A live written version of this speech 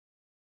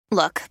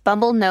Look,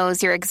 Bumble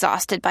knows you're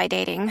exhausted by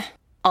dating.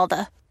 All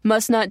the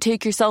must not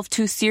take yourself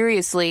too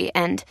seriously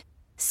and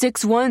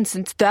 6'1"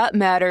 since that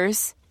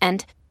matters.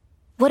 And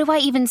what do I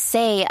even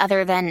say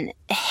other than,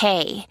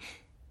 hey?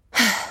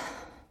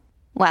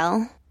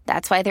 Well,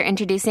 that's why they're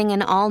introducing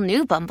an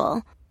all-new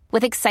Bumble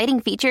with exciting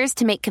features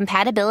to make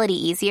compatibility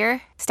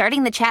easier,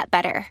 starting the chat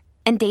better,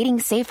 and dating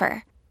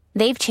safer.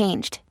 They've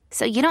changed,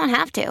 so you don't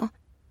have to.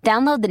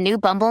 Download the new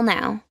Bumble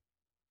now.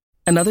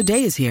 Another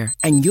day is here,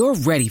 and you're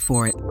ready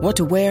for it. What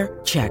to wear?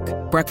 Check.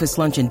 Breakfast,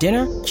 lunch, and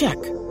dinner?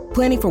 Check.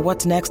 Planning for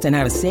what's next and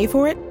how to save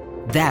for it?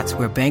 That's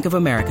where Bank of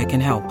America can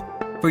help.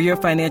 For your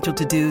financial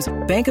to-dos,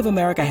 Bank of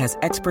America has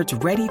experts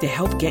ready to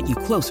help get you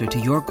closer to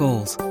your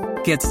goals.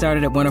 Get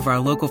started at one of our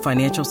local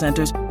financial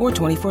centers or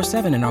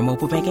 24/7 in our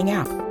mobile banking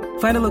app.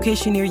 Find a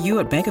location near you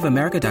at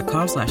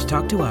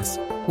bankofamerica.com/talktous.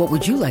 What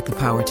would you like the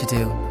power to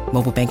do?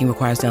 Mobile banking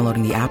requires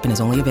downloading the app and is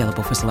only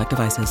available for select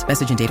devices.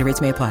 Message and data rates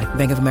may apply.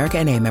 Bank of America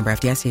N.A., member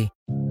FDIC.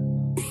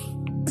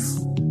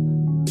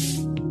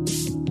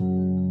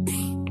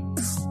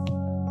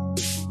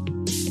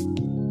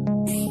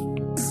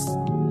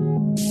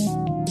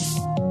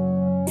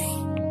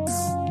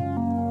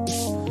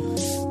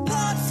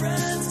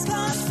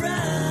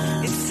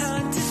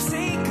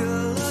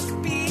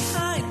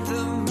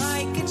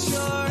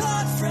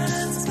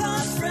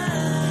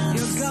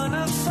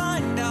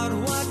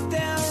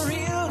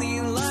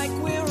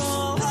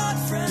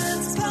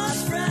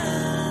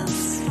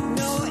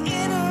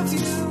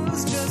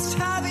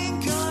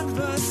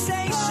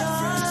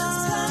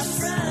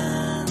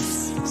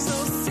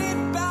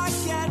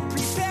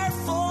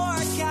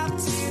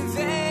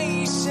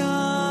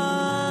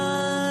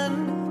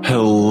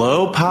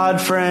 Hello,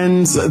 Pod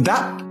Friends.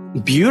 That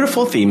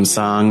beautiful theme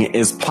song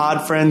is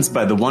Pod Friends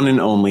by the one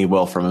and only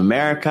Will from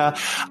America.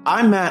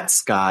 I'm Matt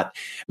Scott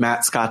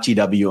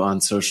GW on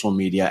social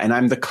media, and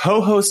I'm the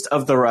co-host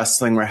of the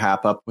Wrestling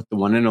Wrap Up with the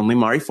one and only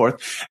Mari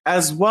Forth,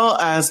 as well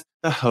as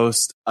the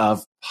host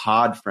of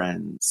Pod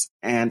Friends.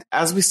 And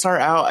as we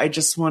start out, I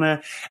just want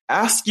to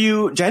ask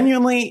you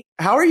genuinely,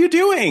 how are you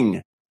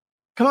doing?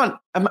 Come on,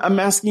 I'm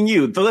asking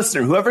you, the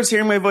listener, whoever's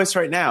hearing my voice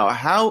right now,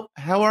 how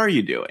are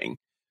you doing?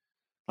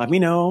 Let me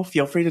know.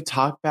 Feel free to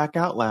talk back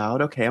out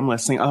loud. Okay, I'm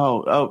listening.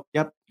 Oh,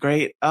 yep,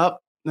 great. No,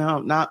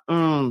 not,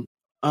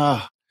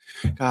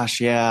 gosh,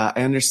 yeah,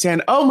 I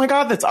understand. Oh my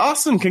God, that's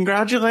awesome.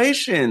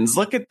 Congratulations.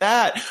 Look at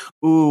that.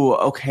 Ooh,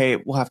 okay,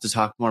 we'll have to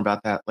talk more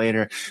about that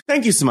later.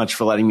 Thank you so much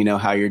for letting me know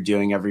how you're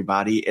doing,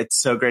 everybody. It's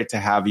so great to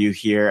have you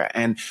here.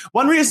 And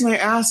one reason I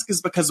ask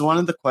is because one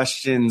of the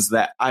questions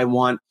that I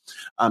want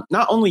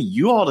not only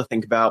you all to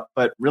think about,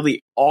 but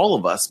really all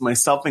of us,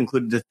 myself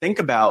included, to think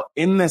about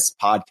in this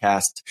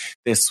podcast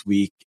this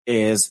week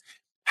is,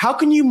 how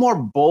can you more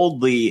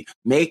boldly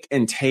make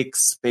and take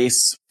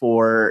space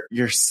for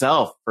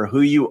yourself, for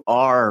who you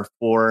are,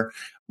 for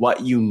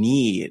what you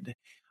need?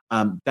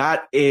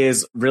 That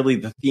is really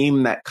the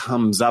theme that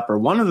comes up, or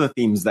one of the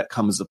themes that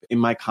comes up in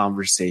my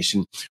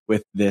conversation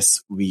with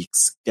this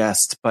week's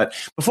guest. But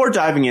before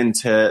diving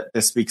into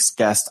this week's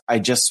guest, I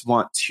just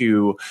want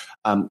to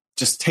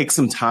just take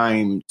some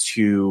time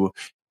to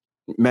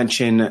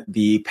mention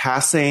the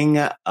passing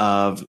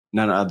of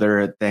none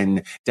other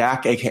than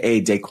Dak,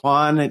 aka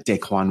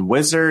Daquan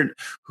Wizard,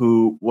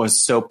 who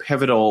was so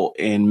pivotal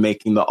in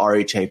making the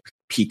RHAP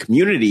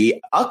community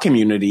a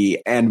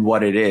community and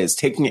what it is,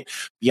 taking it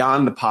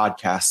beyond the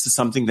podcast to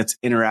something that's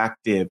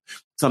interactive,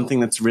 something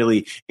that's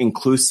really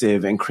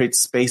inclusive and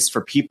creates space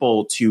for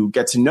people to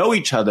get to know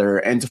each other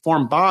and to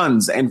form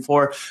bonds and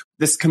for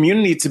this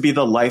community to be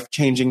the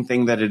life-changing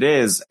thing that it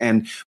is.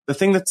 And the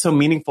thing that's so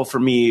meaningful for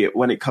me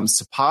when it comes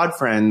to Pod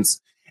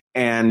Friends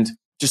and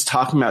just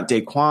talking about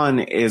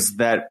Daquan is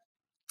that,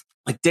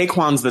 like,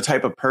 Daquan's the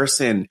type of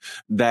person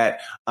that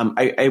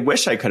I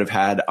wish I could have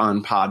had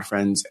on Pod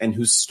Friends, and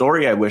whose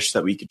story I wish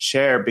that we could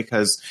share,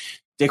 because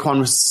Daquan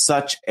was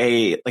such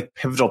a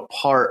pivotal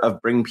part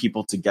of bringing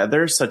people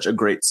together, such a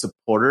great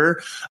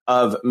supporter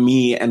of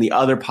me and the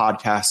other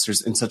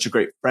podcasters, and such a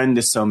great friend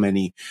to so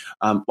many.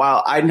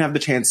 While I didn't have the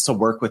chance to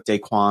work with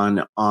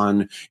Daquan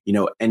on,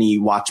 any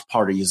watch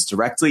parties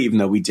directly, even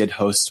though we did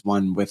host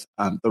one with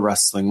the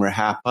Wrestling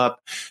Wrap Up,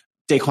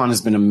 Daquan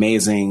has been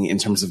amazing in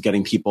terms of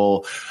getting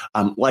people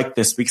like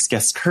this week's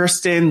guest,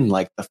 Kirsten,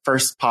 like the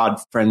first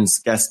Pod Friends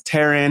guest,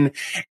 Taryn,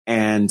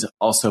 and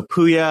also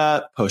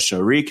Puya,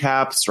 post-show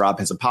recaps. Rob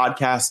has a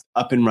podcast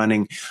up and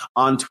running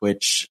on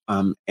Twitch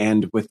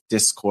and with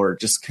Discord,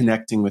 just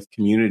connecting with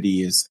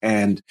communities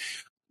and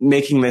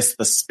making this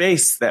the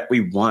space that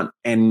we want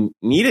and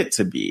need it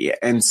to be.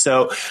 And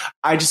so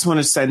I just want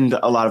to send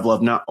a lot of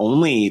love, not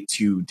only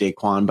to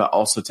Daquan, but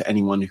also to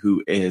anyone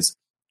who is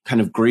kind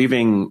of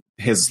grieving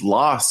his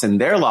loss and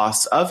their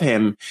loss of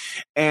him.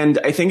 And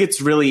I think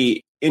it's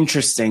really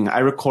interesting. I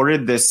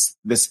recorded this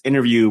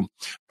interview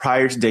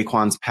prior to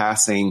Daquan's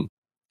passing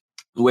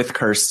with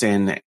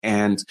Kirsten.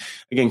 And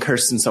again,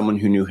 Kirsten's someone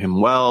who knew him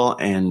well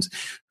and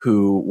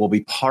who will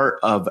be part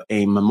of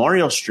a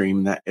memorial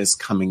stream that is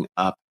coming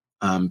up.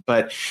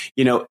 But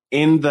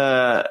in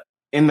the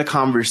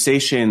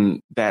conversation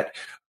that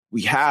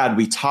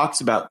we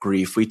talked about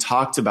grief, we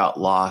talked about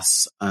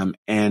loss.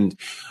 And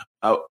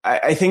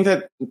I think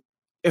that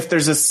if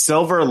there's a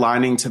silver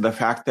lining to the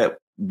fact that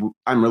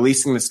I'm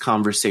releasing this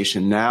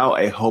conversation now,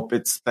 I hope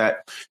it's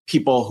that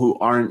people who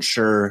aren't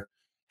sure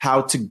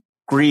how to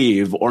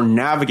grieve or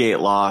navigate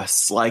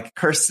loss, like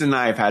Kirsten and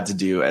I have had to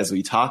do as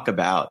we talk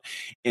about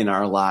in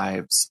our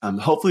lives,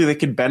 hopefully they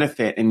could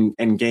benefit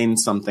and gain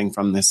something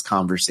from this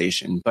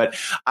conversation. But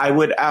I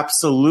would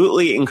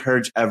absolutely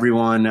encourage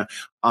everyone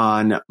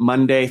on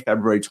Monday,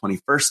 February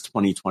 21st,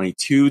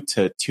 2022,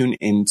 to tune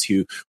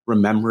into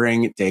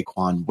Remembering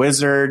Daquan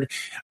Wizard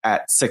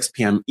at 6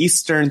 p.m.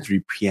 Eastern,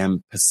 3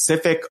 p.m.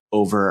 Pacific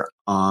over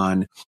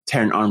on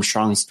Taryn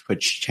Armstrong's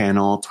Twitch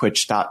channel,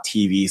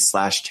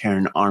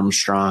 twitch.tv/Taryn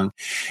Armstrong.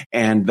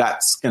 And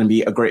that's going to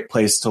be a great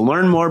place to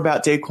learn more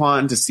about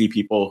Daquan, to see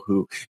people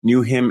who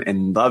knew him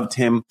and loved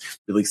him,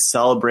 really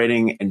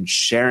celebrating and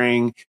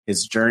sharing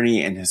his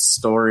journey and his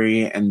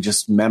story and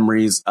just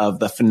memories of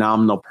the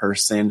phenomenal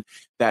person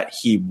that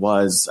he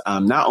was,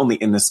 not only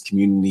in this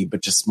community,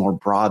 but just more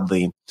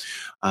broadly.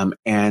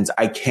 And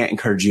I can't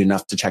encourage you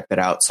enough to check that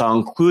out. So I'll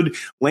include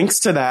links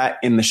to that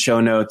in the show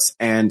notes.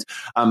 And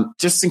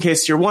just in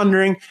case you're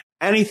wondering,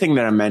 anything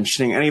that I'm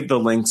mentioning, any of the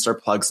links or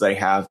plugs that I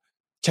have,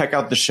 check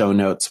out the show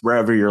notes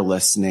wherever you're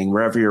listening,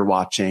 wherever you're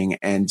watching,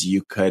 and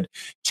you could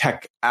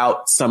check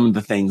out some of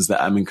the things that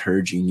I'm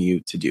encouraging you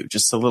to do.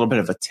 Just a little bit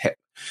of a tip.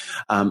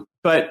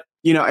 But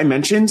I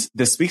mentioned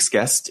this week's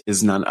guest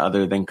is none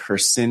other than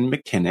Kirsten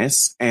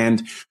MacInnis.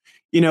 And,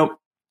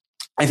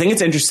 I think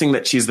it's interesting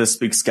that she's this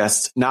week's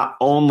guest, not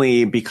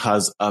only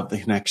because of the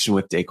connection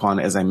with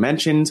Daquan, as I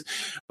mentioned,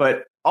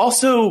 but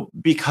also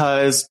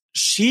because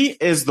she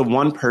is the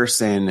one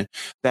person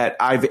that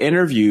I've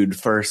interviewed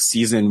for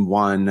season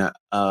 1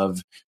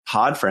 of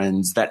Pod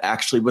Friends that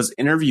actually was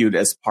interviewed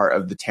as part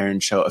of the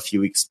Taryn show a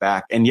few years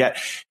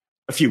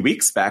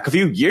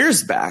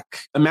back.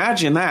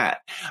 Imagine that.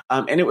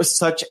 And it was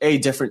such a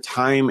different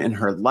time in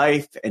her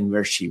life and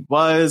where she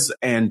was.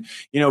 And,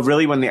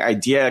 really when the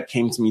idea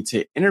came to me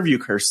to interview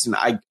Kirsten,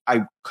 I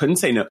couldn't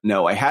say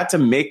no. I had to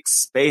make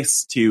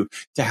space to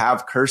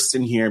have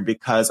Kirsten here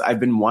because I've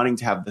been wanting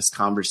to have this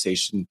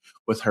conversation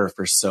with her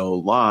for so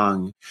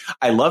long.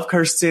 I love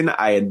Kirsten.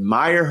 I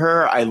admire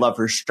her. I love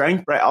her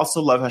strength, but I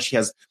also love how she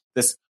has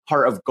this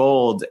heart of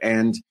gold.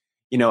 And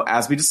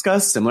as we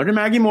discussed, similar to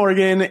Maggie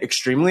Morgan,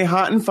 extremely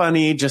hot and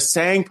funny, just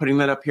saying, putting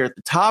that up here at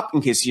the top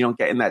in case you don't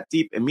get in that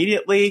deep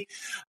immediately.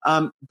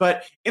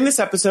 But in this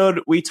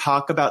episode, we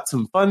talk about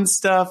some fun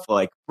stuff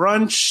like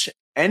brunch,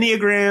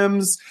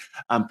 Enneagrams,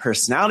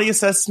 personality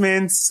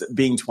assessments,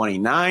 being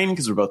 29,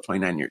 because we're both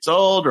 29 years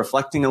old,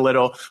 reflecting a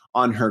little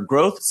on her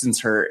growth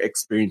since her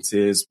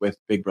experiences with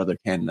Big Brother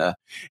Canada,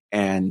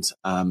 and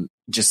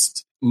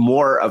just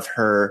more of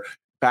her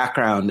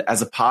background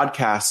as a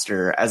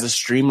podcaster, as a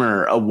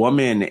streamer, a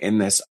woman in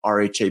this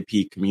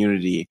RHAP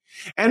community,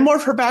 and more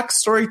of her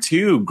backstory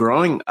too,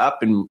 growing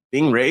up and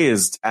being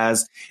raised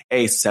as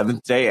a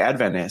Seventh-day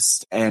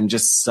Adventist, and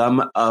just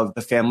some of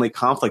the family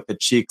conflict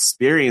that she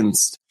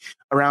experienced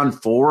around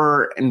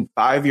 4 and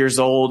 5 years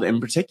old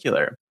in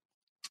particular.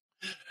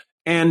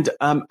 And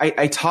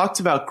I talked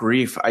about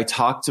grief. I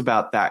talked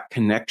about that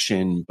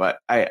connection, but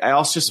I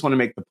also just want to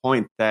make the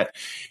point that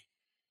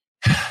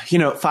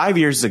 5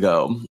 years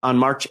ago, on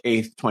March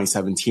 8th,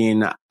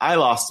 2017, I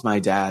lost my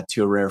dad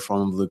to a rare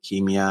form of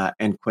leukemia.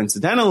 And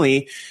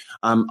coincidentally,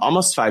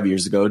 almost 5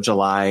 years ago,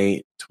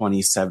 July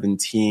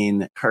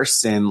 2017,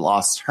 Kirsten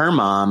lost her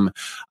mom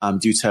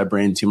due to a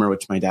brain tumor,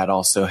 which my dad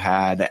also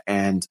had.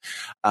 And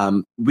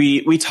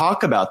we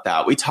talk about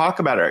that. We talk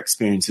about our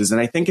experiences. And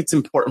I think it's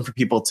important for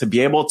people to be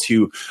able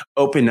to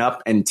open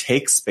up and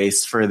take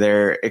space for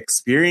their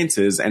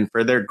experiences and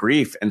for their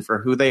grief and for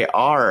who they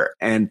are.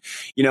 And,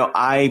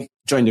 I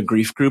joined a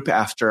grief group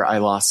after I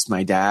lost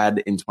my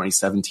dad in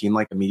 2017,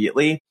 like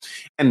immediately.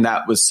 And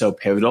that was so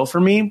pivotal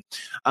for me.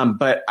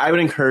 But I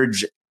would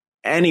encourage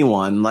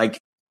anyone, like,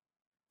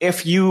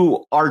 if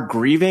you are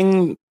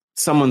grieving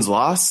someone's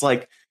loss,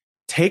 like,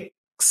 take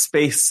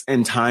space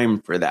and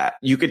time for that.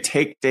 You could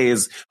take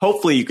days,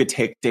 hopefully you could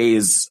take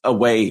days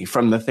away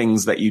from the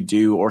things that you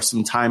do, or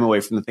some time away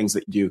from the things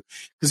that you do,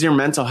 because your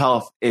mental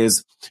health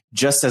is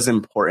just as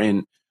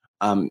important,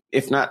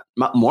 if not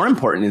more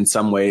important in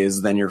some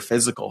ways, than your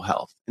physical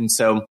health. And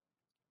so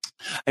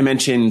I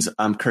mentioned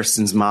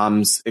Kirsten's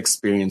mom's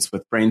experience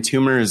with brain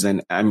tumors,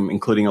 and I'm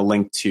including a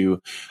link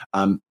to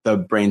the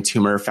Brain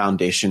Tumor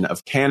Foundation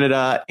of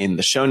Canada in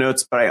the show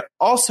notes. But I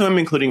also am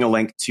including a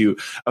link to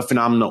a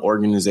phenomenal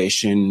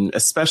organization,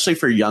 especially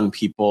for young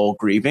people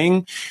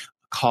grieving,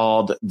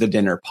 called The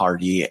Dinner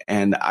Party.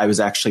 And I was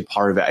actually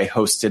part of it. I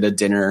hosted a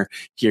dinner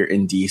here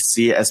in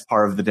DC as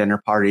part of the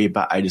dinner party,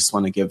 but I just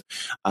want to give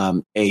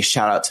a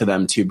shout out to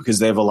them too, because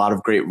they have a lot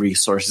of great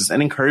resources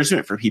and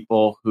encouragement for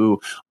people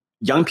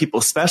young people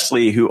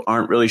especially, who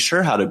aren't really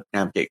sure how to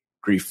navigate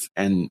grief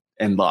and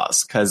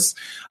loss, because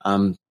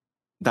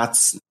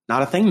that's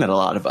not a thing that a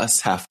lot of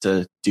us have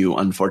to do,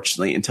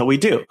 unfortunately, until we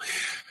do.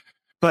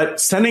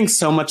 But sending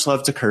so much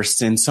love to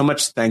Kirsten, so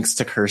much thanks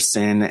to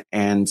Kirsten,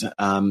 and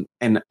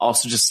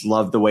also just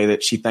love the way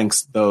that she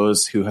thanks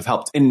those who have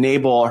helped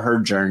enable her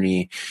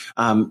journey.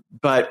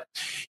 But,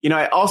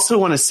 I also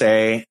want to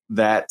say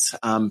that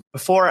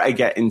before I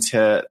get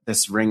into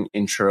this ring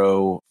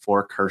intro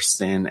for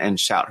Kirsten and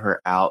shout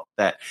her out,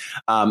 that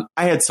I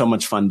had so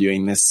much fun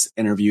doing this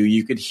interview.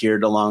 You could hear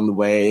it along the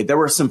way. There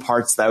were some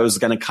parts that I was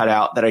going to cut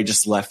out that I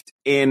just left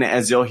in,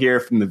 as you'll hear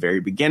from the very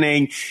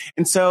beginning.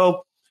 And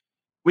so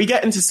we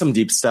get into some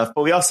deep stuff,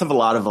 but we also have a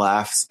lot of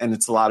laughs and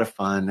it's a lot of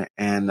fun.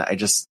 And I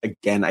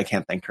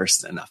can't thank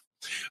Kirsten enough.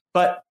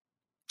 But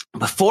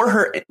before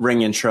her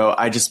ring intro,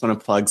 I just want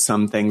to plug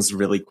some things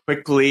really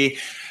quickly.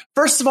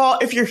 First of all,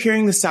 if you're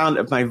hearing the sound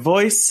of my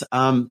voice,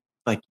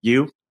 like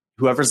you,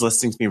 whoever's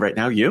listening to me right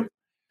now,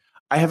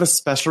 I have a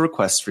special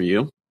request for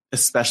you,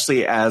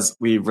 especially as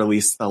we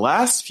release the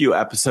last few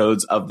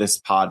episodes of this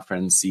Pod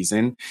Friends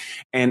season.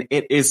 And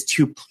it is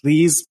to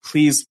please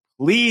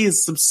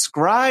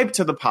subscribe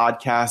to the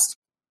podcast.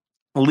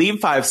 Leave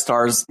 5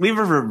 stars, leave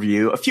a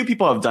review. A few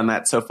people have done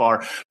that so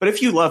far. But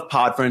if you love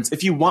Pod Friends,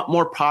 if you want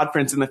more Pod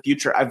Friends in the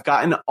future, I've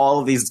gotten all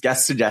of these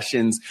guest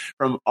suggestions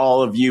from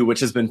all of you,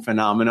 which has been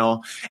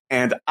phenomenal.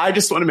 And I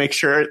just want to make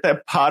sure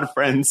that Pod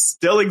Friends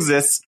still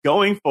exists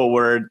going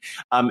forward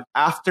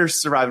after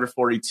Survivor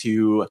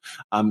 42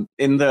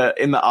 in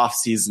the off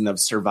season of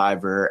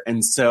Survivor.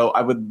 And so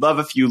I would love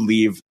if you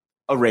leave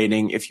a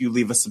rating, if you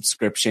leave a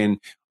subscription.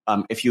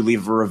 If you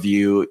leave a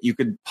review, you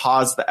could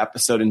pause the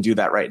episode and do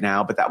that right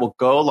now, but that will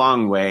go a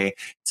long way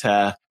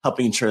to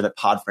helping ensure that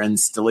Pod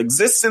Friends still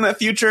exists in the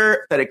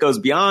future, that it goes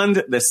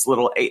beyond this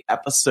little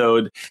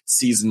 8-episode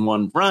season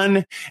 1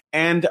 run,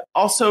 and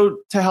also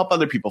to help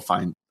other people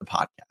find the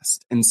podcast.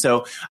 And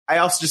so I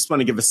also just want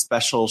to give a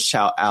special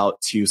shout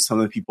out to some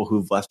of the people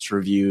who've left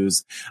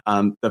reviews.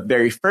 The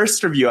very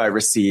first review I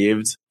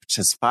received, which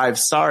has 5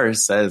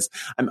 stars, says,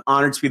 "I'm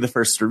honored to be the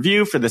first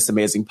review for this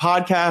amazing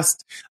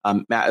podcast.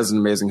 Matt is an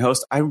amazing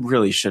host." I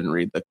really shouldn't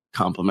read the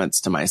compliments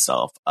to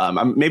myself.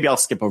 Maybe I'll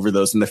skip over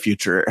those in the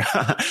future.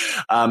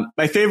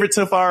 My favorite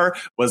so far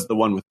was the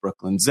one with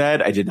Brooklyn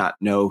Zed. I did not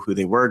know who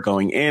they were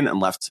going in and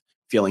left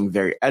feeling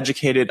very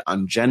educated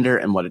on gender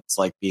and what it's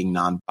like being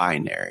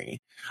non-binary.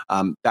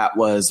 That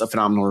was a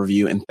phenomenal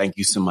review. And thank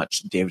you so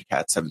much, David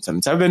Cat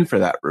 777, for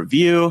that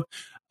review.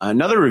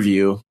 Another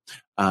review.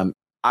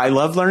 I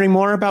love learning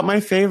more about my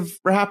favorite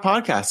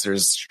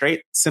podcasters.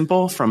 Straight,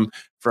 simple from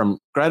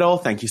Gretel.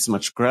 Thank you so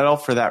much, Gretel,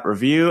 for that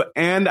review.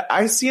 And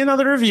I see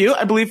another review,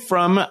 I believe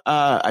from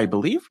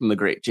the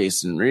great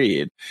Jason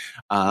Reed.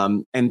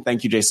 And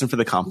thank you, Jason, for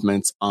the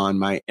compliments on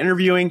my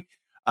interviewing.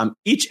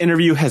 Each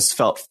interview has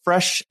felt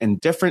fresh and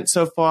different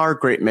so far.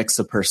 Great mix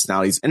of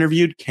personalities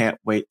interviewed. Can't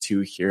wait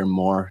to hear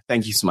more.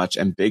 Thank you so much.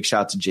 And big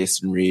shout out to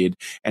Jason Reed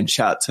and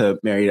shout out to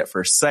Married at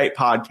First Sight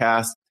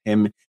podcast,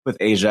 him with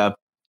Asia.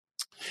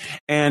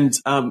 And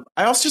I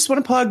also just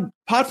want to plug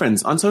Pod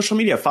Friends on social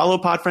media. Follow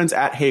Pod Friends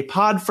at Hey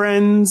Pod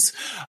Friends.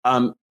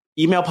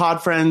 Email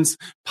Pod Friends,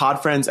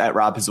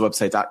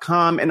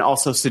 podfriends@robhiswebsite.com, and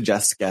also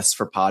suggest guests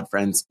for Pod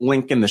Friends.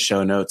 Link in the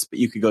show notes, but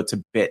you could go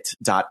to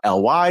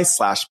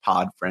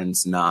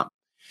bit.ly/podfriendsnot.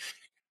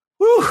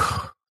 Whew,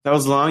 that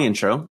was a long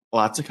intro. A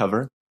lot to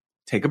cover.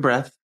 Take a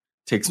breath,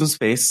 take some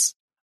space.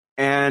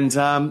 And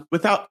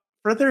without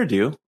further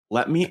ado,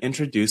 let me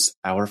introduce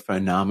our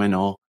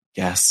phenomenal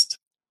guest.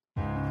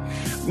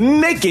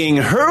 Making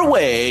her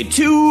way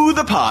to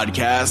the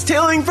podcast,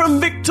 hailing from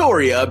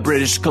Victoria,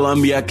 British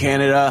Columbia,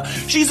 Canada.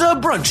 She's a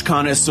brunch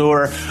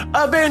connoisseur,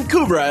 a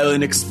Vancouver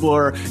Island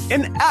explorer,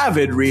 an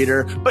avid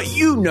reader, but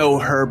you know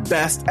her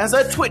best as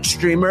a Twitch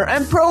streamer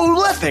and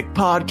prolific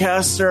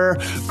podcaster,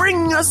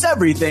 bringing us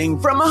everything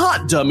from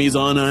Hot Dummies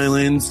on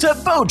Islands to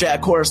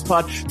BoJack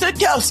Horsepod to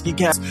Kowski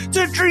Cast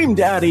to Dream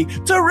Daddy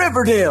to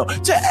Riverdale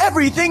to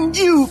everything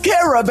you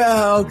care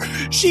about.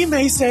 She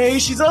may say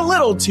she's a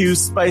little too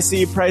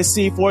spicy,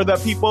 pricey for the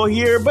people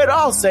here, but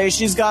I'll say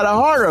she's got a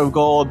heart of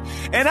gold,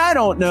 and I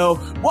don't know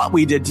what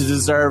we did to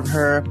deserve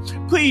her.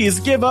 Please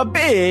give a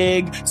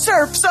big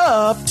surfs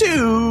up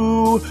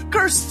to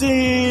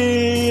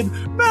Kirsten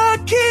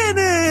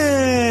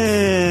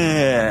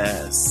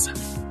MacInnis.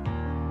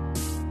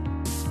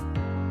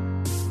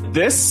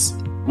 This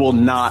will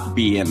not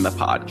be in the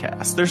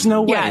podcast. There's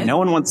no way. Yeah. No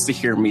one wants to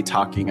hear me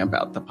talking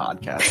about the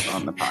podcast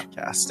on the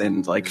podcast.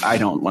 And I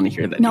don't want to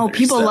hear that. No, either.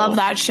 People love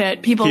that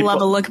shit. People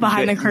love a look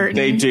behind the curtain.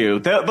 They do.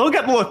 They'll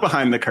get the look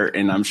behind the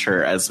curtain, I'm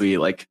sure, as we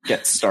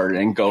get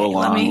started and go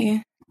along.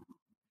 Let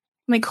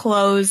me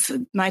close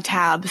my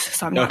tabs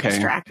so I'm not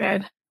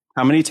distracted.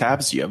 How many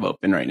tabs do you have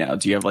open right now?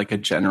 Do you have a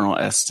general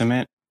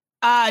estimate?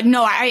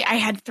 No, I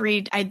had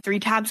three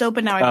tabs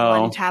open. Now I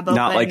have one tab open.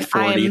 Not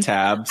 40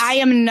 tabs. I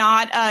am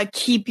not a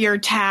keep your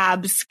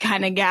tabs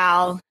kind of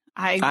gal.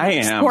 I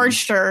am.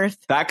 Scorched earth.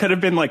 That could have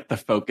been the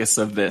focus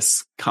of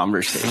this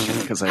conversation.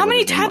 Because how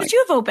many tabs do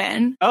you have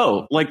open?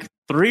 Oh,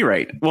 3,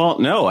 right? Well,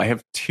 no, I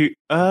have 2. Wait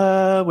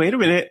a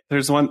minute. There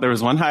was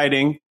one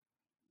hiding.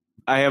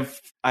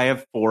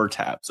 have 4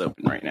 tabs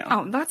open right now.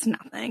 Oh, that's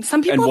nothing.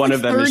 Some people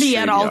have like 30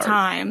 at all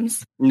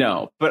times.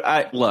 No, but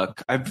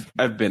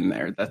I've been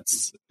there.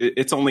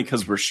 It's only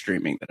because we're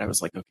streaming that I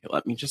was like, okay,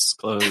 let me just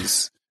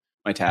close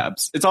my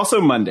tabs. It's also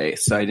Monday,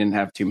 so I didn't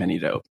have too many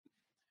to open.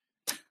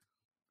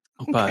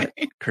 Okay. But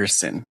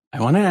Kirsten,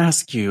 I want to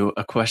ask you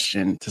a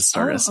question to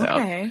start us out.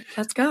 Okay,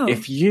 let's go.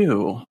 If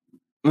you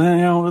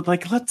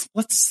like, let's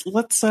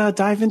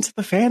dive into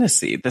the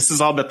fantasy. This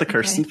is all about the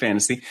Kirsten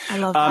fantasy. I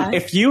love that.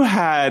 If you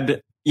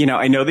had,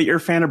 I know that you're a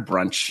fan of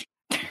brunch.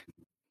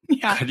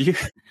 Yeah.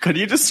 Could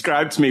you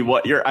describe to me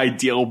what your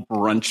ideal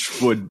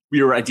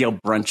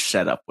brunch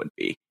setup would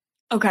be?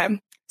 Okay.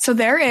 So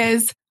there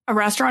is a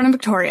restaurant in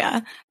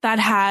Victoria that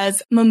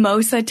has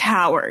mimosa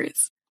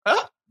towers.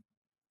 Huh?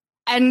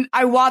 And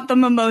I want the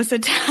mimosa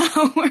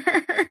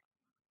tower.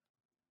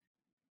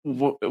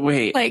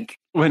 Wait. Like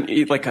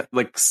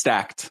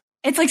stacked.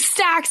 It's like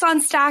stacks on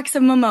stacks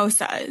of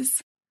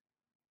mimosas.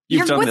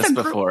 You've done this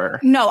before.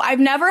 No, I've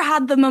never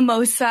had the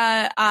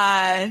mimosa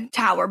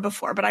tower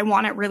before, but I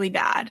want it really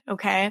bad.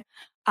 Okay.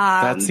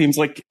 That seems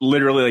like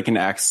literally like an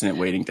accident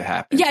waiting to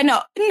happen. Yeah,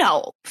 no.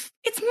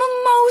 It's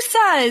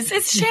mimosas.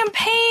 It's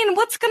champagne.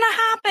 What's going to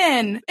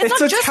happen? It's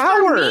not a just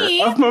tower for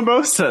me. of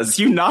mimosas.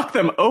 You knock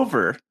them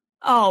over.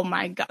 Oh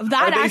my God.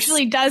 That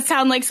actually does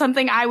sound like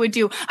something I would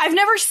do. I've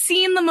never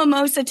seen the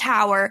mimosa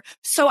tower,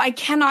 so I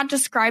cannot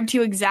describe to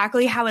you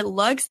exactly how it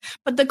looks,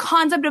 but the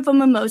concept of a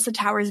mimosa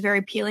tower is very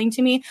appealing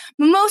to me.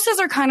 Mimosas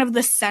are kind of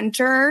the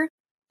center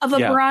of a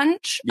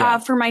brunch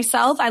for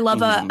myself. I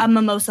love a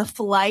mimosa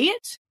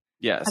flight.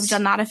 Yes. I've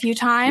done that a few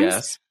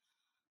times.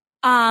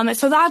 Yes.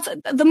 So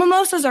the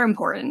mimosas are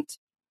important.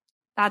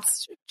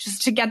 That's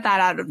just to get that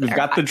out of there. We've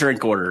got the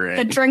drink order in.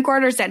 The drink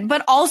order's in.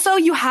 But also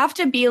you have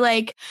to be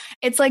like,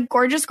 it's like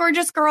gorgeous,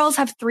 gorgeous girls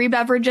have 3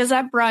 beverages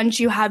at brunch.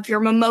 You have your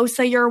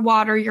mimosa, your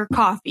water, your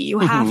coffee. You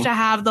have to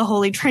have the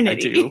Holy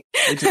Trinity.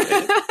 I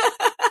do.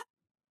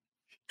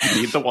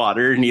 You need the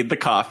water, you need the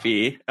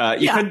coffee.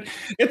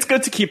 It's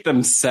good to keep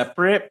them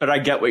separate, but I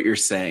get what you're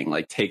saying,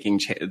 like taking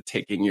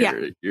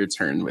your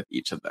turn with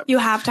each of them. You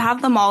have to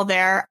have them all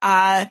there.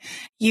 I'm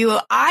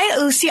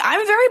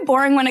very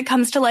boring when it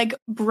comes to like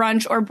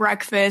brunch or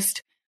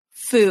breakfast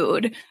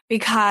food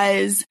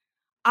because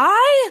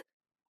I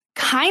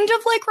kind of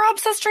like Rob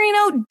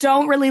Sestrino,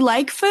 don't really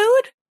like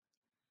food,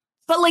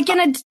 but like in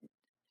a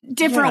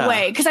different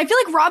way. Because I feel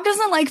like Rob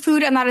doesn't like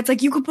food and that it's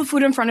like you could put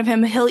food in front of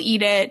him, he'll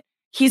eat it.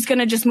 He's going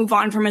to just move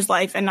on from his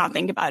life and not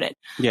think about it.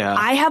 Yeah.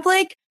 I have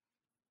like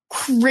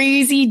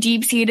crazy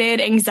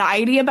deep-seated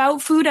anxiety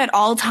about food at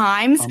all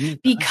times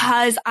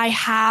because I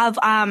have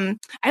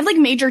like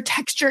major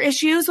texture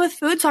issues with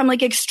food. So I'm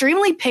like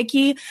extremely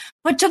picky,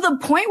 but to the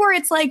point where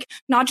it's like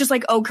not just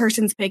like, oh,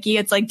 Kirsten's picky.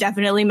 It's like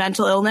definitely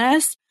mental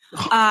illness.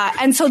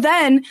 And so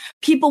then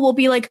people will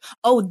be like,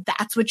 oh,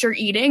 that's what you're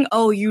eating.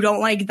 Oh, you don't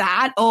like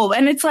that. Oh,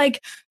 and it's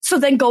like, so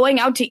then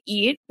going out to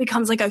eat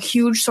becomes like a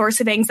huge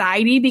source of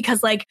anxiety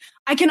because like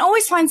I can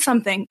always find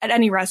something at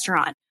any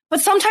restaurant,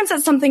 but sometimes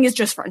that something is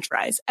just French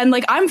fries. And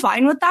like, I'm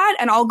fine with that.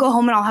 And I'll go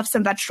home and I'll have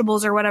some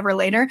vegetables or whatever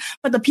later.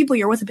 But the people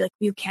you're with will be like,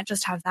 you can't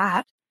just have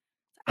that.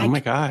 Oh my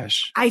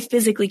gosh. I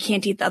physically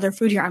can't eat the other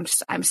food here.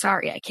 I'm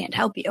sorry. I can't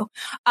help you.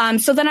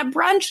 So then at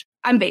brunch,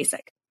 I'm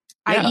basic.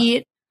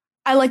 Yeah.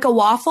 I like a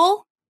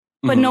waffle,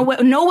 but no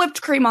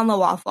whipped cream on the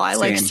waffle. I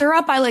like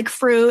syrup. I like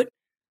fruit.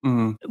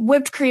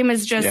 Whipped cream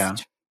is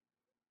just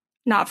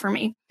not for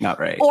me. Not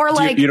right. Or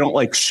like you don't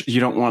like you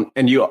don't want,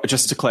 and you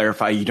just to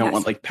clarify, you don't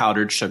want like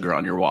powdered sugar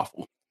on your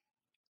waffle.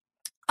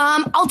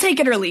 I'll take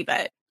it or leave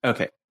it.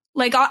 Okay.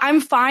 Like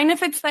I'm fine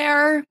if it's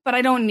there, but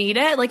I don't need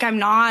it. Like I'm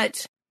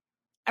not.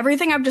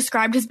 Everything I've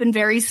described has been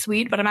very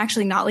sweet, but I'm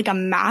actually not like a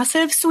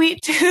massive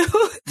sweet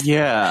tooth.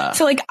 Yeah.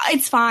 So like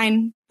it's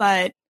fine,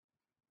 but.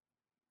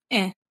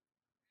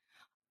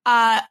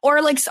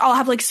 Or like I'll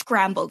have like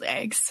scrambled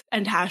eggs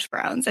and hash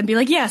browns and be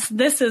like, yes,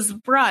 this is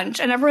brunch.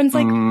 And everyone's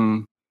like,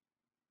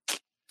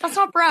 that's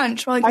not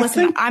brunch. We're like,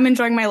 listen, I'm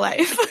enjoying my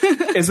life.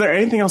 Is there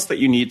anything else that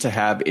you need to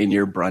have in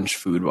your brunch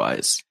food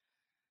wise?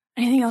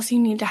 Anything else you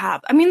need to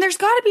have? I mean, there's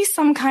got to be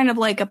some kind of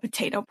like a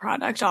potato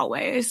product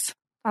always.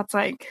 That's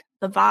like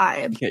the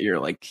vibe. Get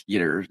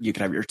you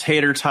can have your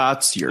tater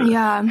tots, your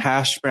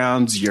hash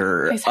browns,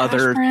 your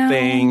other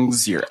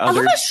things, your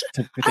other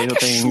potato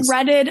things.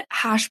 Shredded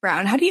hash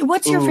brown.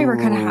 What's your favorite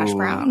kind of hash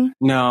brown?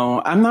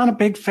 No, I'm not a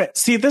big fan.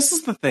 See, this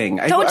is the thing.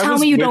 Don't tell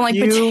me you don't like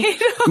potatoes.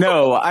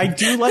 No, I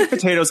do like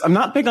potatoes. I'm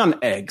not big on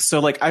eggs. So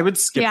like I would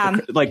skip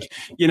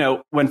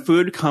when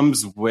food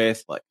comes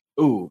with like,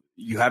 ooh,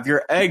 you have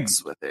your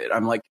eggs with it.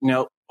 I'm like,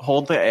 no,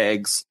 hold the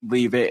eggs,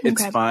 leave it.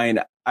 It's fine.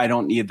 I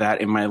don't need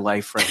that in my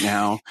life right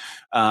now.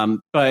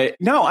 But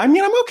no, I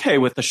mean, I'm okay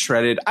with the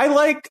shredded. I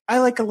like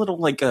a little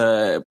like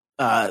a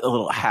a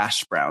little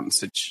hash brown,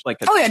 like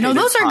those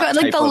are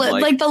good,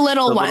 like the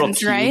little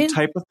ones, right?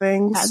 Type of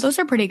things. Yeah, those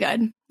are pretty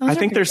good. I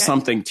think there's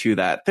something to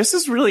that. This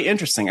is really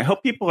interesting. I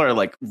hope people are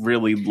like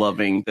really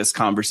loving this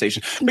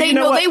conversation. But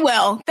they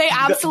will. They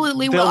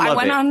absolutely will. I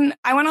went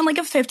on like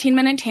a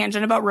 15-minute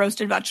tangent about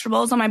roasted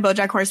vegetables on my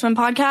BoJack Horseman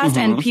podcast,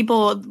 and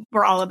people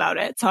were all about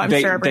it. So I'm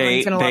sure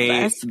everyone's going to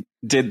love this.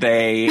 Did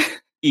they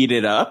eat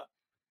it up?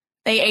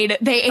 They ate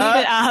it. They ate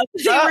it up.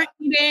 They were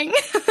eating.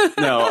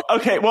 No.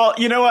 Okay. Well,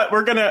 you know what?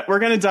 We're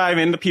gonna dive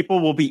in. The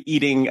people will be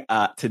eating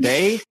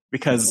today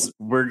because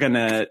we're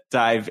gonna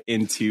dive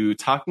into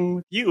talking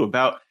with you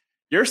about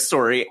your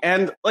story.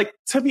 And like,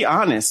 to be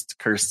honest,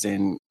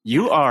 Kirsten,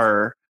 you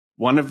are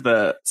one of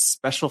the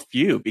special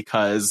few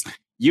because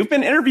you've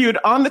been interviewed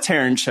on the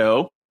Taryn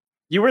Show.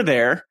 You were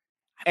there,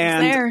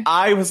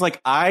 I was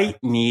like, I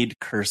need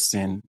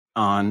Kirsten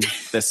on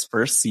this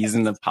first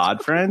season of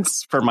Pod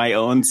Friends for my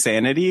own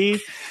sanity,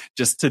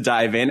 just to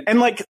dive in. And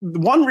like,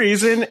 one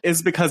reason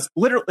is because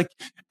literally, like,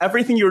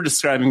 everything you were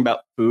describing about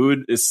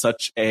food is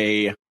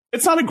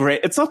it's not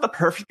the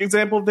perfect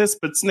example of this,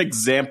 but it's an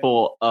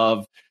example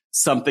of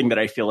something that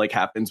I feel like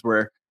happens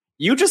where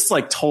you just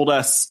like told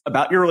us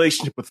about your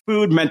relationship with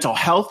food. Mental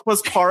health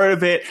was part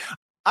of it.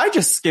 I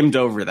just skimmed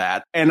over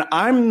that, and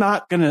I'm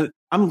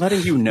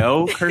letting you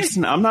know,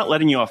 Kirsten, I'm not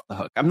letting you off the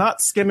hook. I'm not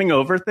skimming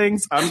over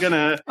things. I'm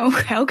gonna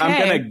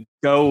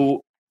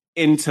go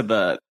into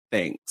the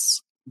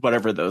things,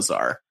 whatever those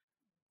are.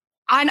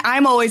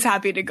 I'm always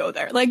happy to go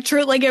there. Like,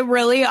 true, like it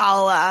really,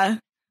 I'll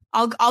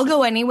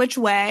go any which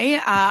way.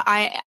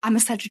 I'm a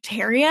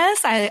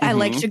Sagittarius. I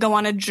like to go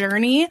on a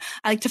journey.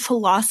 I like to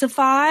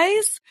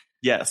philosophize.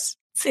 Yes.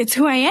 It's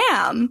who I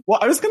am. Well,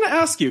 I was going to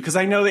ask you, because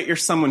I know that you're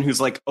someone who's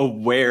like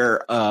aware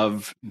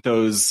of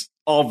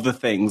all of the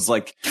things,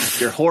 like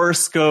your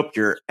horoscope,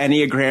 your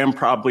Enneagram,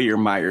 probably your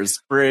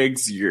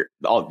Myers-Briggs, your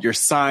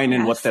sign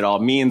and what that all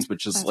means,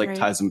 which is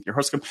ties in with your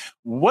horoscope.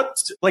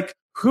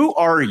 Who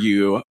are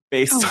you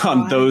based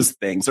on those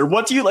things? Or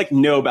what do you like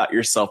know about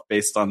yourself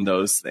based on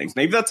those things?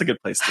 Maybe that's a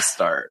good place to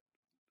start.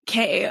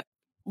 Okay.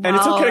 Well, and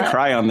it's okay to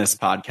cry on this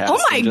podcast.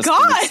 Oh my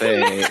God.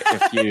 Say,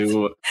 if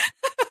you...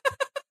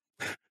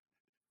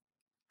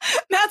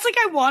 Matt's like,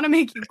 I want to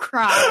make you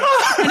cry,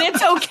 and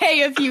it's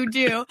okay if you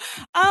do.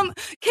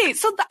 Okay,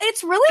 so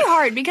it's really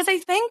hard because I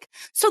think,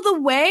 so the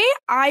way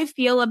I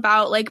feel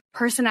about like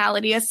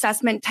personality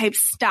assessment type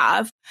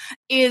stuff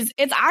is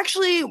it's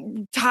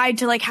actually tied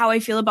to like how I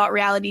feel about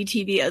reality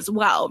TV as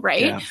well,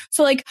 right? Yeah.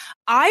 So like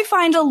I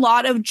find a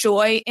lot of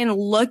joy in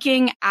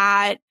looking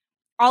at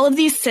all of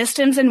these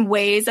systems and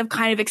ways of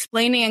kind of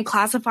explaining and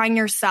classifying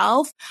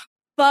yourself,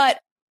 but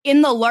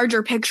in the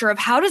larger picture of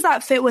how does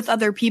that fit with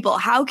other people?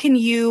 How can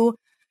you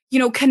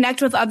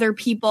connect with other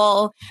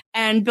people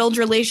and build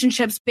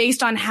relationships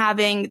based on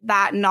having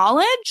that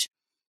knowledge?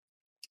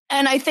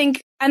 And I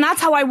think, and that's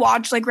how I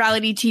watch like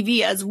reality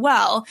TV as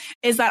well,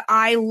 is that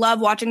I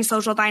love watching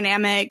social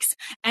dynamics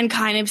and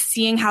kind of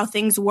seeing how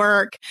things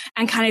work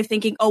and kind of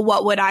thinking, oh,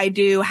 what would I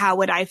do? How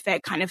would I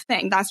fit kind of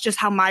thing? That's just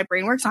how my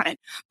brain works on it.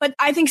 But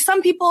I think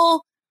some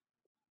people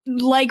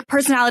like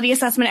personality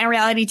assessment and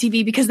reality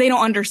TV because they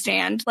don't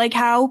understand like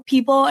how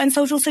people and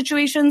social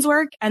situations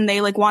work, and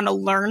they like want to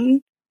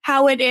learn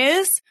how it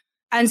is.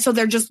 And so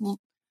they're just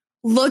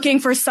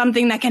looking for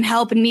something that can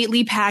help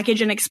neatly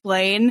package and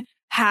explain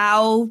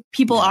how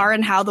people are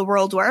and how the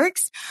world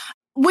works,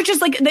 which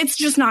is like, it's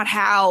just not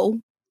how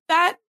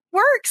that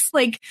works.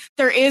 Like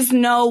there is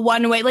no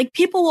one way. Like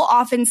people will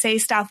often say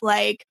stuff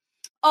like,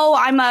 oh,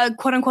 I'm a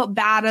quote unquote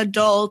bad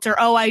adult, or,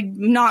 oh, I'm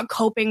not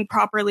coping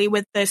properly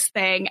with this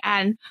thing.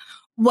 And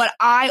what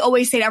I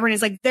always say to everyone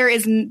is like,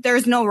 there's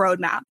no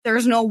roadmap.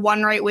 There's no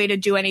one right way to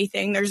do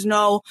anything. There's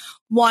no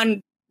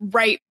one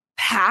right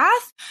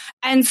path.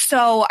 And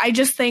so I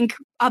just think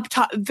up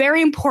top,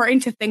 very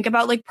important to think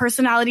about like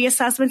personality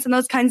assessments and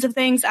those kinds of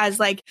things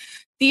as like,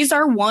 these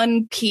are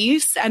one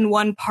piece and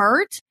one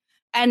part,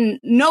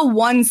 and no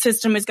one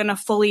system is going to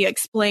fully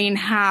explain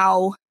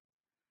how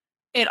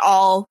it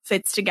all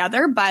fits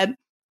together. But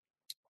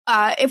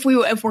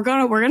we're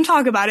gonna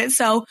talk about it.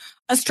 So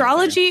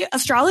astrology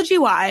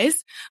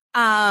wise,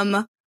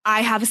 I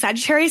have a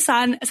Sagittarius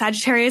sun, a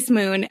Sagittarius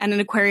moon, and an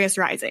Aquarius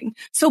rising.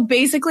 So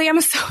basically I'm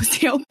a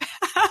sociopath.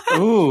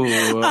 Ooh.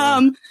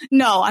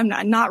 No,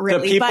 I'm not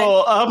really. The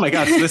people, oh my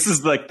gosh, this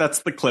is like,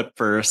 that's the clip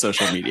for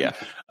social media.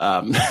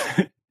 Red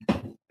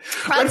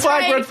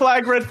flag.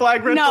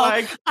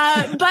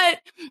 But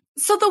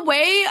so the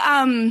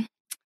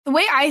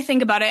way I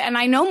think about it, and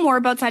I know more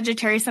about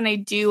Sagittarius than I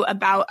do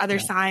about other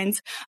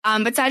signs,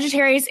 but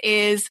Sagittarius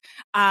is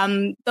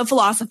the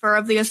philosopher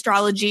of the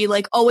astrology,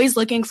 like always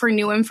looking for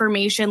new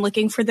information,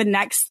 looking for the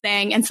next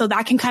thing. And so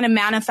that can kind of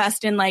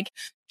manifest in like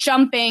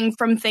jumping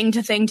from thing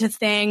to thing to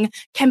thing,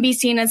 can be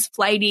seen as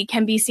flighty,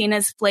 can be seen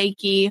as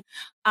flaky,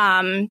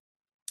 and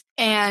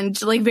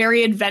like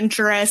very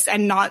adventurous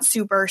and not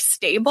super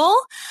stable.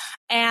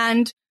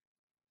 And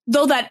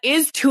though that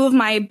is two of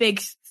my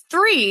big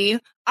three,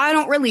 I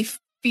don't really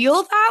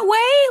feel that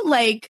way.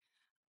 Like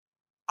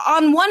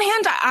on one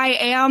hand, I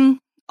am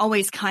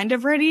always kind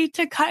of ready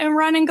to cut and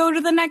run and go to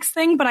the next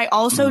thing. But I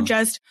also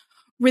just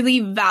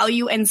really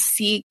value and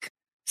seek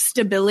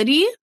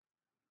stability,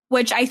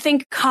 which I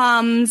think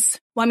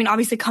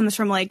obviously comes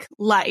from like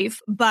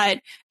life. But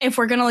if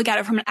we're going to look at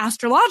it from an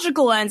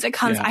astrological lens, it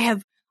comes, I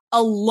have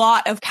a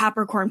lot of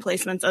Capricorn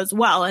placements as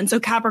well. And so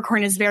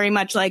Capricorn is very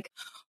much like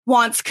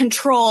wants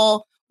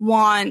control,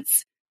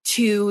 wants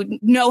to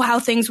know how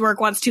things work,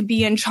 wants to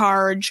be in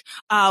charge,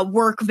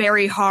 work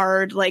very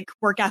hard, like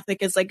work ethic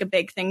is like a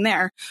big thing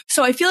there.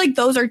 So I feel like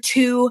those are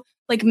two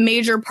like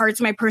major parts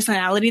of my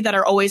personality that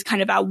are always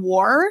kind of at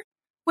war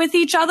with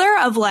each other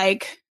of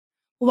like,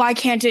 why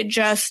can't it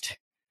just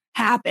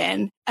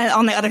happen? And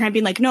on the other hand,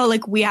 being like, no,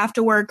 like we have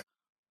to work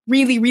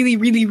really, really,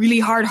 really, really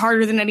hard,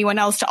 harder than anyone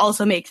else to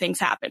also make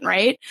things happen.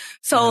 Right.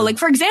 So like,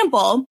 for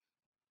example,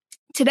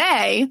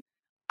 today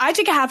I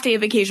took a half day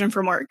of vacation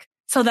from work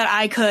so that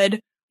I could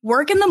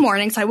work in the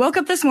morning. So I woke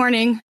up this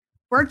morning,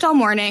 worked all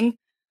morning.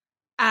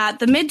 At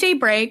the midday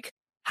break,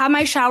 had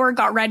my shower,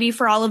 got ready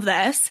for all of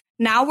this.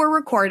 Now we're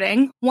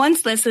recording.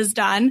 Once this is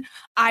done,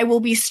 I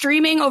will be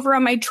streaming over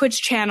on my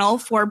Twitch channel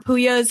for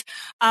Puya's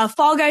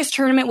Fall Guys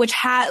tournament, which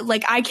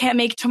I can't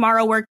make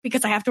tomorrow work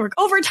because I have to work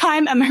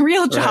overtime at my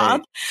real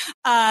job.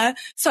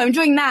 So I'm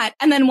doing that.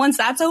 And then once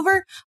that's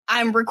over,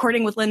 I'm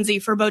recording with Lindsay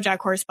for BoJack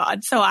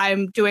Horsepod. So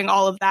I'm doing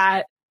all of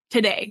that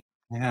today.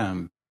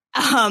 Yeah.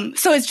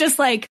 So it's just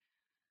like,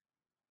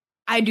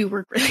 I do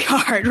work really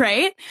hard,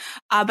 right?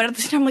 But at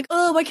the same time, I'm like,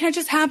 oh, why can't it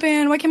just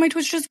happen? Why can't my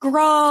Twitch just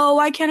grow?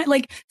 Why can't it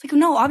it's like,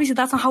 no, obviously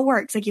that's not how it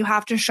works. Like you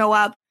have to show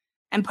up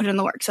and put in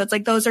the work. So it's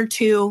like, those are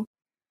two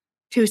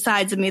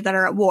sides of me that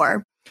are at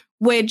war,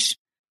 which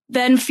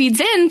then feeds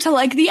into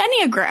like the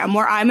Enneagram,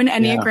 where I'm an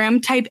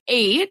Enneagram type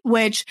 8,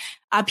 which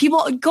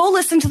people go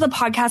listen to the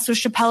podcast with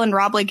Chappelle and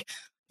Rob. Like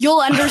you'll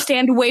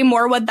understand way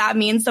more what that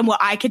means than what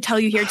I could tell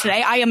you here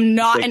today. I am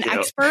not an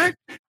expert.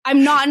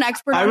 I'm not an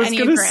expert on Enneagram. I was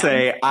going to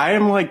say,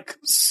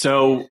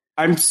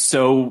 I'm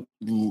so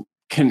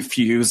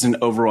confused and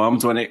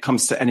overwhelmed when it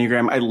comes to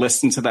Enneagram. I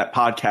listened to that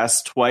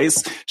podcast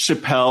twice.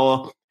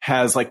 Chappelle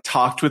has like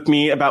talked with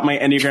me about my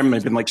Enneagram.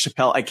 I've been like,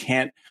 Chappelle,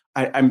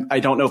 I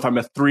don't know if I'm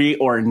a 3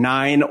 or a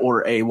 9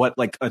 or a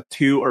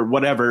 2 or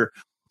whatever.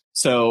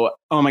 So,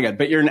 oh my God,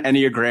 but you're an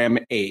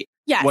Enneagram 8.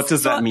 Yes. What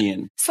does that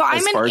mean? So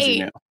I'm an 8.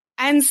 You know?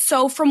 And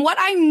so from what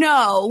I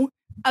know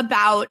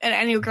about an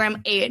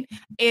Enneagram 8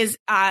 is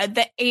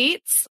the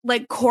 8's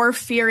like core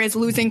fear is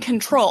losing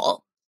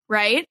control,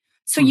 right?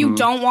 So you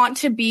don't want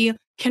to be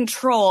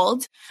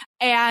controlled.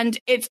 And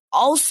it's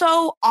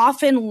also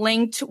often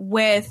linked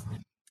with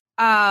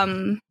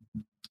kind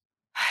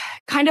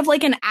of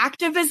like an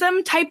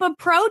activism type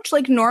approach.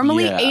 Like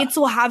normally 8's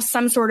will have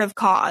some sort of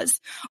cause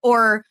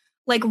or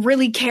like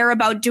really care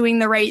about doing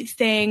the right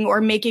thing or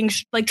making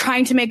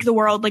trying to make the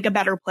world like a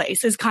better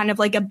place is kind of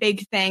like a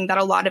big thing that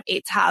a lot of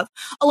 8's have.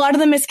 A lot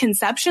of the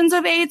misconceptions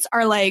of 8's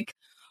are like,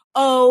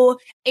 oh,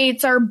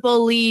 8's are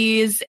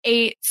bullies.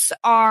 8's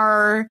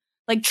are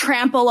like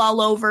trample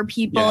all over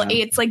people.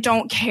 8's like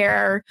don't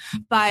care.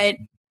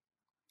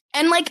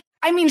 And like,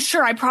 I mean,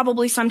 sure, I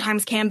probably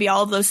sometimes can be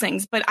all of those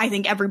things, but I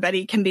think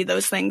everybody can be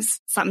those things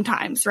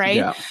sometimes, right?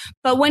 Yeah.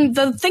 But when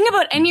the thing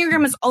about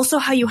Enneagram is also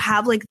how you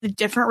have like the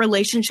different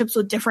relationships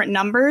with different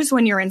numbers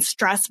when you're in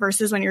stress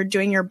versus when you're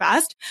doing your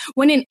best.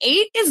 When an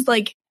 8 is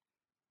like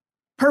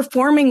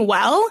performing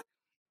well,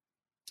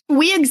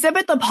 we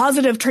exhibit the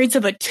positive traits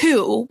of a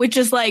 2, which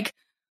is like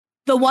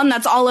the one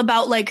that's all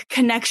about like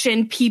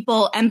connection,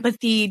 people,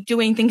 empathy,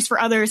 doing things for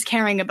others,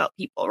 caring about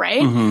people,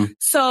 right? Mm-hmm.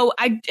 So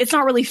it's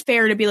not really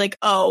fair to be like,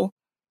 oh,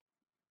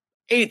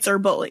 8's are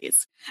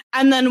bullies.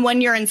 And then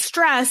when you're in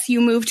stress, you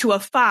move to a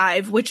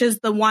 5, which is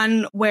the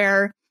one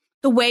where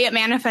the way it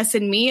manifests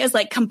in me is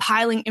like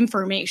compiling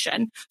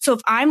information. So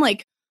if I'm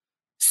like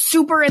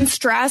super in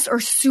stress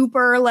or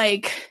super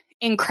like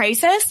in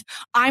crisis,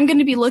 I'm going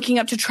to be looking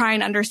up to try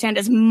and understand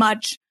as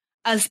much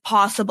as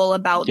possible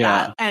about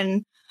that.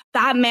 And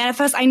that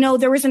manifests. I know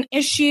there was an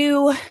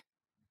issue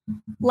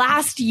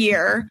last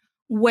year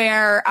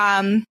where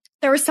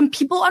there were some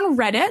people on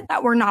Reddit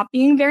that were not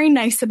being very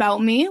nice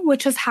about me,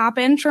 which has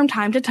happened from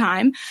time to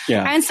time.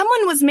 Yeah. And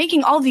someone was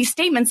making all these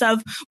statements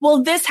of,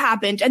 well, this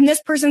happened and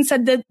this person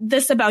said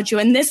this about you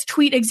and this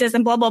tweet exists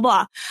and blah, blah,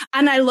 blah.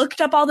 And I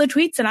looked up all the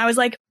tweets and I was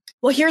like,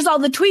 well, here's all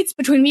the tweets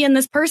between me and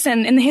this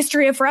person in the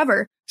history of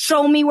forever.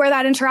 Show me where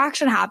that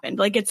interaction happened.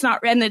 Like it's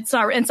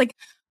like,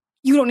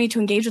 you don't need to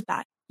engage with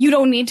that. You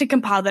don't need to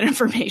compile that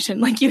information.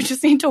 Like you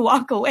just need to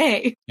walk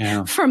away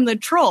from the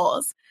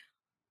trolls.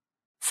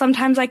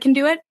 Sometimes I can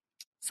do it.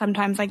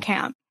 Sometimes I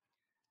can't.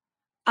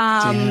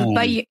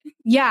 But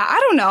yeah, I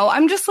don't know.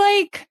 I'm just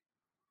like,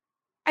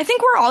 I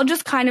think we're all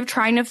just kind of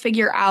trying to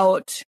figure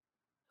out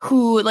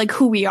who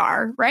we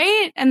are.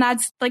 Right. And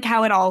that's like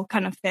how it all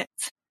kind of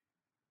fits.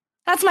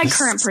 That's my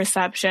current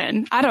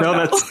perception. I don't know.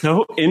 That's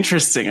so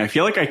interesting. I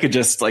feel like I could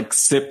just like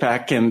sit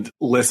back and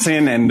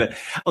listen. And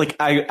like,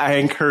 I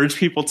encourage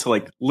people to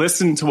like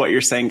listen to what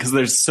you're saying because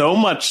there's so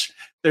much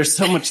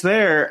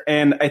there.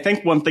 And I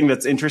think one thing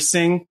that's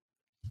interesting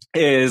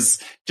is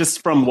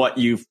just from what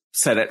you've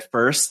said at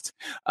first,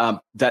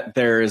 that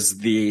there's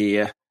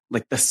the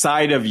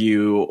side of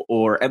you,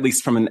 or at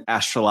least from an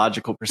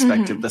astrological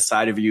perspective, the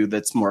side of you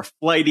that's more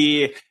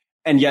flighty.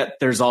 And yet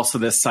there's also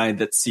this side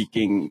that's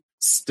seeking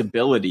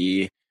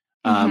stability.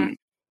 I'm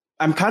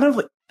kind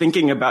of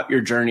thinking about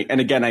your journey.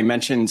 And again, I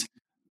mentioned,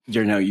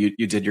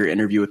 you did your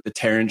interview with the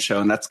Taryn show,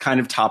 and that's kind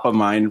of top of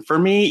mind for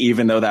me,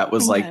 even though that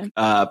was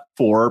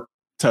 4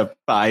 to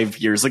 5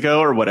 years ago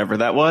or whatever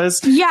that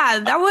was.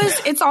 Yeah,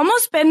 it's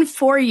almost been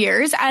 4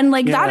 years. And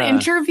that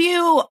interview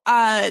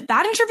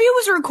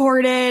was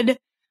recorded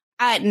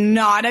at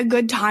not a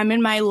good time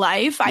in my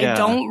life. I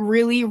don't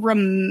really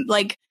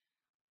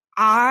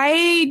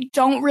I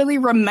don't really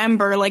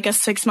remember a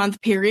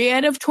 6-month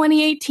period of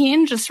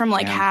 2018 just from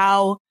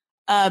how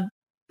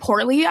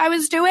poorly I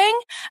was doing.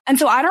 And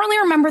so I don't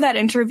really remember that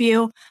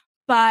interview,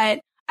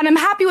 and I'm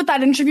happy with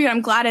that interview.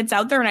 I'm glad it's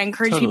out there, and I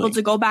encourage people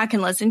to go back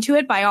and listen to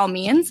it by all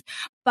means.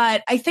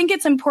 But I think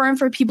it's important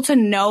for people to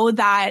know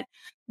that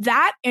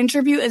that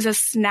interview is a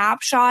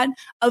snapshot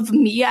of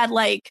me at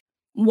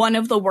one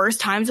of the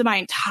worst times of my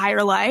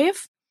entire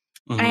life.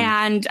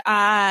 And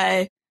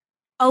a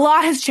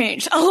lot has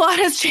changed. A lot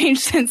has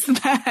changed since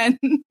then.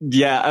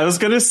 Yeah, I was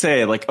going to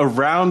say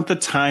around the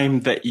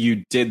time that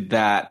you did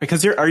that,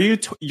 because you're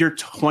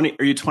 20,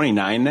 are you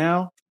 29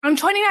 now? I'm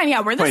 29.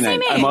 Yeah, we're the 29.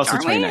 same age. I'm also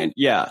 29.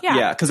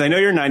 Yeah. Because I know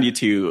you're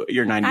 92.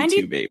 You're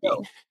 92, baby.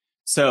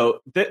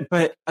 So,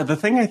 but the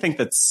thing I think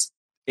that's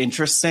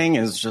interesting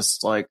is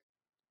just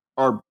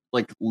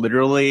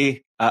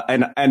literally,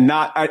 I'm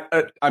not a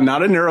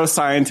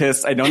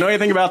neuroscientist. I don't know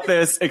anything about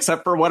this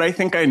except for what I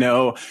think I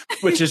know,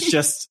 which is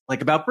just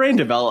about brain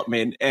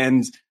development.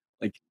 And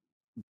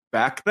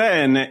back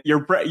then, your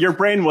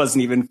brain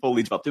wasn't even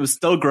fully developed. It was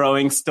still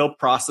growing, still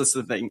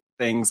processing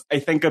things. I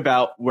think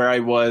about where I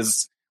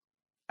was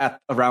at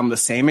around the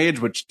same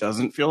age, which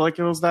doesn't feel like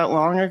it was that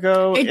long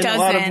ago a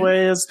lot of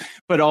ways,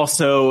 but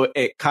also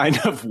it kind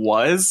of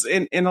was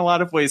in a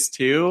lot of ways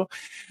too.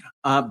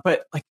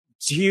 But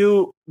do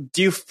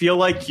you feel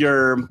like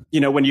you're,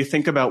 when you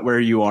think about where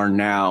you are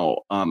now,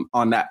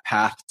 on that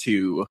path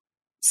to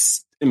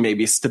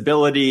maybe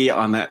stability,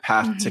 on that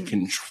path to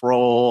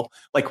control,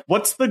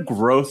 what's the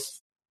growth?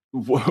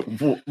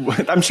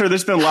 I'm sure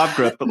there's been a lot of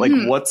growth, but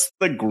what's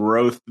the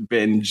growth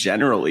been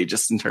generally,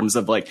 just in terms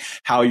of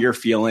how you're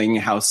feeling,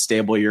 how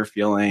stable you're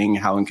feeling,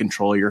 how in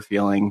control you're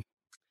feeling?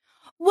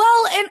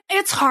 Well, and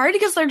it's hard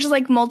because there's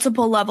just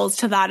multiple levels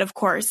to that, of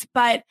course.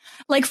 But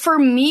for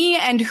me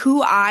and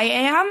who I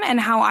am and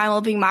how I'm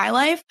living my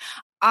life,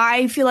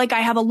 I feel like I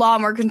have a lot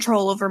more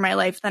control over my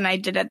life than I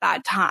did at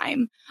that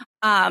time.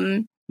 Back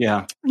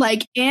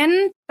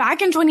in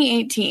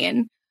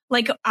 2018,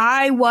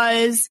 I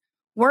was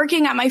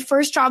working at my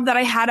first job that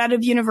I had out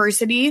of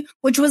university,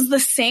 which was the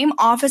same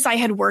office I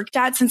had worked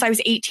at since I was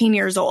 18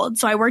 years old.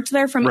 So I worked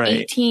there from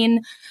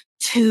 18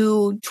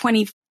 to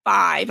 25.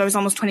 I was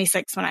almost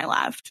 26 when I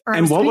left.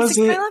 And what was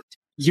it?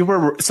 You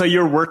were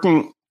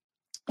working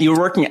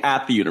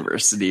at the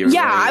university, right?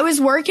 Yeah, I was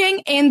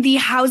working in the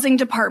housing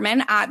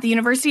department at the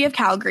University of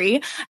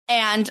Calgary,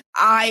 and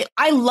I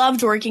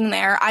loved working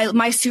there.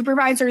 My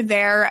supervisor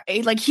there,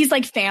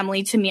 he's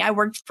family to me. I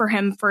worked for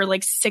him for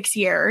 6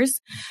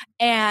 years,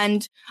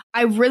 and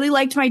I really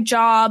liked my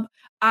job.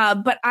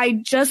 But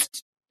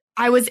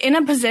I was in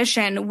a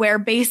position where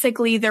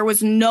basically there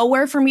was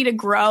nowhere for me to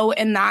grow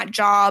in that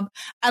job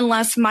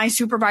unless my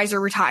supervisor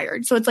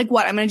retired. So it's I'm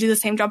going to do the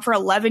same job for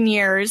 11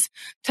 years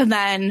to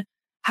then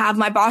have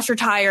my boss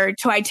retired,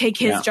 so I take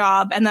his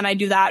job, and then I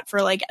do that for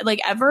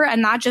ever.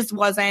 And that just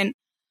wasn't,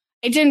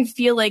 it didn't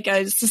feel like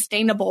a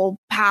sustainable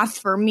path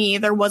for me.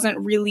 There wasn't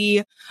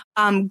really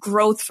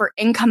growth for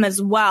income as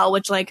well,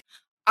 which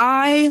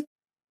I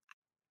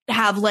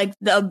have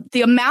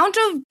the amount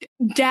of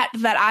debt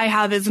that I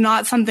have is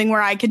not something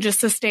where I could just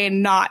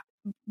sustain not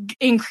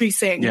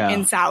increasing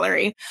in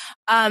salary.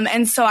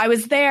 And so I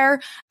was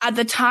there at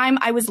the time.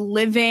 I was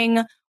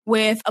living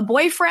with a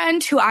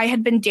boyfriend who I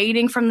had been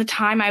dating from the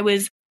time I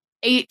was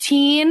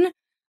 18.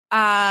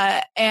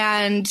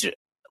 And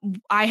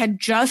I had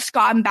just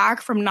gotten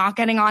back from not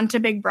getting onto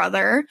Big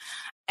Brother.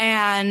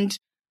 And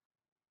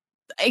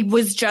it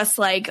was just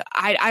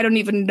I don't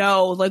even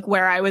know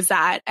where I was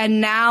at.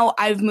 And now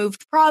I've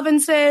moved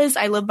provinces.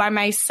 I live by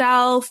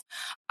myself.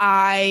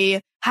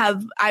 I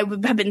have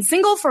been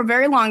single for a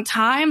very long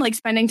time,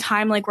 spending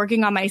time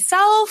working on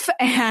myself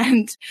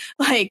and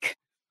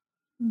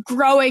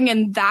growing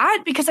in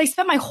that, because I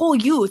spent my whole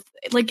youth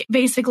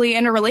basically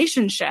in a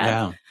relationship.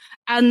 Yeah.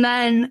 And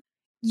then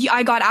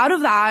I got out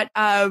of that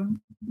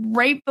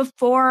right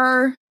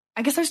before,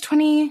 I guess I was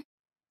 20.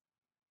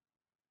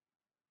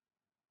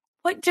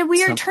 What, did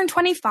we turn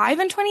 25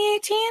 in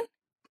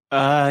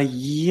 2018?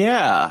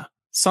 Yeah,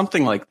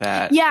 something like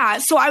that. Yeah,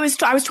 so I was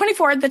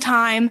 24 at the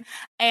time,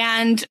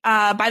 and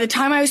by the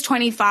time I was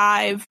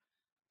 25,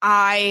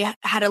 I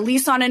had a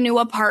lease on a new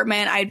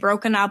apartment. I'd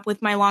broken up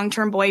with my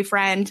long-term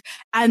boyfriend,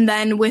 and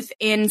then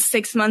within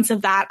 6 months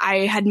of that,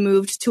 I had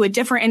moved to a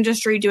different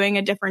industry, doing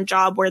a different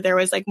job where there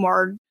was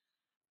more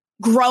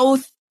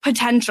growth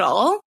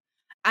potential.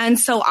 And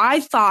so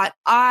I thought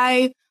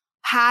I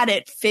had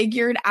it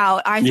figured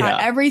out. I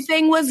thought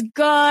everything was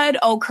good.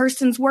 Oh,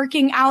 Kirsten's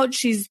working out.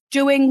 She's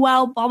doing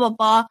well, blah, blah,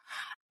 blah.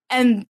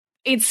 And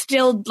it's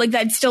still like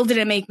that still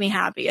didn't make me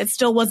happy. It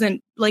still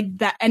wasn't like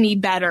that any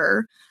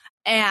better.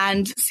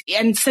 And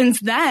since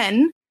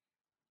then,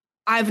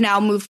 I've now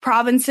moved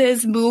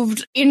provinces,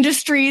 moved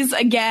industries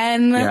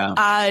again,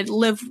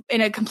 live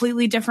in a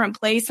completely different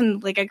place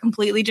and like a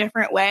completely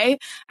different way.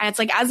 And it's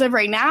like, as of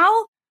right now,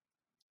 I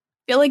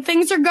feel like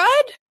things are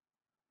good.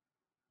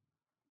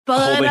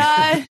 But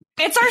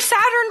it's our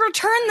Saturn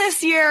return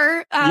this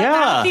year,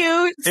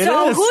 Matthew.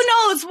 So who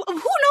knows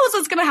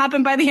what's going to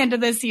happen by the end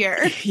of this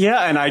year. Yeah,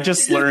 and I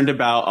just learned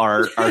about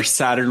our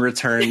Saturn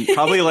return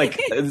probably like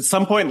at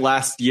some point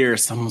last year.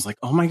 Someone was like,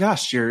 "Oh my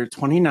gosh, you're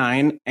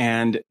 29,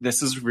 and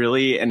this is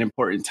really an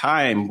important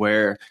time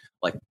where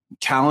like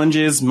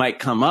challenges might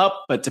come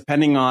up, but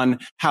depending on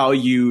how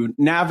you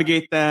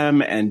navigate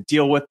them and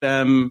deal with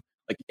them,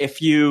 like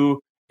if you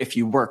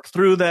work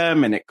through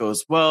them and it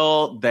goes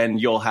well, then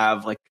you'll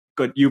have like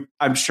good,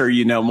 I'm sure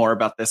you know more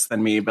about this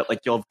than me, but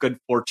like you'll have good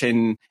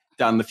fortune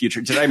down the future."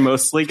 Did I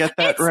mostly get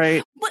that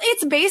right? Well,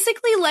 it's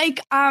basically like,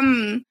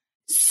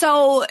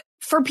 so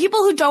for people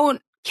who don't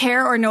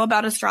care or know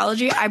about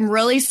astrology, I'm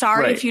really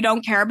sorry if you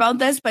don't care about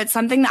this, but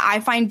something that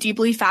I find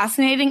deeply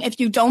fascinating. If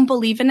you don't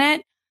believe in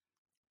it,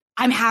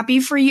 I'm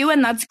happy for you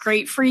and that's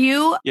great for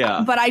you.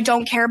 Yeah. But I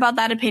don't care about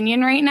that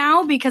opinion right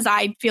now because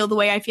I feel the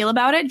way I feel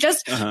about it.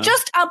 Just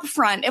up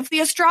front, if the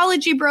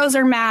astrology bros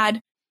are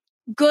mad,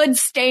 good,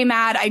 stay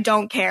mad. I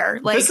don't care.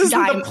 Like, this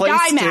isn't the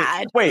place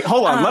mad. Wait,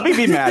 hold on. Let me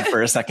be mad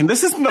for a second.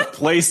 This isn't the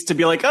place to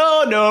be like,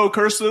 oh no,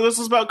 Kirsten, this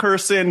is about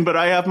Kirsten, but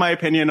I have my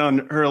opinion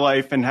on her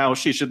life and how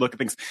she should look at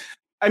things.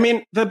 I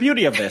mean, the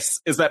beauty of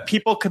this is that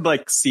people could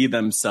like see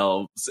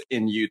themselves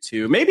in you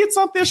too. Maybe it's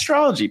not the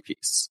astrology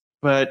piece,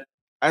 but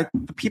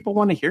the people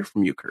want to hear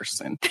from you,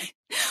 Kirsten.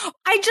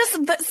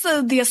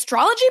 So the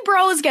astrology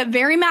bros get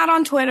very mad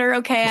on Twitter,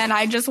 okay? And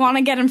I just want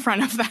to get in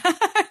front of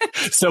that.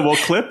 So we'll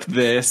clip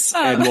this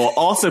and we'll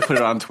also put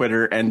it on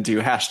Twitter and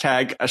do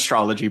hashtag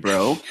astrology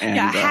bro. And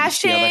hashtag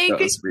see how that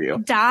goes for you.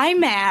 Die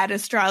mad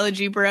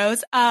astrology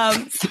bros.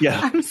 I'm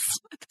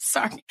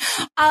sorry.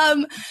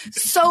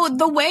 So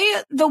the way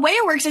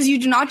it works is you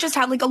do not just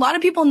have like a lot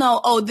of people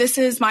know, oh, this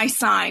is my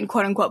sign,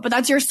 quote unquote, but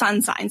that's your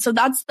sun sign. So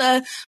that's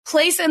the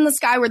place in the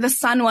sky where the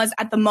sun was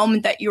at the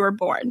moment that you were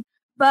born.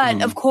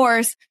 But of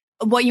course,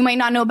 what you might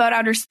not know about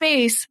outer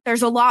space,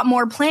 there's a lot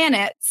more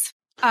planets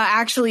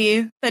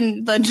actually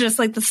than just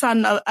like the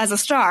sun as a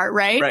star,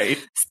 right? Right.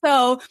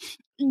 So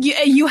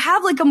you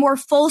have like a more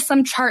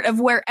fulsome chart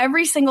of where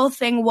every single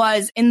thing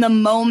was in the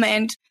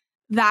moment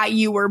that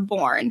you were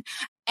born.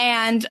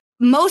 And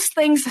most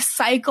things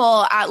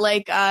cycle at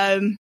like,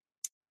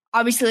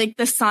 obviously like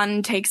the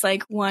sun takes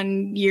like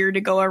 1 year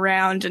to go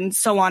around and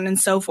so on and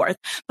so forth.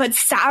 But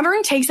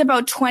Saturn takes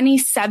about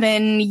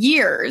 27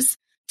 years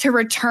to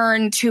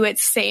return to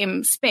its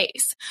same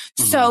space.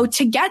 So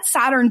to get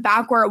Saturn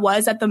back where it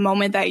was at the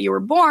moment that you were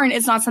born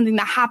is not something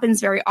that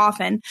happens very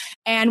often.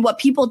 And what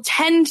people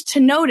tend to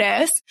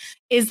notice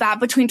is that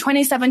between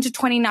 27 to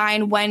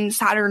 29, when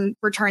Saturn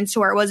returns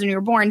to where it was when you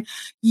were born,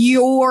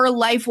 your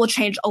life will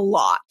change a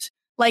lot.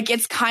 Like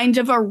it's kind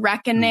of a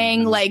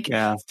reckoning,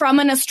 from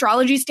an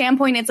astrology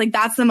standpoint, it's like,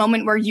 that's the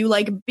moment where you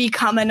like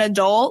become an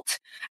adult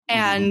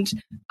and,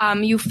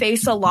 you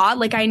face a lot.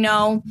 Like I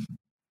know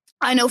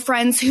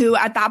friends who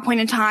at that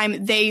point in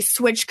time, they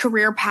switch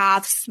career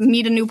paths,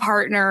 meet a new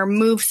partner,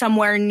 move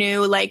somewhere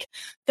new. Like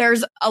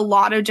there's a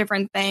lot of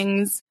different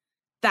things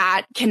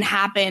that can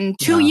happen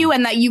to you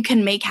and that you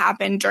can make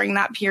happen during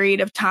that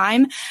period of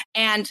time.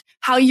 And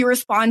how you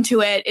respond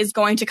to it is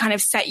going to kind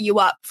of set you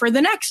up for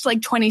the next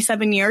like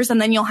 27 years. And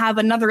then you'll have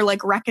another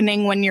like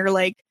reckoning when you're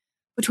like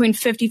between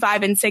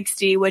 55 and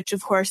 60, which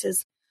of course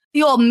is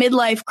the old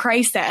midlife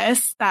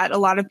crisis that a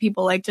lot of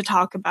people like to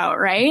talk about,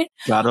 right?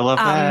 Gotta love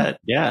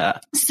that. Yeah.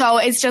 So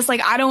it's just like,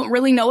 I don't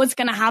really know what's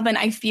going to happen.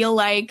 I feel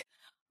like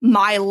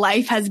my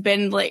life has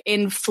been like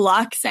in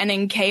flux and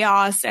in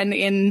chaos and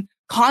in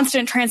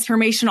constant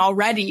transformation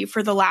already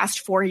for the last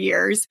 4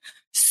 years.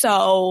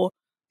 So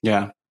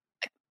yeah,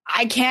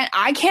 I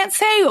can't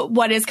say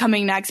what is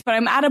coming next, but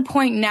I'm at a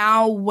point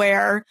now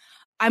where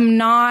I'm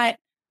not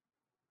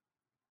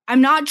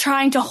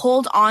trying to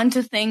hold on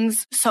to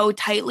things so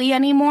tightly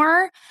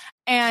anymore.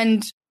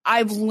 And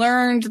I've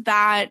learned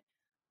that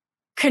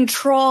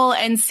control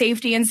and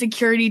safety and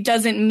security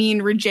doesn't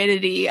mean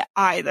rigidity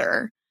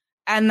either.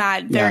 And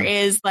that there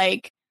is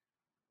like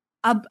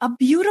a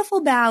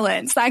beautiful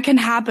balance that can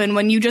happen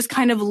when you just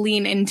kind of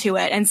lean into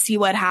it and see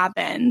what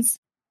happens.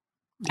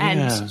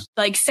 And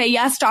like say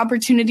yes to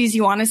opportunities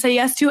you want to say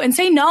yes to and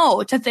say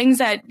no to things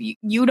that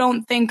you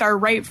don't think are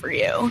right for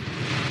you.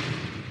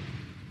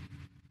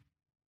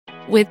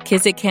 With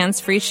Kizik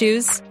hands-free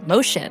shoes,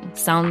 motion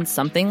sounds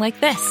something like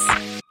this.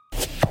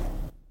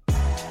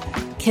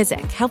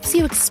 Kizik helps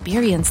you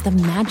experience the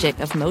magic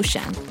of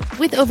motion.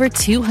 With over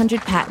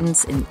 200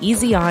 patents and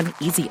easy-on,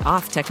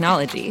 easy-off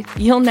technology,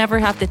 you'll never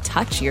have to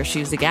touch your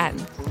shoes again.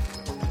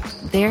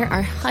 There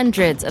are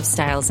hundreds of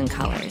styles and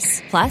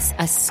colors, plus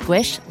a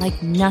squish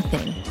like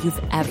nothing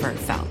you've ever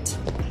felt.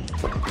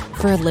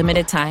 For a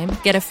limited time,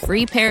 get a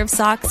free pair of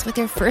socks with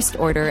your first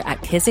order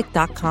at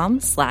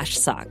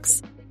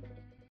kizik.com/socks.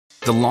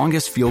 The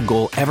longest field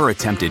goal ever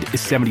attempted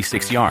is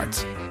 76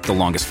 yards. The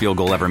longest field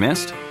goal ever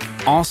missed?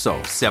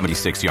 Also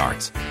 76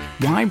 yards.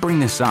 Why bring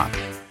this up?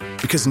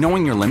 Because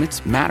knowing your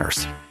limits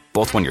matters,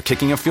 both when you're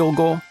kicking a field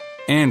goal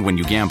and when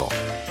you gamble.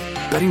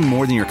 Betting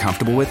more than you're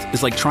comfortable with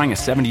is like trying a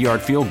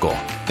 70-yard field goal.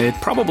 It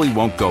probably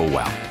won't go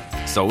well.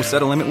 So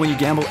set a limit when you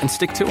gamble and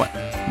stick to it.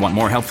 Want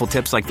more helpful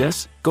tips like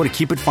this? Go to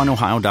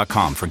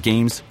keepitfunohio.com for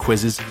games,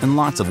 quizzes, and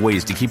lots of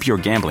ways to keep your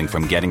gambling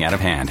from getting out of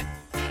hand.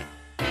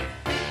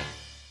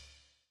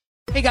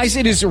 Hey guys,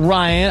 it is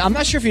Ryan. I'm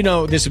not sure if you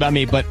know this about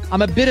me, but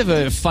I'm a bit of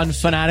a fun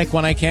fanatic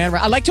when I can.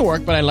 I like to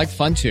work, but I like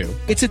fun too.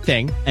 It's a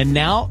thing. And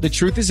now the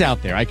truth is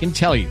out there. I can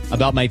tell you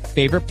about my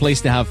favorite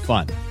place to have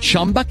fun.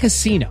 Chumba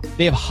Casino.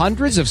 They have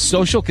hundreds of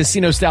social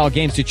casino style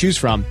games to choose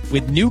from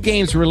with new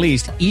games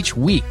released each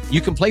week.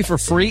 You can play for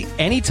free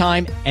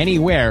anytime,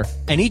 anywhere.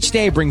 And each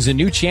day brings a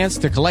new chance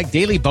to collect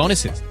daily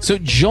bonuses. So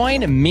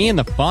join me in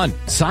the fun.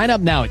 Sign up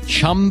now at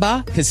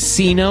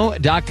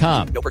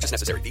ChumbaCasino.com. No purchase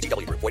necessary.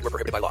 VGW Group. Void where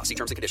prohibited by law. See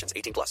terms and conditions.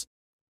 18+.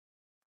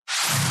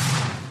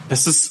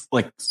 This is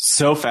like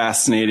so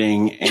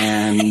fascinating,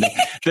 and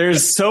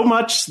there's so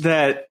much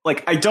that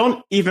like I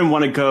don't even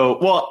want to go.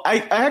 Well,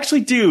 I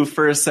actually do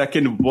for a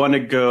second want to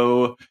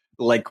go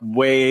like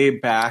way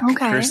back,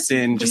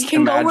 Kirsten. Just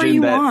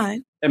imagine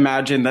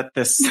that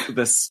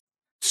this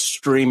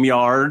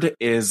StreamYard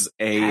is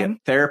a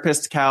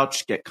therapist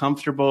couch. Get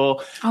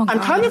comfortable. Oh, I'm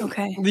God, kind of,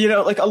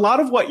 like a lot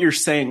of what you're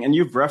saying, and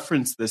you've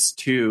referenced this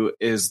too,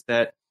 is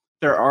that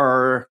there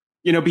are,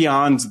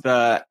 beyond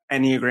the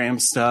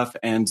Enneagram stuff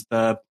and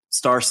the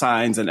star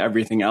signs and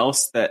everything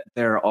else, that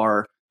there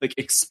are like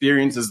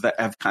experiences that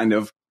have kind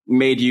of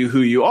made you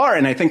who you are.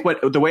 And I think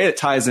the way it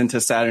ties into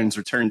Saturn's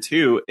return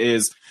too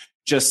is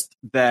just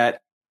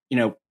that,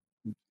 like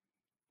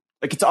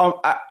it's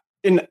all,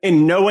 in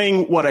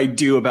knowing what I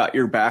do about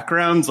your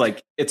backgrounds,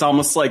 like it's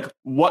almost like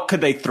what could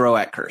they throw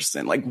at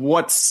Kirsten? Like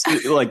what's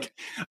like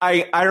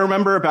I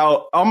remember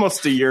about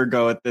almost a year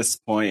ago at this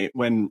point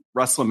when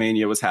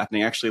WrestleMania was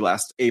happening, actually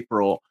last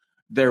April,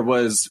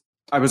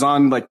 I was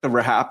on like the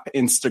Rahap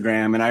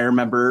Instagram, and I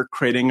remember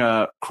creating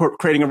a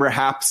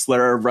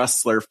Rahap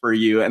wrestler for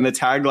you, and the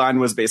tagline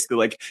was basically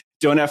like,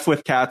 "Don't F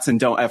with cats and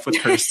don't F with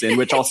Kirsten,"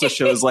 which also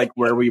shows like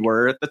where we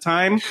were at the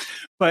time.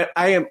 But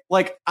I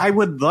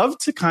would love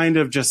to kind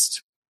of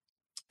just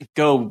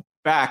go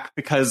back,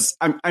 because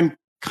I'm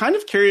kind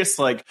of curious,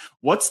 like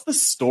what's the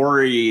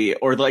story,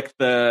 or like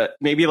the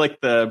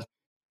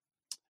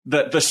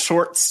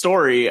short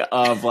story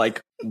of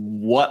like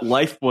what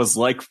life was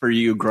like for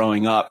you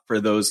growing up,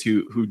 for those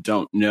who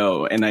don't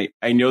know. And I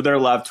know there are a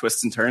lot of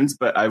twists and turns,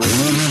 but I was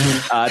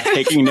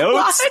taking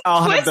notes.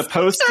 I'll have the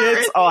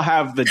Post-its. I'll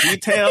have the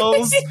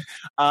details.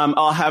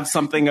 I'll have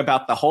something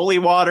about the holy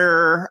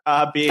water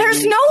being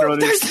there's no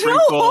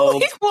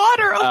holy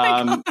water. Oh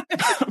my God.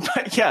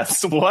 But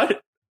yes,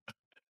 what?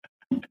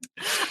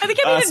 I think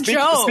I need a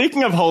joke.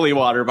 Speaking of holy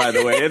water, by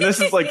the way, and this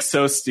is like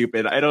so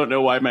stupid. I don't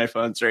know why my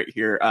phone's right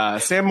here.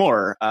 Sam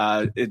Moore,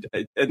 an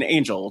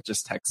angel,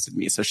 just texted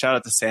me. So shout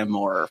out to Sam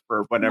Moore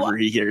for whenever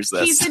he hears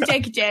this. He's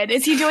addicted.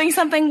 Is he doing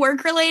something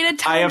work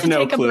related? I have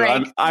no clue.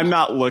 I'm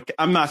not going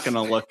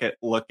to look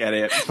at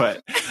it.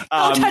 But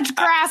don't touch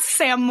grass,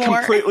 Sam Moore.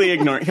 Completely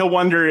ignore it. He'll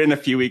wonder in a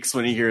few weeks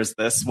when he hears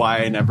this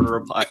why I never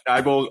replied.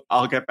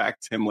 I'll get back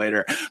to him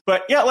later.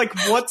 But yeah, like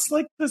what's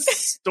like the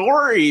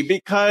story?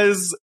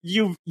 Because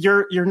you're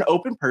an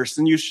open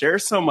person. You share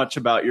so much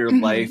about your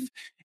life,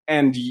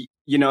 and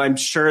I'm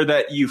sure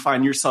that you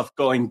find yourself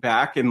going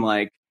back and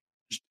like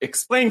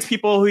explaining to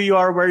people who you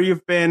are, where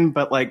you've been.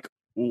 But like,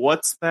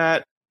 what's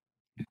that?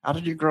 How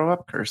did you grow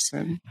up,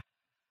 Kirsten?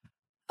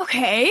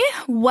 Okay,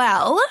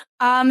 well,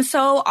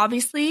 so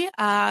obviously,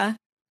 I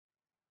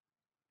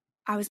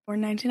was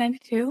born in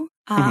 1992.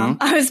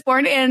 I was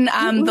born in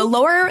the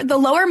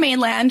lower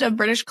mainland of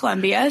British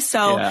Columbia.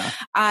 So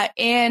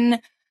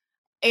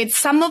it's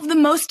some of the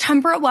most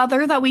temperate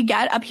weather that we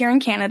get up here in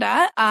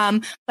Canada.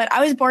 But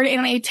I was born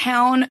in a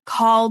town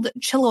called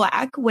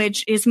Chilliwack,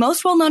 which is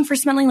most well known for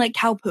smelling like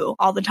cow poo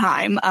all the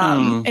time.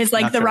 Is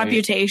like the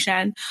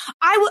reputation.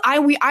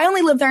 I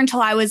only lived there until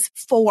I was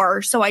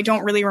 4, so I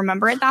don't really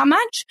remember it that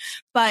much.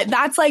 But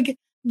that's like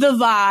the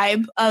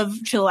vibe of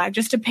Chilliwack,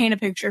 just to paint a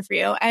picture for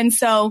you. And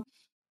so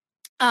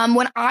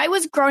when I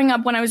was growing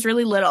up, when I was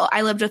really little,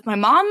 I lived with my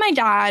mom, my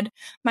dad,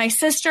 my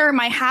sister,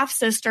 my half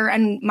sister,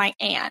 and my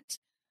aunt.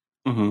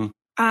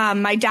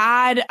 My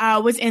dad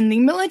was in the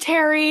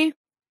military,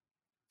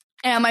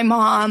 and my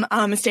mom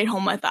stayed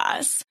home with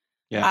us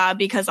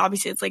because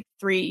obviously it's like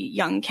 3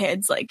 young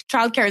kids. Like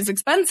childcare is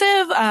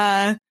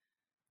expensive.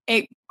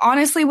 It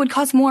honestly would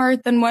cost more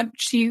than what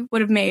she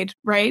would have made,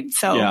 right?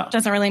 So it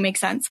doesn't really make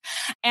sense.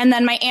 And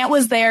then my aunt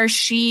was there.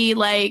 She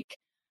I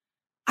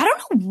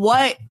don't know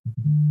what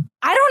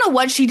I don't know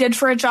what she did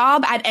for a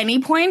job at any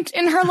point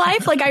in her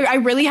life. Like, I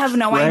really have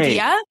no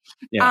idea.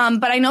 Yeah.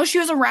 But I know she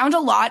was around a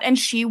lot, and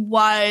she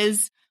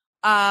was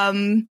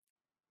horrible.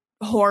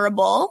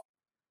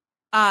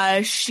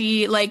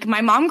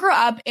 My mom grew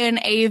up in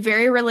a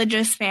very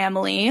religious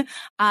family.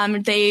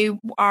 They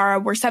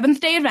were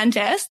Seventh-day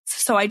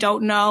Adventists. So I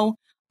don't know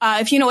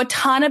if you know a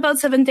ton about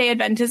Seventh-day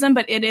Adventism,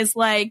 but it is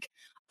like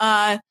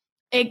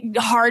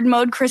hard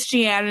mode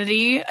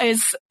Christianity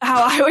is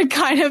how I would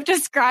kind of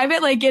describe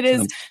it. Like, it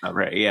is,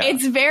 right, yeah.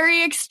 It's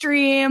very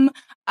extreme.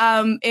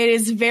 It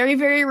is very,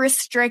 very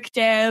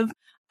restrictive.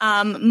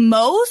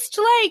 Most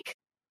like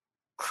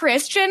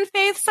Christian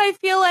faiths, I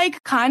feel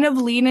like, kind of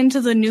lean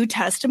into the New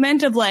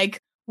Testament of like,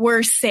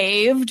 we're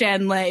saved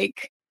and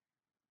like,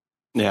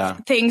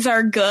 things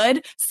are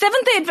good.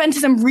 Seventh-day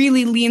Adventism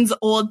really leans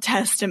Old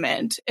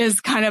Testament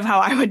is kind of how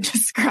I would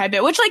describe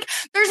it, which like,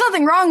 there's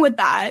nothing wrong with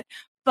that,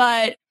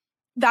 but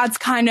that's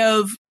kind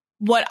of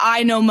what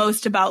I know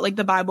most about like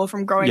the Bible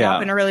from growing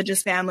up in a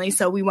religious family.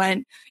 So we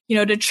went,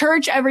 to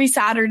church every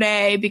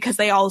Saturday because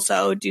they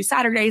also do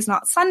Saturdays,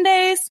 not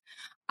Sundays.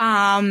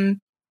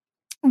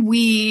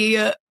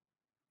 We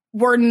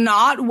were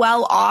not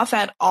well off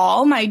at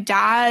all. My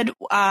dad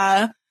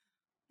was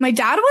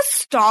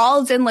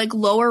stalled in like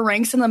lower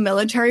ranks in the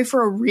military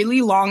for a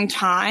really long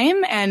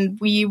time, and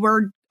we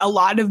were a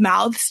lot of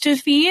mouths to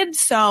feed.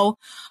 So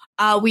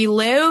we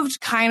lived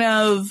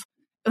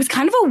it was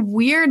kind of a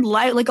weird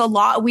life. Like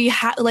we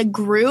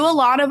grew a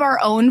lot of our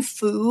own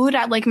food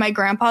at like my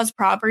grandpa's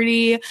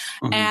property,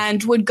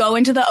 and would go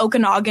into the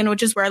Okanagan,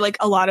 which is where like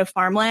a lot of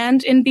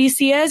farmland in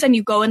BC is. And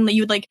you go and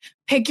you would like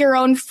pick your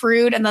own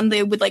fruit, and then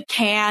they would like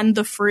can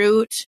the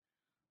fruit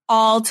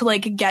all to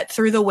like get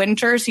through the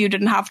winter. So you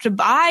didn't have to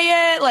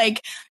buy it.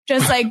 Like,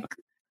 just like,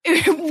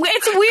 it's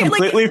weird.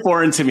 Completely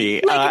foreign to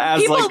me.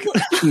 I'm like,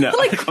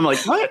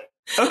 what?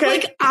 Okay.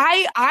 Like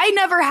I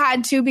never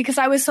had to because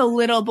I was so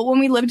little, but when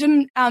we lived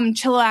in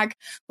Chilliwack,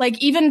 like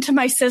even to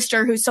my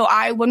sister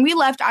when we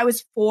left, I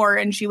was 4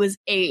 and she was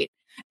 8,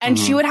 and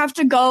she would have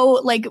to go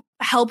like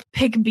help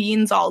pick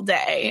beans all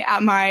day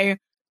at my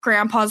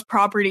grandpa's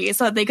property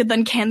so that they could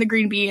then can the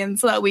green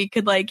beans so that we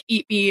could like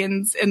eat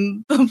beans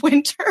in the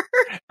winter.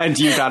 And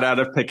you got out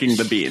of picking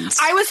the beans.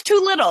 I was too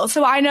little,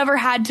 so I never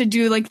had to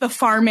do like the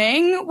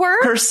farming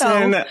work.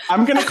 Kirsten,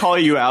 I'm going to call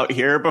you out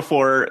here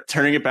before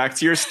turning it back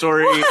to your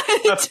story.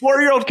 A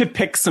 4-year-old could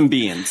pick some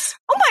beans.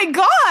 Oh my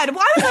God.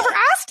 Well, I was never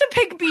asked to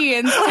pick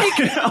beans. Like,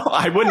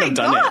 I wouldn't have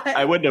done it.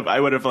 I would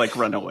have like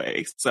run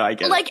away. So I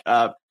get it.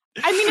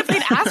 I mean, if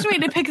they'd asked me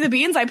to pick the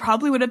beans, I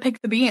probably would have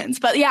picked the beans.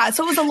 But yeah,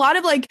 so it was a lot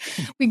of like,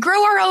 we grew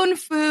our own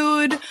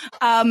food.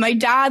 My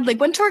dad like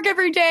went to work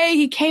every day.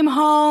 He came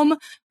home.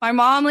 My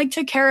mom like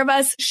took care of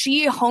us.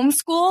 She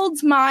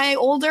homeschooled my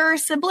older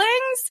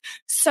siblings.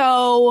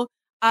 So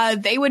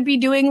they would be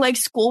doing like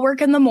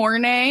schoolwork in the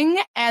morning,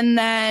 and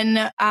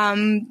then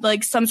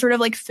like some sort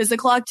of like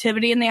physical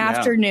activity in the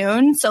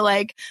afternoon. So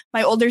like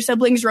my older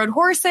siblings rode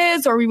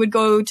horses, or we would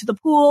go to the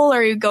pool, or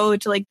we would go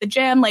to like the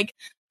gym, like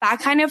that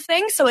kind of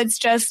thing. So it's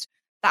just,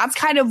 that's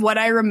kind of what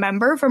I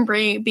remember from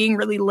being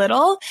really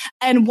little.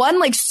 And one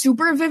like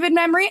super vivid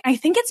memory, I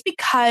think it's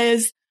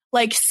because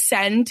like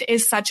scent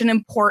is such an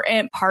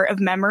important part of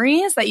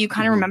memories that you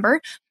kind of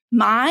remember.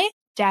 My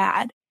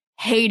dad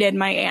hated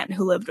my aunt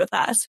who lived with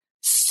us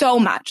so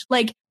much,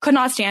 like could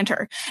not stand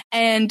her.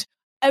 And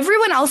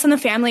everyone else in the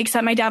family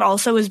except my dad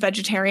also was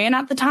vegetarian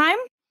at the time.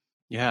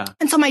 Yeah.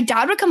 And so my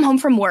dad would come home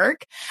from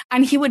work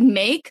and he would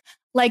make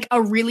like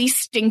a really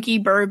stinky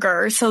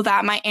burger so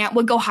that my aunt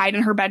would go hide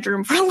in her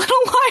bedroom for a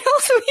little while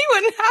so he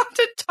wouldn't have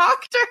to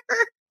talk to her.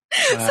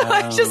 Wow. So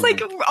I just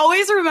like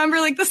always remember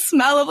like the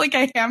smell of like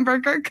a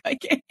hamburger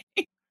cooking.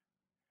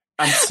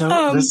 This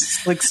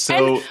is like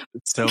so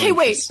okay,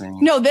 wait.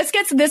 No, this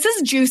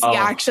is juicy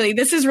actually.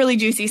 This is really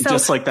juicy. So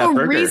just like that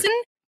burger.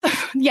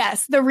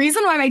 The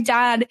reason why my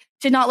dad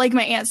did not like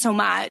my aunt so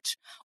much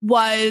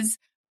was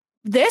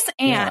this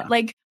aunt,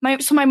 like my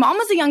mom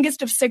was the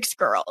youngest of 6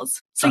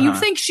 girls. So you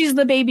think she's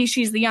the baby,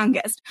 she's the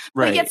youngest.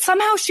 Right. But yet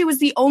somehow she was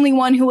the only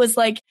one who was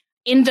like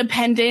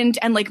independent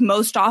and like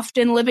most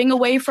often living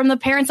away from the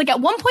parents. Like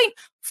at one point,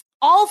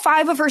 all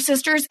 5 of her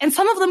sisters, and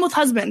some of them with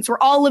husbands,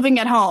 were all living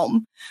at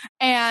home.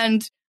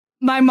 And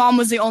my mom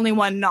was the only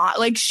one not.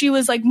 Like she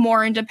was like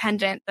more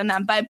independent than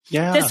them. But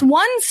this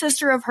one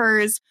sister of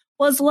hers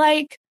was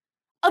like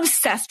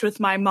obsessed with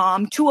my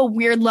mom to a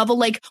weird level,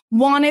 like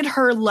wanted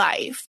her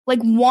life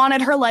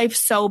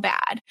so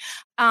bad.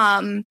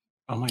 Oh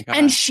my God.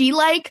 And she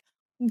wrote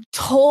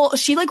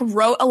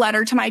a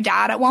letter to my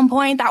dad at one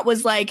point that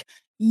was like,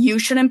 you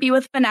shouldn't be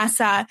with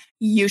Vanessa.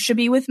 You should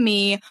be with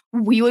me.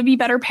 We would be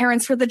better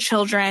parents for the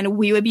children.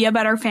 We would be a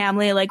better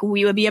family. Like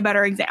we would be a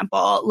better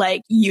example.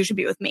 Like you should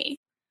be with me.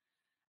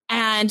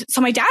 And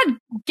so my dad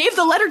gave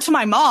the letter to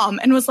my mom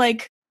and was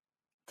like,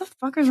 the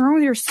fuck is wrong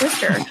with your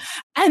sister?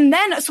 And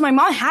then, so my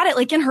mom had it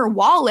like in her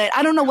wallet.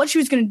 I don't know what she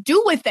was going to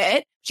do with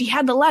it. She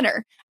had the letter.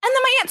 And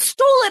then my aunt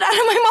stole it out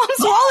of my mom's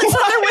wallet so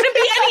there wouldn't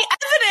be any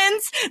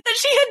evidence that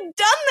she had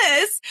done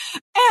this.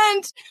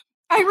 And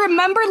I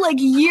remember like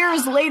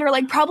years later,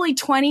 like probably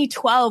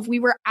 2012, we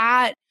were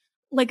at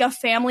like a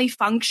family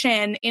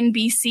function in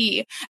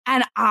BC,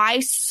 and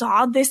I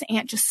saw this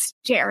aunt just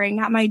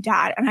staring at my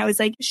dad, and I was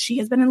like, she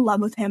has been in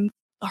love with him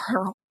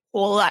her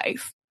whole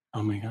life.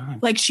 Oh my God.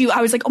 Like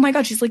I was like, oh my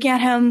God, she's looking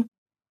at him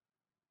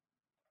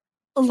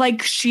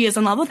like she is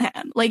in love with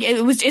him. Like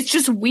it's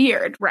just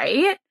weird,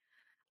 right?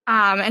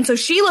 And so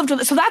she lived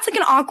with it. So that's like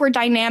an awkward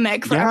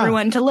dynamic for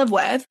everyone to live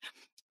with.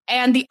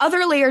 And the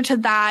other layer to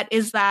that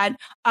is that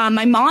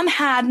my mom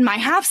had my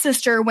half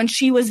sister when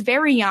she was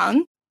very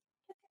young.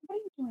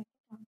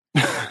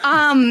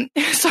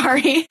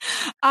 Sorry.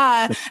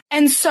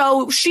 And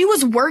so she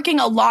was working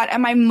a lot.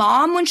 And my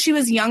mom, when she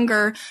was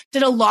younger,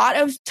 did a lot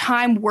of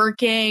time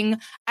working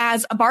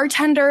as a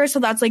bartender. So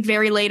that's like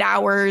very late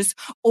hours.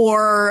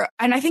 And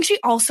I think she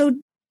also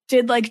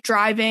did like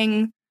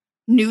driving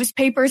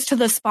newspapers to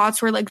the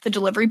spots where like the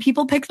delivery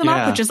people pick them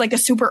up, which is like a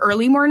super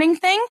early morning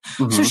thing.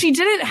 Mm-hmm. So she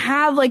didn't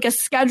have like a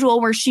schedule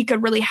where she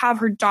could really have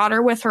her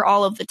daughter with her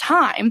all of the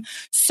time.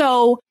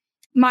 So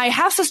my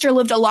half sister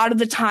lived a lot of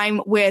the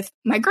time with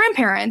my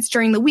grandparents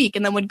during the week,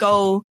 and then would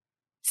go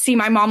see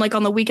my mom like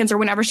on the weekends or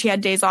whenever she had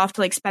days off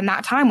to like spend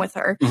that time with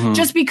her,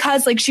 just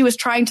because like she was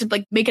trying to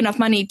like make enough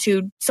money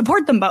to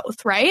support them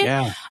both. Right.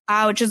 Yeah.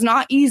 Which is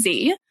not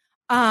easy.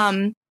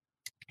 And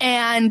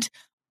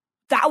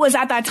that was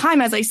at that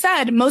time, as I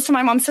said, most of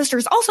my mom's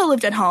sisters also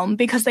lived at home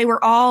because they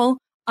were all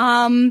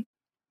bad.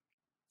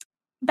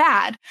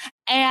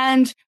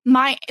 And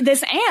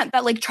this aunt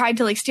that like tried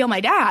to like steal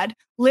my dad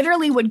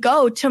literally would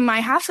go to my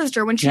half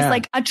sister when she's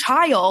like a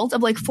child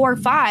of like 4 or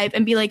 5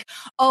 and be like,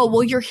 oh,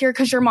 well, you're here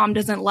because your mom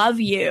doesn't love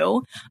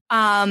you.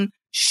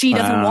 She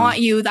doesn't want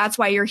you. That's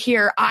why you're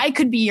here. I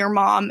could be your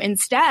mom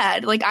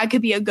instead. Like I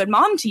could be a good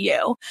mom to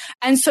you.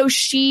 And so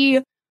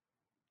she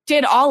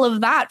did all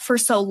of that for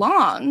so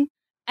long.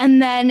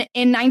 And then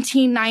in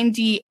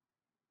 1998,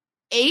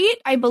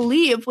 I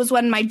believe, was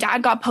when my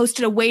dad got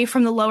posted away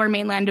from the lower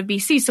mainland of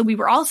BC. So we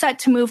were all set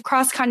to move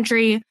cross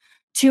country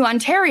to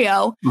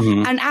Ontario.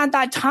 Mm-hmm. And at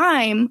that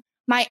time,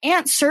 my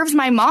aunt serves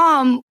my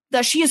mom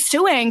that she is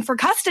suing for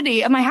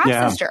custody of my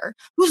half sister,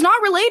 who's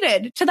not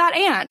related to that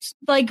aunt.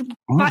 Like,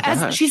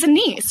 as she's a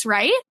niece,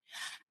 right?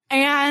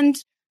 And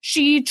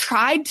she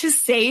tried to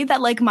say that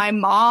like my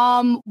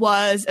mom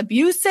was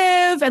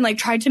abusive and like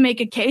tried to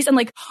make a case. And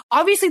like,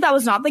 obviously that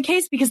was not the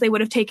case because they would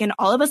have taken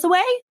all of us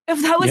away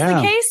if that was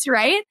the case.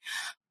 Right.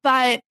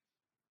 But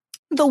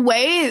the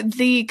way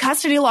the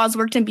custody laws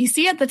worked in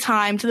BC at the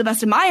time, to the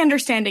best of my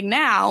understanding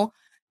now,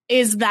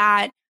 is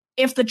that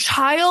if the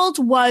child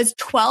was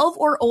 12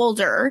 or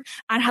older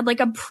and had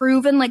like a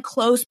proven like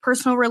close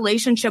personal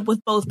relationship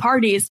with both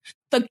parties,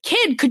 the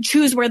kid could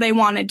choose where they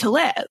wanted to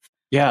live.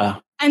 Yeah.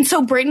 And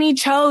so Brittany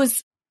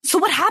chose. So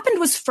what happened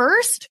was,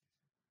 first,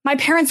 my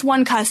parents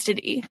won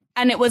custody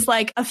and it was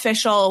like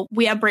official.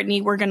 We have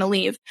Brittany. We're going to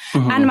leave.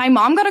 Mm-hmm. And my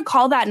mom got a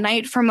call that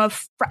night from a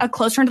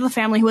close friend of the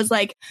family who was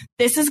like,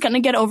 this is going to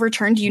get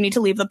overturned. You need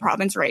to leave the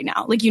province right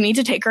now. Like you need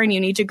to take her and you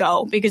need to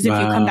go because if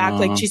you come back,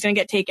 like she's going to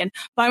get taken.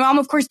 But my mom,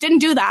 of course, didn't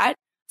do that.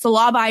 It's a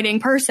law abiding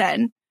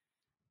person.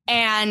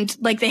 And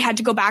like they had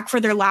to go back for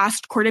their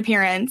last court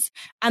appearance.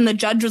 And the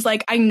judge was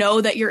like, I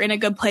know that you're in a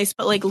good place,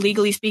 but like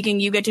legally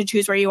speaking, you get to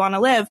choose where you want to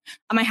live.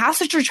 And my half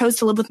sister chose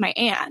to live with my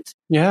aunt.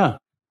 Yeah.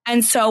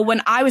 And so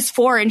when I was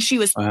 4 and she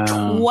was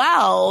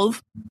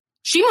 12,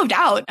 she moved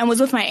out and was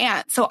with my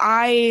aunt. So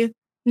I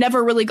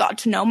never really got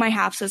to know my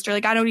half sister.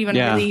 Like I don't even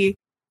really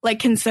like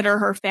consider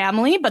her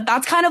family, but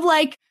that's kind of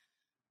like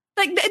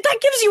that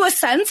gives you a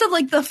sense of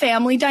like the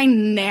family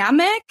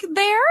dynamic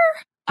there.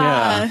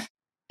 Yeah.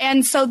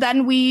 And so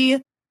then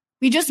we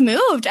just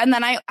moved. And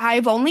then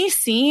I've only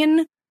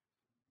seen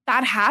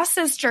that half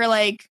sister,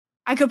 like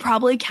I could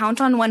probably count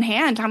on one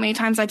hand how many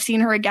times I've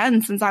seen her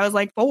again since I was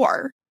like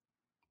 4.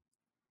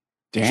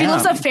 Damn. She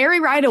lives a ferry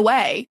ride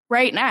away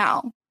right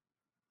now.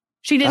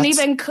 She didn't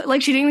even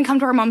come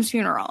to her mom's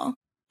funeral.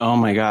 Oh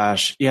my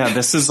gosh. Yeah,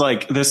 this is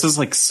like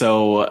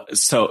so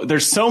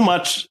there's so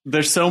much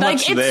like,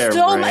 much there.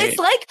 Right? It's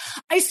like,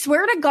 I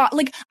swear to God,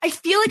 like I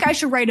feel like I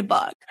should write a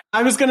book.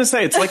 I was gonna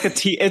say it's like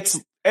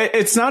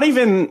it's not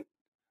even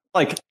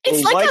like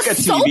it's like a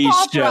TV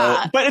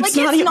show, but it's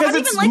like, not even because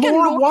it's like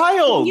more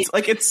wild.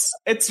 Like it's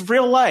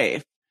real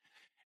life.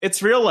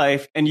 It's real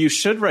life, and you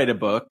should write a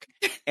book.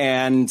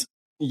 And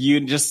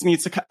you just need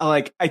to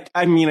like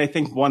I mean I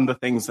think one of the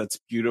things that's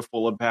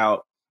beautiful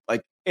about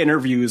like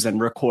interviews and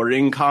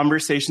recording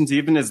conversations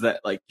even is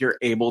that like you're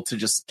able to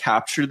just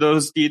capture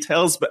those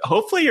details, but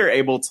hopefully you're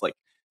able to like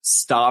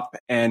stop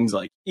and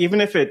like even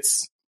if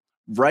it's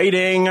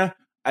writing,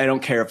 I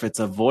don't care if it's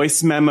a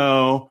voice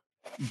memo,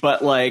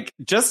 but like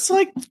just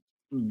like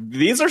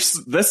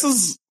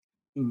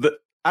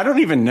I don't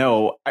even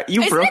know.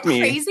 You broke me.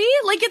 Crazy?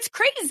 Like it's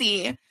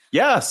crazy.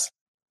 Yes,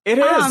 it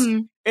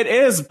is. It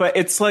is, but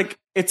it's like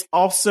it's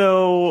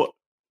also.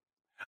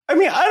 I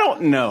mean, I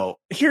don't know.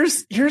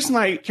 Here's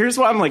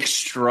what I'm like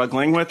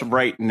struggling with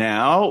right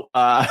now.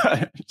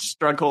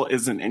 Struggle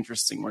is an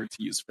interesting word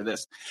to use for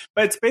this,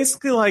 but it's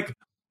basically like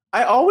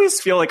I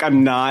always feel like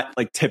I'm not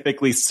like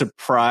typically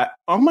surprised.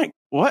 Oh my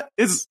what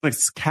is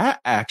this cat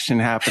action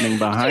happening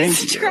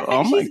behind you?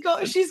 Oh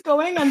my she's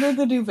going under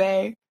the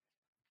duvet.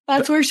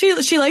 That's where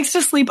she likes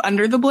to sleep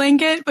under the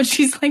blanket, but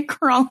she's like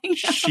crawling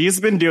out. She's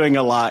been doing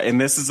a lot,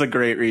 and this is a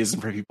great reason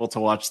for people to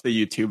watch the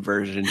YouTube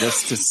version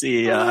just to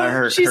see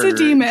her. She's a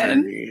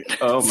demon. Journey.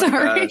 Oh my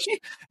gosh!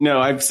 No,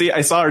 I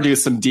saw her do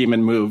some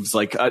demon moves,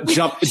 like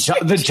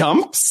the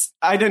jumps.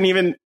 I didn't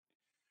even.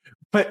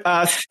 But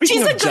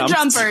she's a good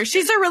jumper.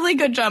 She's a really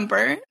good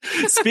jumper.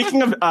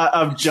 Speaking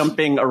of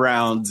jumping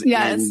around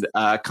in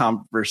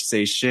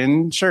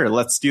conversation, sure,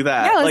 let's do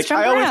that. Yeah, let's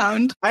jump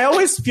around. I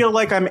always feel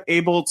like I'm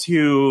able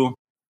to,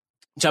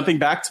 jumping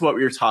back to what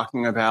we were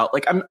talking about,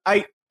 like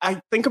I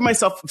think of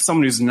myself as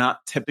someone who's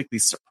not typically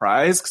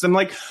surprised because I'm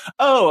like,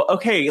 oh,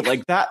 okay,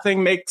 like that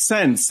thing makes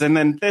sense, and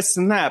then this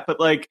and that, but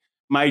like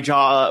my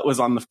jaw was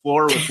on the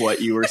floor with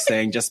what you were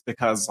saying, just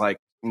because like.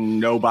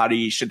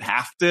 Nobody should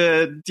have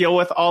to deal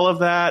with all of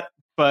that,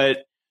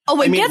 but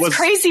it gets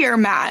crazier,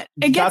 Matt.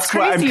 It gets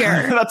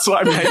crazier. That's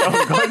why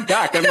I'm going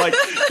back. I'm like,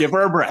 give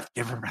her a breath,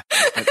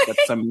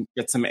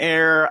 get some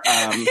air.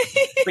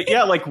 But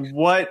yeah, like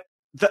what?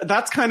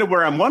 That's kind of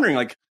where I'm wondering.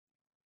 Like,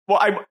 well,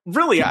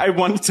 I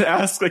wanted to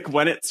ask like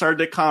when it started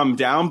to calm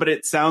down, but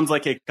it sounds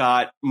like it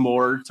got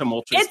more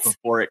tumultuous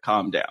before it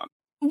calmed down.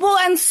 Well,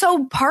 and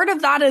so part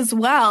of that as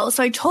well.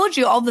 So I told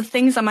you all the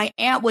things that my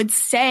aunt would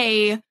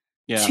say.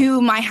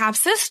 To my half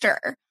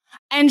sister.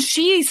 And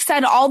she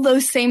said all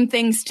those same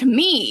things to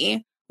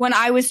me when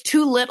I was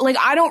too little. Like,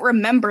 I don't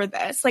remember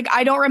this. Like,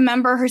 I don't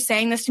remember her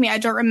saying this to me. I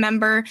don't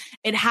remember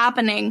it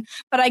happening.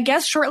 But I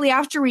guess shortly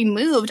after we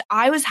moved,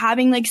 I was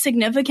having like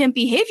significant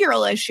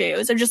behavioral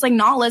issues of just like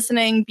not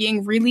listening,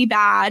 being really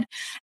bad.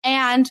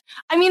 And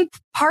I mean,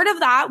 part of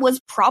that was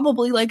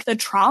probably like the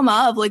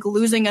trauma of like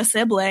losing a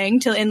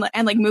sibling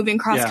and like moving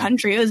cross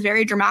country. It was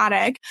very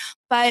dramatic.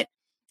 But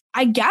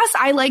I guess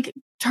I like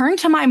turned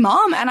to my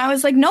mom and I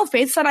was like, no,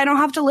 Faith said I don't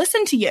have to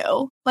listen to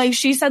you. Like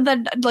she said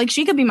that like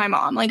she could be my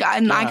mom, like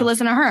I could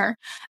listen to her.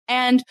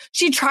 And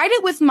she tried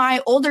it with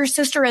my older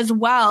sister as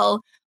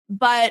well.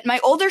 But my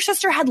older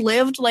sister had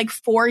lived like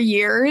 4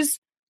 years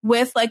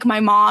with like my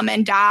mom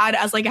and dad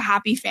as like a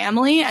happy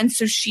family. And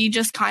so she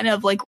just kind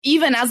of like,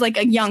 even as like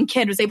a young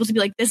kid was able to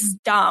be like, this is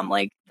dumb.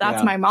 Like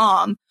that's my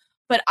mom.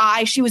 But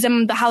she was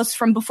in the house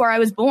from before I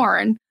was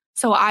born.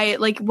 So I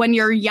like when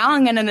you're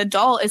young and an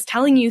adult is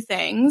telling you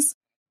things,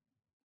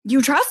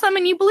 you trust them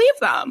and you believe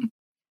them.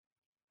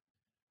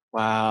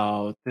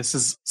 Wow. This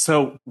is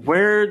so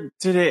where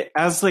did it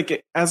as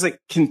it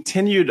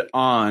continued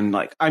on,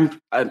 like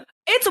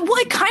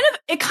it kind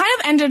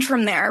of ended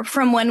from there,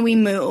 from when we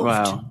moved.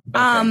 Wow.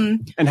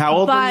 Okay. And how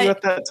old were you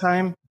at that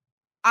time?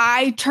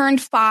 I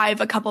turned 5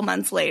 a couple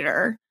months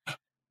later.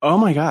 Oh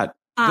my God.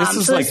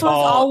 This was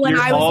all when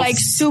I was like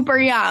super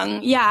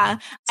young. Yeah.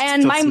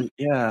 And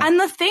and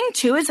the thing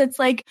too is it's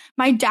like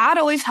my dad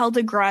always held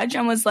a grudge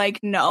and was like,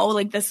 no,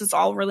 like this is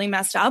all really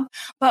messed up.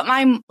 But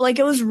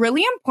it was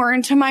really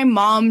important to my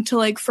mom to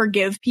like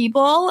forgive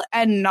people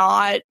and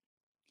not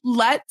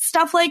let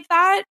stuff like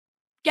that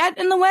get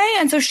in the way.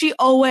 And so she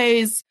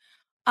always,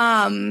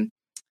 like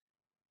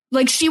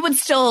she would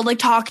still like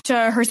talk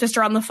to her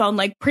sister on the phone,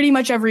 like pretty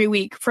much every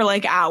week for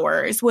like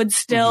hours, would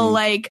still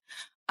like,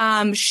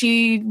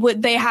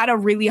 they had a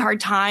really hard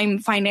time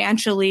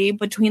financially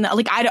between that.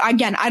 Like, I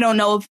don't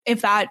know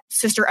if that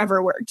sister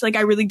ever worked. Like,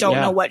 I really don't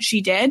know what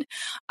she did.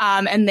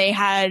 And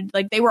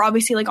they were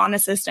obviously like on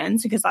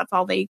assistance because that's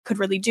all they could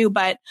really do.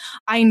 But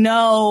I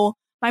know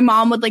my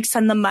mom would like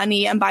send them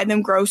money and buy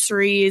them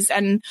groceries.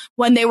 And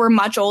when they were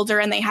much older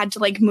and they had to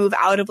like move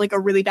out of like a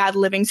really bad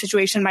living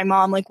situation, my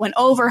mom like went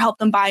over, helped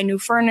them buy new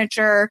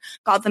furniture,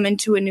 got them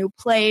into a new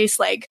place,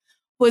 like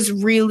was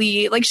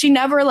really like, she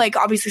never like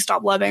obviously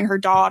stopped loving her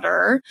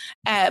daughter.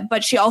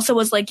 But she also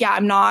was like, yeah,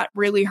 I'm not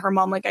really her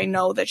mom. Like, I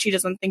know that she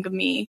doesn't think of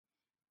me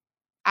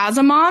as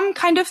a mom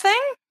kind of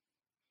thing.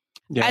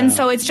 Yeah. And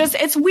so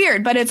it's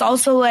weird, but it's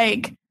also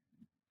like,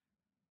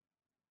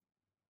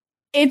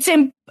 it's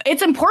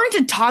important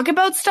to talk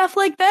about stuff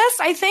like this,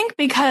 I think,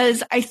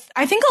 because I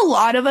think a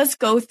lot of us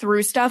go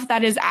through stuff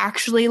that is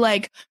actually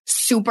like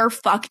super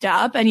fucked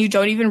up and you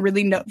don't even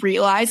really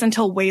realize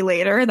until way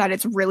later that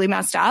it's really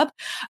messed up.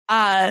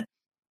 And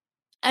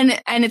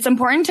it's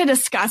important to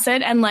discuss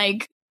it and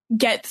like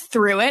get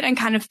through it and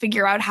kind of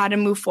figure out how to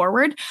move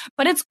forward.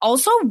 But it's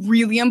also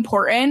really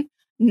important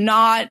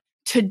not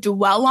to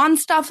dwell on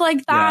stuff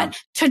like that,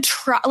 to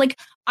try like,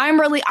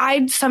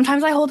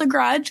 sometimes I hold a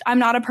grudge. I'm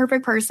not a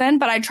perfect person,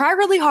 but I try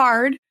really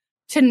hard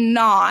to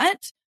not,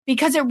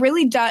 because it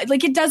really does,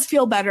 like, it does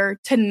feel better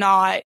to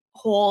not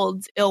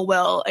hold ill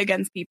will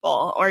against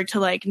people or to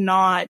like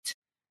not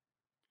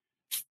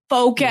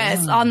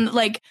focus on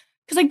like,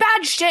 because like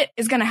bad shit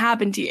is going to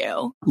happen to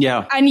you.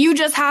 Yeah. And you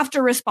just have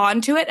to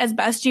respond to it as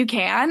best you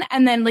can.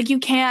 And then like, you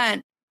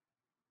can't,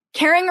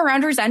 carrying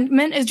around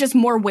resentment is just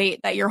more weight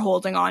that you're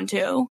holding on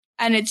to.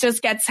 And it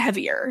just gets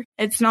heavier.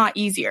 It's not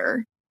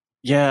easier.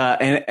 Yeah.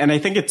 And I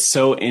think it's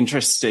so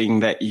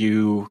interesting that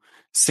you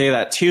say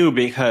that too,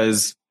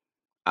 because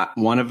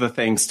one of the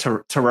things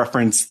to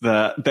reference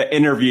the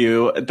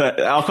interview,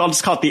 I'll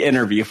just call it the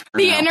interview.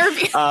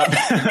 Interview.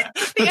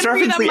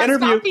 The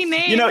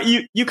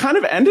interview. You kind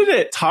of ended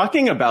it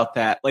talking about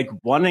that, like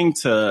wanting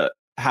to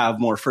have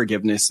more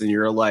forgiveness in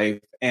your life.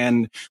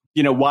 And,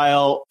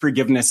 while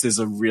forgiveness is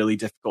a really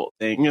difficult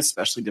thing,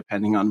 especially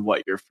depending on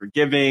what you're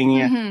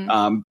forgiving,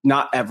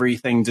 not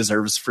everything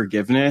deserves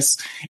forgiveness.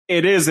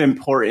 It is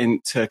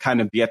important to kind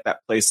of be at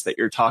that place that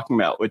you're talking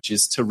about, which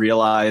is to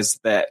realize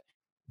that,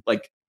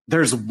 like,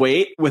 there's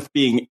weight with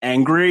being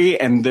angry,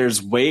 and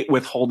there's weight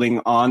with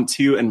holding on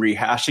to and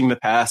rehashing the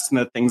past and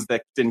the things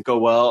that didn't go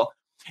well.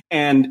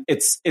 And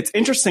it's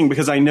interesting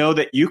because I know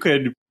that you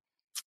could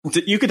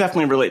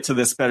definitely relate to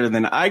this better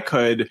than I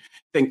could,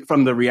 think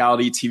from the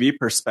reality TV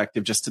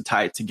perspective, just to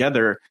tie it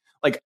together.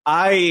 Like,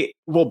 I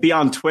will be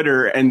on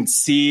Twitter and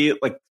see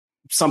like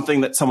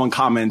something that someone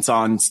comments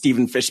on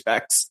Stephen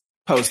Fishbeck's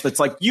post that's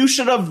like, you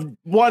should have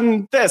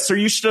won this, or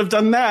you should have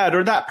done that,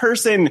 or that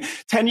person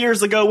 10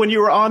 years ago when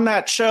you were on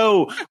that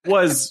show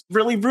was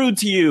really rude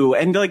to you.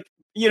 And like,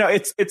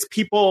 it's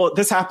people,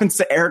 this happens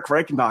to Eric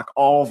Reichenbach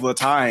all the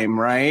time,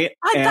 right?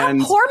 That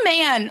poor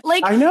man.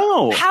 Like, I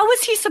know. How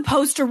is he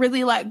supposed to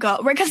really let go?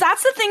 Right? Because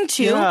that's the thing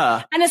too.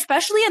 Yeah. And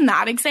especially in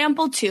that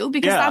example too,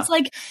 because that's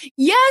like,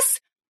 yes,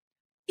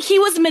 he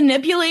was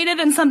manipulated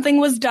and something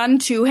was done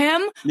to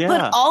him,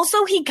 but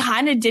also he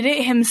kind of did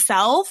it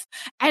himself.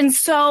 And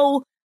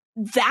so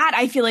that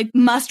I feel like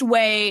must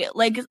weigh,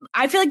 like,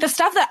 I feel like the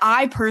stuff that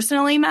I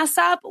personally mess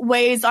up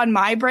weighs on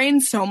my brain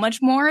so much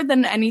more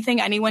than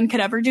anything anyone could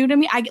ever do to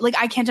me.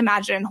 I can't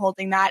imagine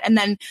holding that and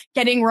then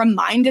getting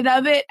reminded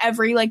of it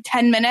every like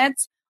 10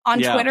 minutes on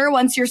Twitter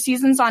once your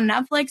season's on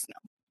Netflix. No.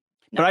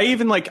 But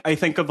I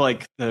think of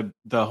like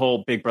the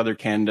whole Big Brother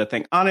Canada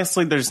thing.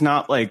 Honestly, there's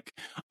not like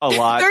a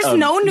lot. There's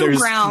no new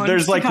ground.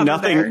 There's like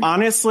nothing. There.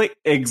 Honestly,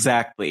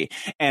 exactly.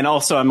 And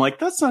also, I'm like,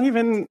 that's not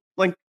even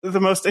like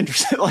the most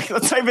interesting. Like,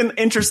 that's not even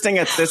interesting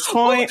at this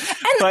point.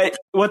 But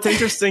what's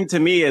interesting to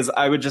me is,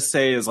 I would just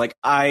say is like,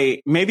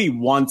 I maybe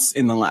once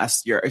in the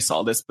last year I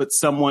saw this, but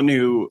someone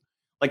who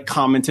like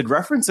commented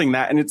referencing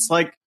that, and it's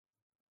like,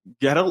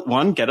 get a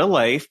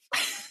life.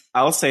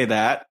 I'll say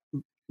that.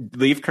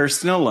 Leave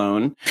Kirsten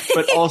alone,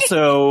 but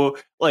also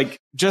like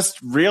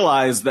just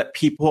realize that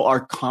people are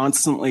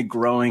constantly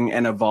growing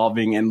and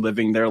evolving and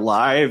living their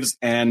lives.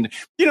 And,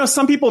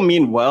 some people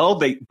mean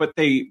well, but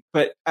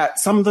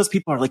some of those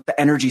people are like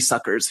the energy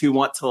suckers who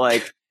want to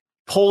like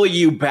pull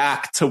you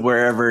back to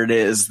wherever it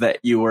is that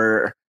you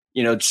were,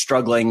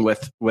 struggling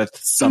with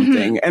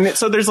something. And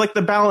so there's like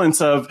the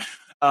balance of,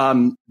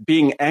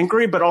 being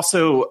angry, but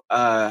also,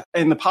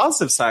 and the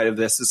positive side of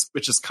this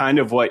which is kind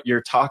of what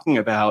you're talking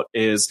about,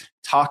 is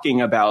talking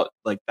about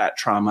like that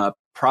trauma,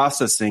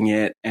 processing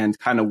it and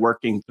kind of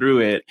working through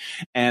it,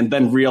 and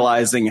then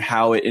realizing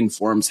how it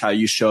informs how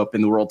you show up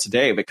in the world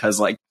today. Because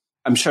like,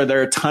 I'm sure there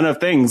are a ton of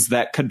things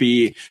that could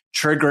be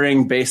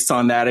triggering based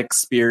on that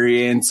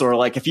experience. Or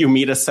like, if you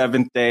meet a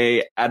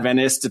Seventh-day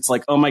Adventist, it's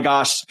like, oh my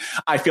gosh,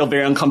 I feel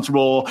very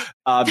uncomfortable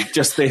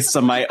just based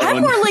on my own.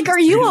 I'm more like, are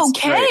you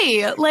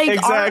okay? Right. Like,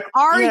 exactly.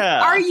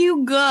 are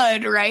you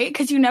good? Right?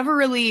 Because you never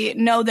really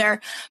know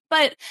there.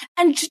 But,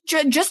 and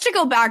just to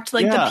go back to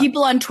like the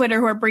people on Twitter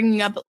who are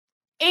bringing up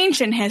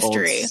ancient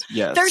history,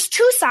 there's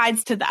two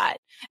sides to that.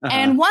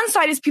 And one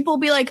side is people will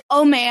be like,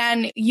 oh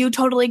man, you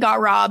totally got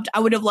robbed. I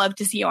would have loved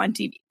to see you on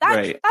TV.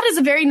 That is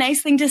a very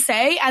nice thing to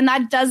say. And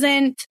that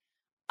doesn't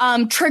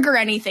trigger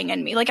anything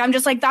in me. Like, I'm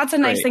just like, that's a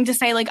nice thing to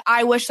say. Like,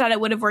 I wish that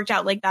it would have worked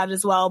out like that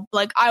as well.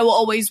 Like, I will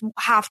always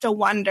have to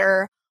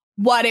wonder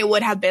what it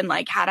would have been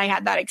like had I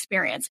had that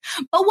experience.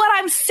 But what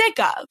I'm sick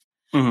of,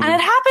 and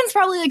it happens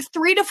probably like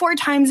 3 to 4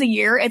 times a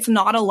year. It's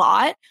not a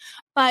lot.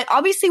 But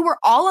obviously, we're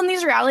all on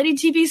these reality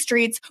TV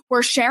streets.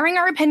 We're sharing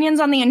our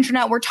opinions on the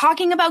internet. We're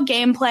talking about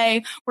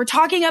gameplay. We're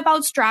talking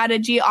about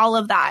strategy, all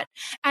of that.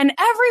 And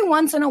every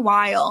once in a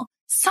while,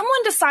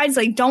 someone decides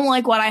they don't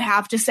like what I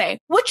have to say,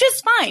 which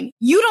is fine.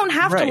 You don't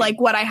have to like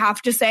what I have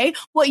to say.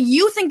 What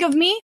you think of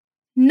me,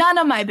 none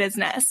of my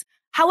business.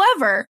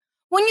 However,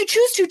 when you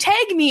choose to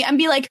tag me and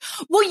be like,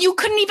 well, you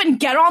couldn't even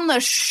get on the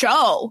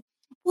show.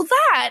 Well,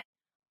 that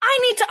I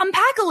need to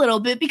unpack a little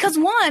bit, because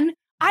one,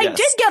 I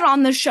did get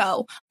on the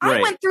show. I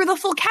went through the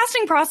full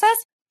casting process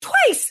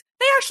twice.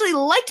 They actually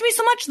liked me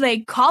so much,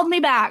 they called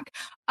me back.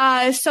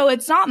 So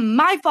it's not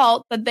my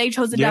fault that they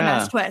chose a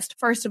dumbass twist,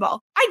 first of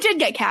all. I did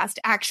get cast,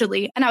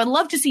 actually, and I would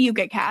love to see you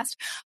get cast.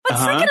 But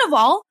second of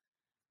all,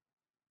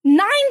 98%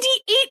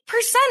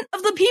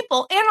 of the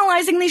people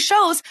analyzing these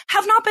shows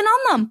have not been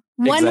on them.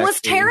 When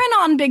was Taryn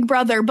on Big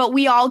Brother? But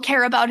we all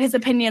care about his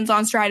opinions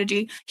on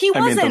strategy. He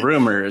wasn't. I mean, the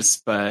rumors,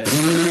 but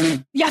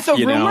the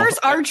rumors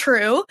are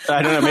true.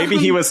 I don't know. Maybe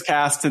he was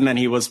cast and then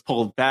he was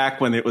pulled back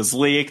when it was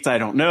leaked. I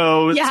don't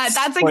know. Yeah,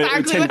 that's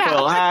exactly what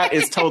happened. Hat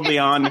is totally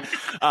on.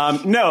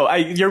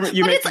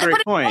 You make a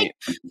great point.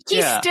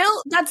 He's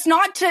still. That's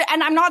not to,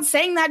 and I'm not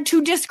saying that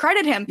to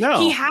discredit him. No.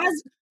 He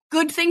has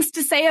good things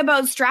to say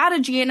about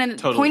strategy and a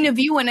point of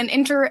view and an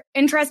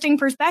interesting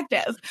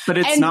perspective. But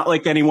it's not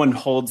like anyone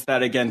holds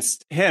that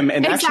against him.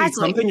 And actually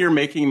something you're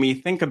making me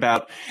think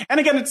about, and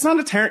again, it's not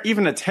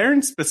even a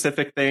Terrence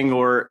specific thing,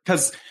 or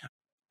because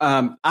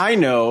I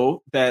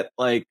know that,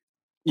 like,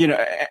 you know,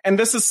 and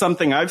this is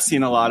something I've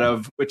seen a lot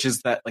of, which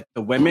is that, like,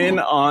 the women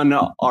on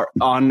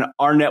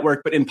our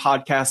network, but in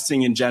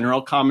podcasting in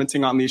general,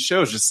 commenting on these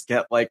shows, just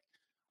get, like,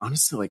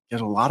 honestly, like,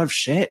 get a lot of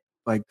shit,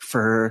 like,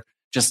 for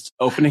just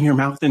opening your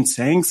mouth and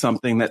saying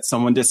something that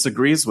someone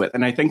disagrees with.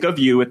 And I think of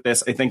you with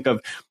this. I think of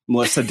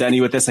Melissa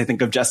Denny with this. I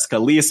think of Jessica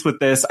Leese with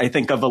this. I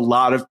think of a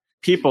lot of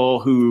people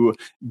who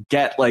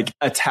get, like,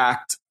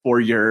 attacked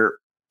for your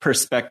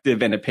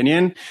perspective and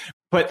opinion.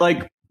 But,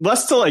 like,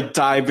 less to, like,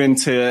 dive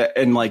into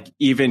and, like,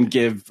 even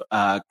give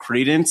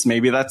credence,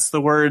 maybe that's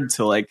the word,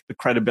 to, like, the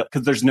credibility,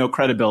 because there's no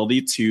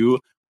credibility to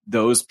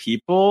those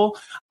people.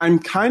 I'm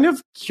kind of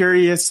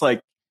curious,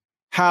 like,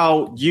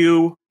 how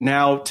you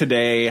now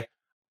today,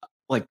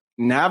 like,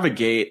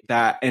 navigate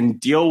that and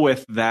deal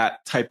with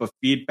that type of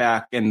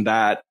feedback, and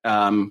that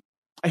I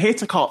hate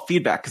to call it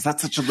feedback because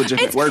that's such a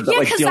legitimate word, but,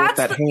 like, deal with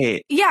that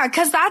hate. Yeah,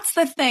 because that's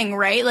the thing,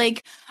 right?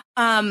 Like,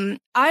 I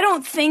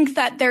don't think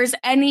that there's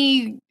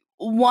any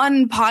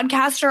one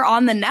podcaster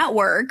on the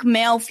network,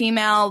 male,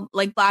 female,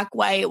 like, black,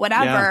 white,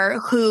 whatever,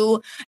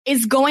 who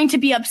is going to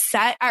be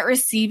upset at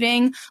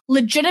receiving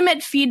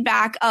legitimate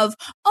feedback of,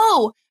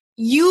 oh,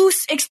 you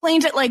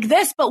explained it like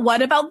this, but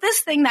what about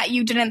this thing that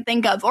you didn't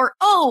think of? Or,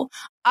 oh,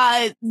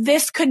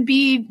 this could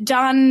be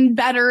done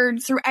better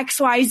through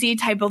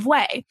XYZ type of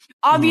way.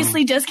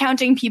 Obviously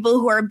discounting people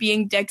who are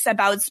being dicks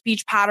about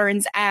speech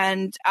patterns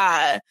and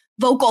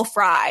vocal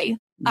fry,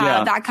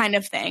 that kind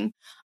of thing.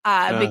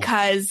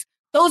 Because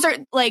those are,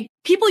 like,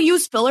 people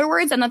use filler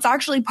words, and that's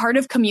actually part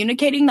of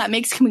communicating that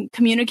makes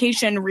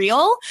communication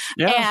real.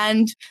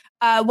 And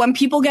when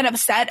people get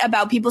upset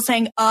about people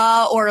saying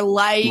or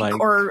like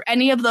or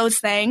any of those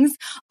things,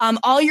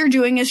 all you're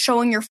doing is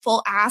showing your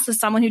full ass as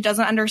someone who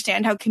doesn't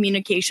understand how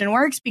communication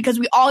works, because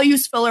we all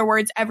use filler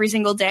words every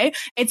single day.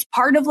 It's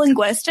part of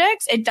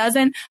linguistics. It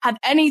doesn't have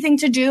anything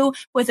to do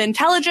with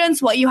intelligence,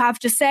 what you have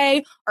to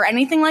say, or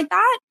anything like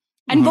that.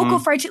 And vocal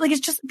fry, like, it's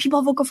just people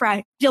have vocal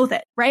fry. Deal with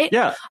it, right?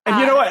 Yeah. And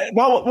you know what?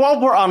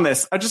 While we're on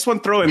this, I just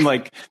want to throw in,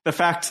 like, the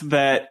fact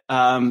that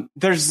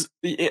there's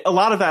a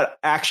lot of that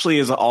actually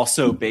is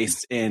also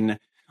based in,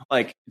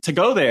 like, to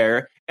go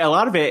there, a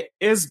lot of it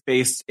is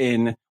based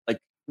in, like,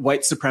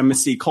 white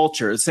supremacy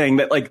culture, saying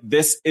that, like,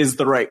 this is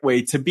the right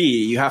way to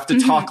be. You have to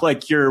talk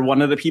like you're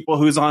one of the people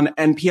who's on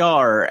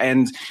NPR,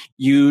 and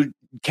you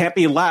can't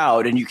be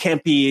loud, and you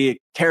can't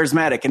be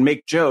charismatic and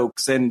make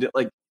jokes, and,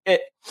 like,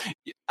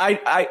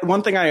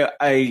 one thing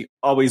I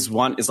always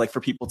want is, like, for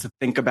people to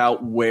think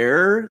about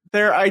where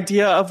their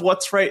idea of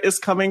what's right is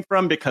coming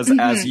from, because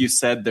as you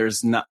said,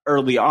 there's not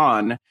early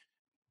on,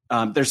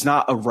 there's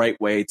not a right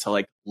way to,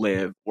 like,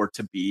 live or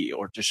to be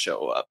or to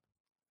show up.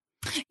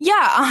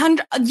 Yeah,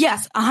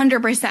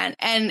 100%.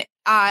 And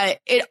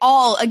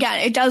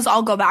it does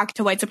all go back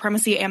to white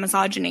supremacy and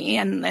misogyny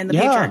and the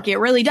patriarchy. It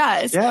really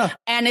does. Yeah.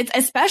 And it's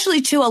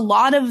especially to a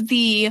lot of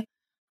the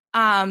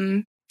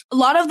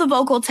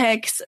vocal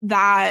tics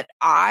that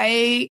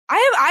I'm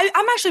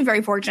actually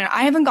very fortunate.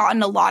 I haven't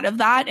gotten a lot of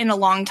that in a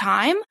long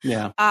time.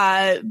 Yeah.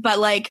 But,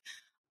 like,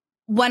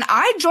 when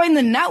I joined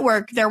the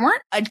network, there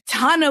weren't a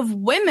ton of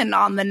women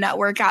on the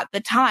network at the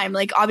time.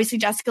 Like, obviously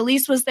Jessica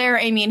Leese was there,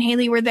 Amy and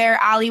Haley were there,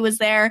 Allie was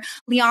there,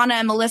 Liana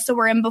and Melissa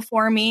were in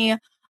before me.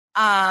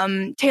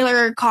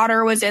 Taylor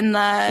Cotter was in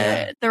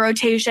the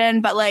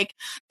rotation, but, like,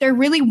 there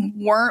really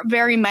weren't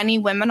very many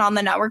women on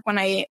the network when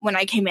I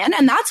came in.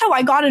 And that's how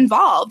I got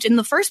involved in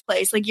the first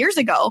place, like, years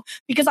ago,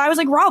 because I was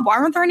like, Rob, why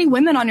aren't there any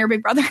women on your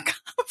Big Brother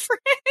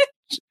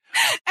coverage?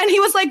 And he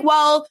was like,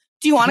 well,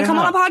 do you want to come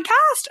on a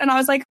podcast? And I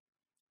was like,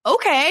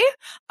 okay.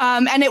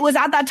 And it was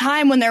at that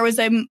time when there was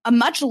a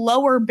much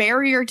lower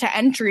barrier to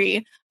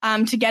entry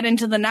to get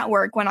into the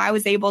network, when I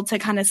was able to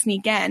kind of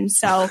sneak in.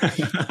 So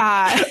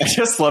I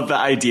just love the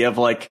idea of,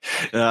 like,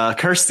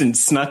 Kirsten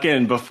snuck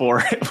in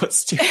before it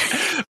was too.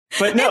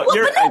 But no, but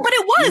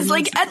it was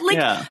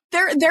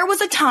there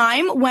was a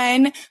time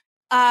when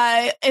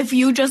if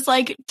you just,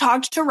 like,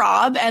 talked to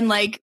Rob and,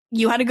 like,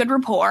 you had a good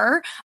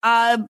rapport,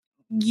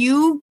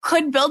 you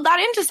could build that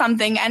into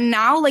something. And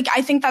now, like,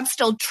 I think that's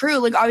still true.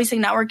 Like, obviously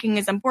networking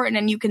is important,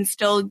 and you can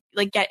still,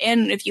 like, get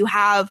in if you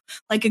have,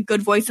 like, a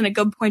good voice and a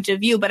good point of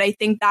view. But I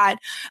think that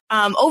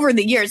over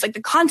the years, like,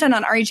 the content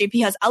on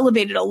RHAP has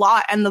elevated a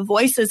lot, and the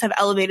voices have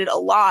elevated a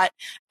lot.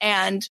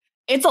 And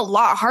it's a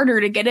lot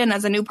harder to get in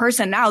as a new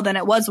person now than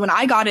it was when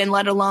I got in,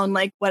 let alone,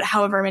 like,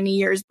 however many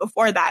years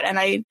before that. And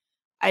I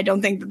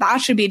don't think that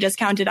should be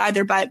discounted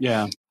either. But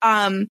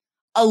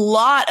a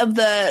lot of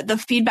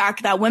the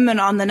feedback that women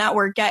on the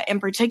network get in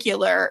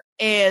particular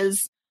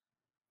is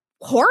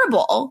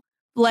horrible.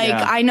 Like,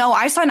 I know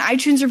I saw an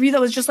iTunes review that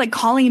was just, like,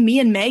 calling me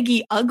and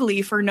Maggie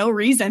ugly for no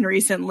reason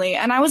recently.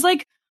 And I was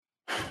like,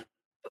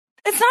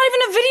 it's not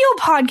even a video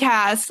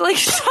podcast. Like,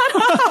 shut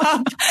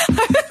up.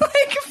 I was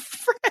like,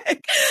 frick.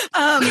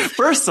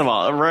 First of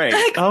all, right.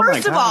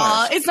 First of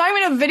all, it's not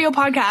even a video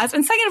podcast.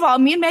 And second of all,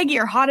 me and Maggie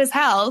are hot as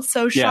hell.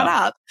 So shut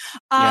up.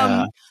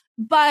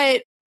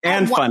 But.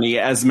 And funny,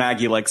 as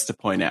Maggie likes to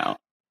point out.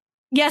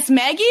 Yes,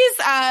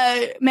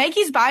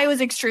 Maggie's bio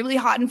is extremely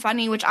hot and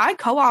funny, which I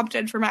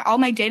co-opted for all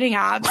my dating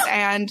apps,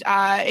 and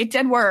it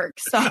did work.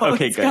 So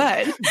it's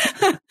good.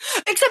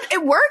 Except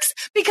it works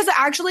because it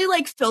actually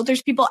like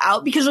filters people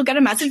out, because you'll get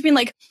a message being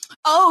like,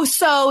 "Oh,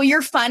 so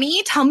you're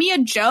funny? Tell me a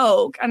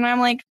joke." And I'm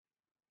like,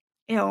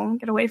 "Ew,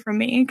 get away from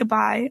me.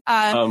 Goodbye."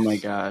 Oh my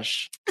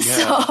gosh.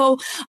 Yeah. So,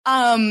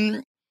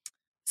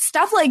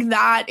 stuff like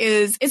that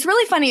it's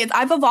really funny.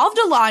 I've evolved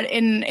a lot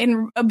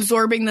in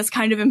absorbing this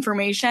kind of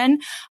information.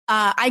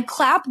 I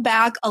clap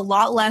back a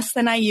lot less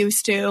than I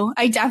used to.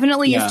 I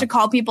definitely used to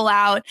call people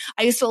out.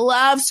 I used to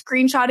love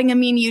screenshotting a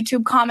mean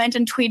YouTube comment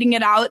and tweeting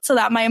it out so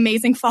that my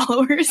amazing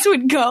followers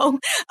would go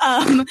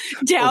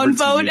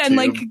downvote and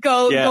like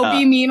go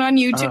be mean on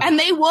YouTube. And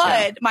they would.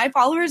 Yeah. My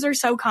followers are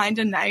so kind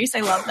and nice. I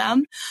love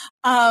them.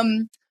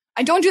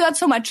 I don't do that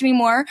so much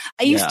anymore.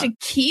 I used to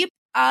keep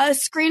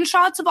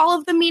screenshots of all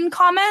of the mean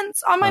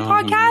comments on my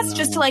podcast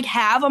just to like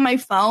have on my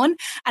phone.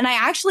 And I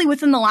actually,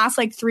 within the last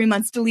like 3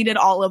 months, deleted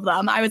all of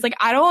them. I was like,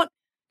 I don't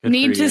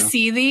need to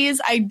see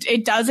these.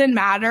 It doesn't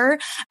matter.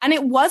 And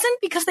it wasn't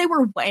because they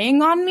were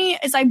weighing on me.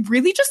 Is I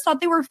really just thought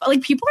they were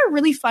like, people are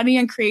really funny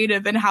and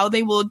creative in how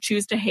they will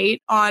choose to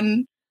hate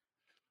on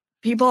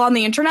people on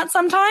the internet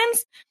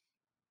sometimes.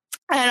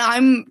 And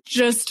I'm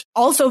just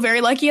also very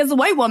lucky as a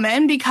white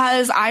woman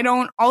because I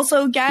don't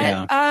also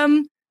get,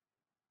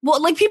 well,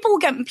 like people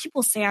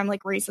say I'm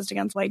like racist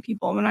against white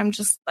people, and I'm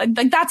just like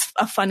that's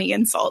a funny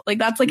insult. Like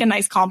that's like a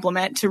nice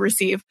compliment to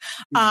receive.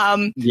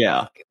 Like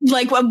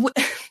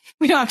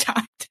we don't have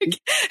time.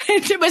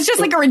 It was just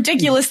like a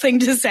ridiculous thing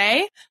to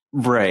say.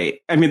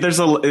 Right. I mean, there's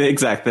a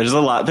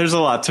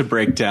lot to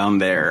break down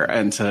there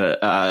and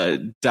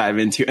to dive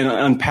into and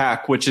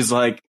unpack, which is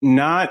like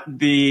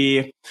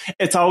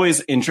it's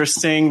always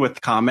interesting with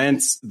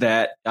comments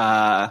that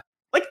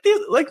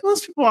like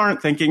most people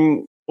aren't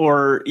thinking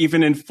or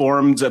even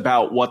informed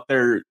about what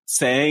they're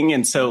saying.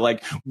 And so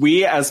like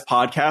we as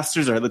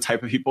podcasters are the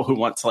type of people who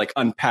want to like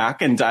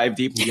unpack and dive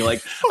deep and be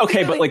like,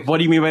 okay, but like, what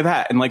do you mean by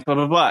that? And like, blah,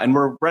 blah, blah. And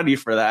we're ready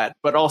for that.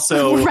 But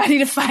also we're ready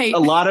to fight. A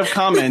lot of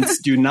comments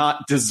do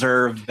not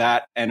deserve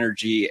that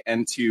energy.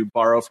 And to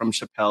borrow from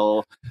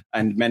Chappelle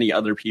and many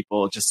other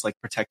people, just like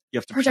you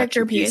have to protect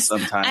your peace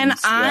sometimes. And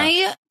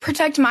I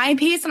protect my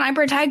peace and I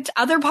protect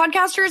other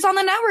podcasters on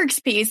the network's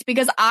peace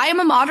because I am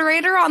a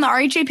moderator on the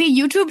RHAP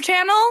YouTube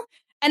channel.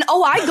 And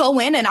I go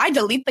in and I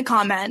delete the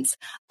comments.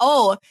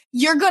 Oh,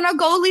 you're going to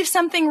go leave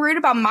something rude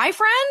about my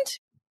friend?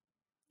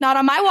 Not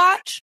on my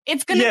watch.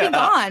 It's going to be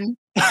gone.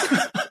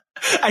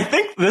 I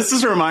think this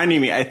is reminding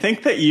me. I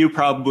think that you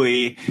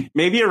probably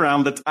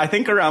around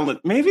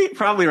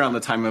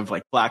the time of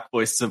like Black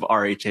Voices of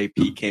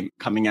RHAP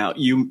coming out,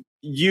 you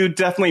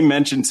definitely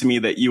mentioned to me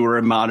that you were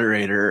a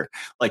moderator,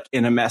 like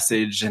in a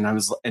message,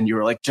 and you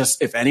were like,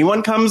 just if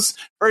anyone comes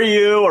for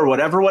you or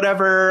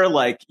whatever,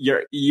 like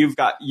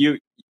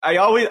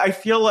I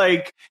feel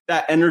like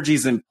that energy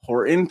is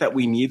important, that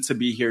we need to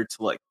be here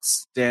to like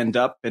stand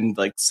up and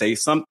like say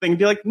something,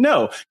 be like,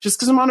 no, just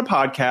because I'm on a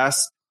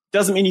podcast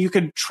doesn't mean you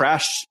could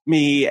trash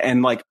me.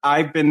 And like,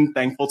 I've been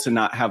thankful to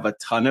not have a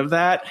ton of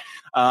that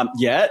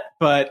yet,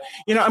 but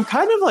I'm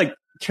kind of like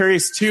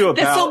curious too about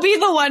this will be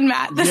the one,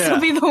 Matt. This will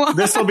be the one.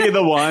 This will be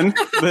the one.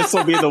 This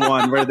will be the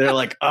one where they're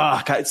like,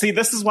 oh, God. See,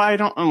 this is why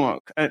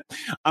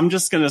I'm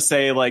just gonna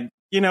say like,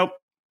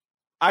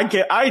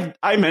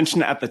 I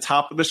mentioned at the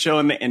top of the show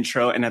in the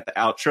intro and at the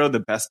outro the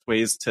best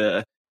ways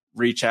to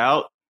reach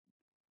out.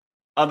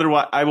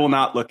 Otherwise, I will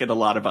not look at a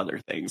lot of other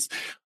things.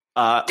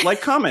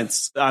 Like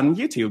comments on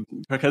YouTube,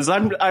 because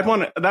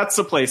that's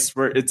the place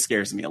where it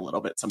scares me a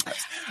little bit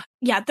sometimes.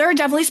 Yeah, there are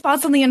definitely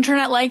spots on the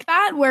internet like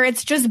that where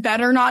it's just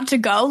better not to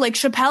go. Like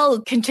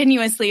Chappelle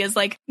continuously is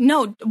like,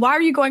 no, why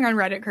are you going on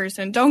Reddit,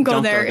 Kirsten? Don't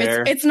go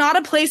there. It's not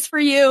a place for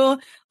you.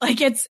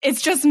 Like it's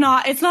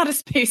not a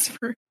space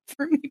for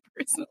me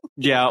personally.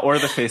 Yeah, or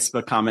the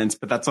Facebook comments,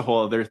 but that's a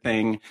whole other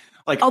thing.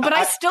 Like, but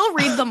I still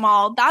read them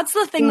all. That's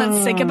the thing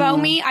that's sick about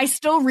me. I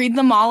still read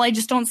them all. I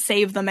just don't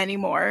save them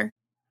anymore.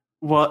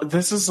 Well,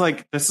 this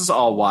is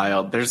all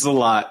wild. There's a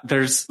lot.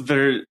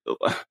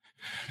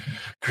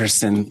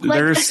 Kirsten,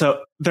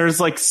 there's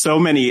like so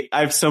many. I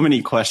have so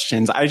many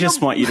questions. I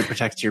just want you to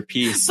protect your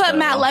peace. But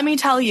Matt, let me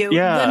tell you,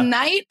 the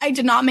night I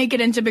did not make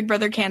it into Big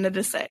Brother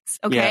Canada 6.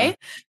 Okay,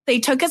 they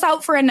took us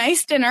out for a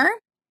nice dinner.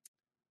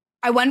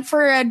 I went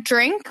for a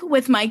drink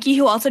with Mikey,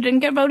 who also didn't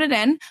get voted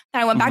in.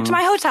 Then I went back to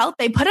my hotel.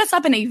 They put us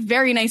up in a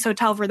very nice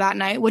hotel for that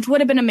night, which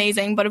would have been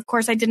amazing. But of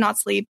course, I did not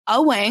sleep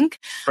a wink.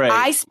 Right.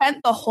 I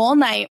spent the whole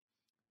night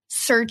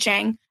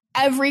searching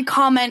every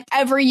comment,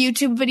 every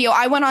YouTube video.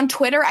 I went on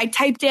Twitter. I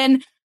typed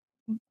in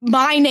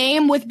my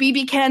name with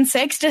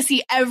BBCan6 to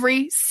see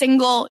every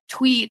single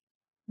tweet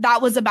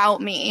that was about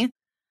me.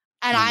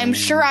 And I'm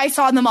sure I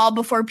saw them all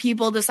before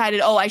people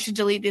decided, I should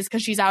delete this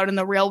because she's out in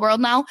the real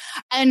world now.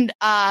 And,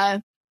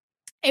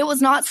 it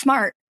was not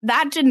smart.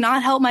 that did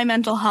not help my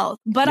mental health,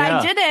 but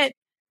I did it.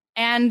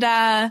 And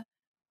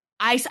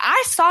I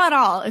saw it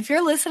all. If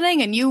you're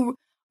listening and you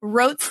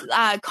wrote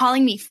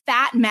calling me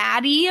Fat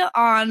Maddie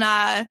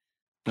on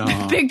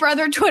Big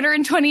Brother Twitter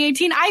in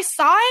 2018, I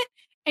saw it,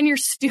 and you're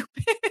stupid.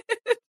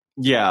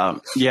 Yeah.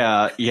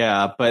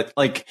 But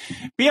like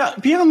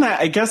beyond that,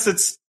 I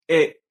guess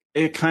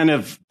it kind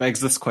of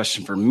begs this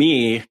question for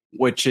me,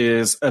 which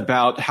is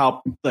about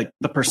how like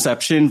the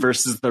perception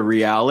versus the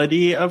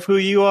reality of who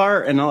you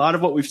are. And a lot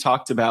of what we've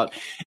talked about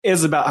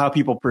is about how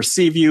people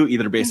perceive you,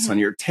 either based on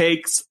your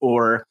takes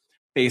or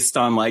based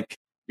on like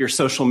your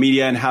social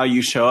media and how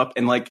you show up.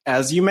 And like,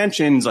 as you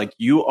mentioned, like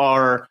you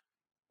are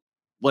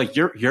like,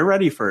 you're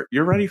ready for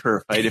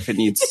a fight if it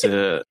needs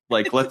to,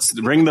 like, let's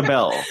ring the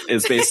bell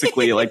is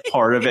basically like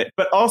part of it.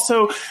 But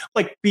also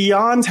like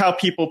beyond how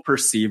people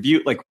perceive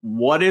you, like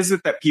what is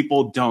it that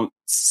people don't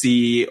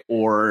see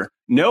or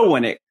know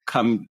when it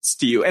comes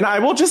to you? And I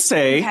will just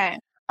say,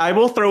 I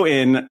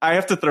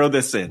have to throw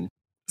this in.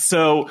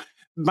 So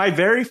my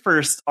very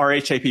first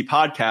RHAP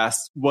podcast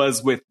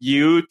was with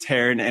you,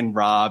 Taryn, and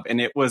Rob.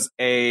 And it was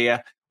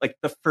the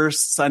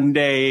first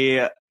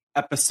Sunday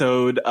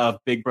episode of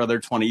Big Brother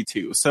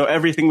 22. So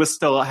everything was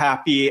still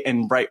happy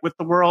and bright with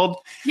the world.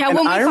 Yeah, and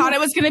when we thought it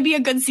was going to be a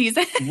good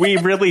season. We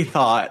really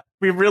thought.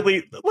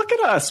 Look at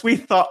us.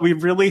 We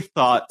really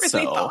thought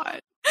so.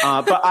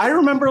 But I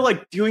remember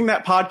like doing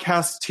that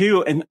podcast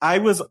too. And I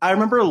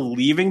remember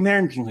leaving there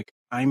and being like,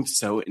 I'm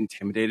so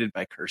intimidated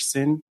by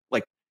Kirsten.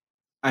 Like,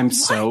 I'm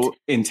so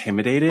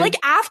intimidated. Like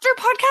after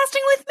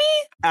podcasting with me?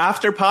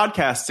 After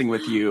podcasting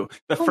with you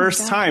the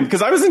first time,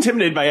 because I was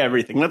intimidated by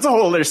everything. That's a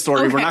whole other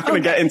story. We're not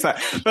going to get into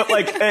that. But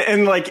like,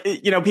 and like,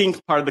 you know, being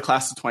part of the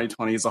class of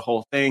 2020 is a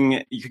whole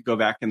thing. You could go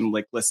back and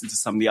like listen to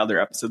some of the other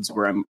episodes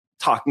where I'm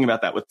talking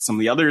about that with some of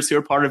the others who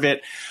are part of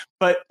it.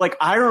 But like,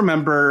 I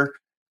remember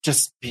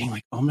just being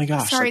like, oh my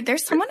gosh. Sorry, like,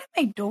 there's someone at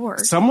my door.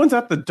 Someone's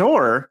at the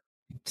door.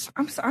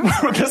 I'm sorry.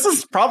 This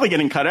is probably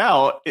getting cut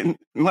out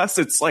unless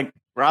it's like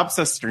Rob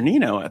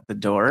Sesternino at the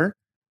door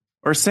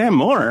or Sam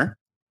Moore.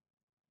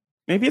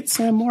 Maybe it's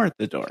Sam Moore at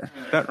the door.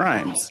 That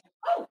rhymes.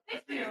 Oh,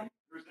 thank you.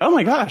 Oh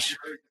my gosh.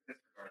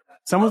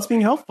 Someone's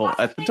being helpful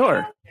at the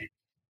door.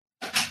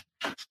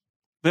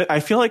 But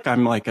I feel like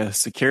I'm like a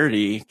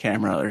security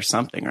camera or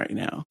something right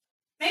now.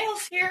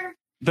 Mail's here.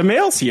 The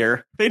mail's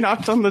here. They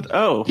knocked on the...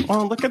 Oh,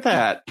 well, look at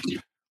that.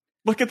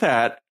 Look at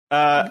that.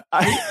 Sorry,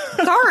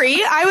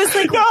 I was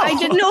like, no. I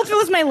didn't know if it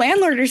was my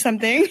landlord or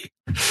something.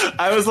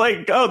 I was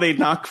like, oh, they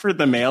knock for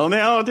the mail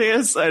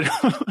nowadays?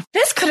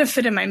 This could have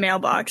fit in my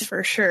mailbox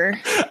for sure.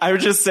 I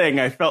was just saying,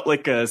 I felt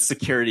like a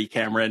security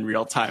camera in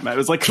real time. I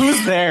was like,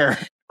 who's there?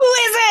 Who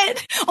is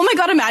it? Oh my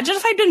God, imagine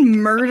if I'd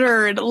been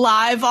murdered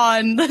live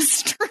on the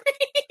street.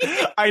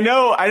 I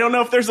know. I don't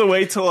know if there's a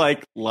way to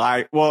like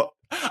live. Well,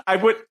 I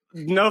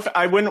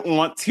wouldn't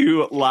want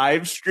to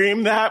live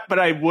stream that, but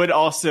I would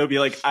also be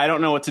like, I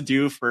don't know what to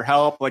do for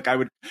help. Like you're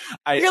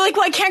like,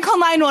 well, I can't call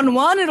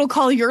 911. It'll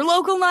call your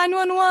local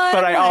 911.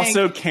 But I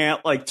also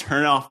can't like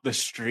turn off the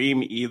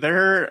stream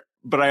either.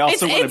 But I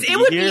also want to be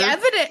here.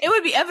 It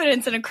would be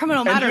evidence in a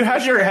criminal matter. And you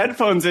had your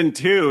headphones in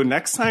too.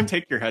 Next time,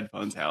 take your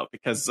headphones out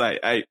because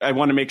I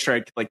want to make sure I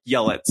could like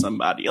yell at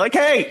somebody like,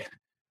 hey,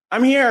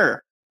 I'm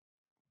here.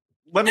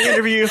 Let me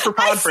interview you for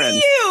Podfriend. I see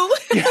you.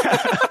 Yeah.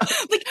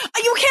 Like,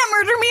 you can't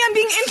murder me. I'm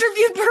being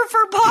interviewed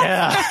for Podfriend.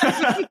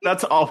 Yeah.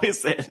 That's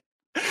always it.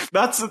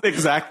 That's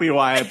exactly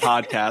why I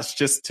podcast,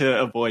 just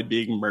to avoid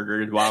being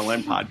murdered while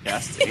I'm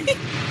podcasting.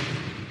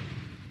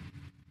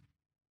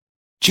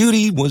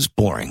 Judy was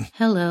boring.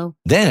 Hello.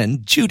 Then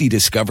Judy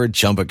discovered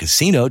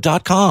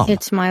ChumbaCasino.com.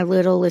 It's my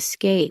little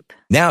escape.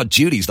 Now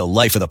Judy's the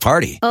life of the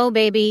party. Oh,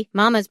 baby,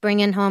 mama's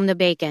bringing home the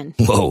bacon.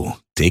 Whoa,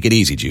 take it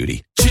easy,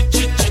 Judy.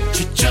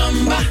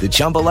 The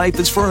Chumba life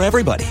is for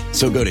everybody.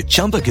 So go to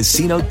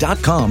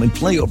ChumbaCasino.com and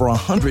play over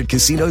 100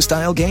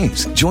 casino-style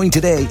games. Join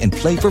today and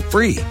play for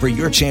free for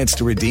your chance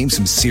to redeem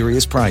some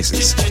serious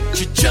prizes.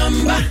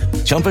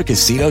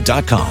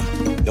 ChumbaCasino.com.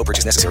 No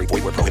purchase necessary.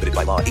 Void where prohibited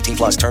by law.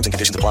 18+ terms and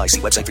conditions apply. See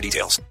website for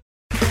details.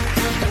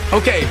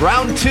 Okay,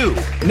 round two.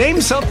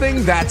 Name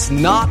something that's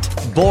not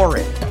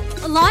boring.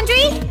 A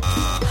laundry?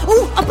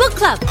 Ooh, a book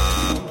club.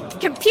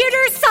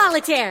 Computer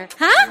solitaire,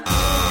 huh?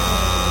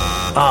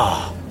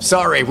 Ah, oh,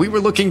 sorry. We were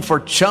looking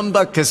for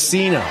Chumba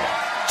Casino.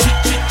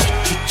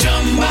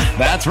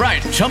 That's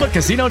right.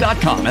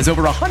 ChumbaCasino.com has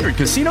over 100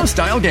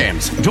 casino-style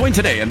games. Join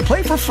today and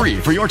play for free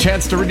for your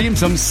chance to redeem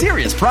some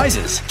serious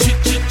prizes.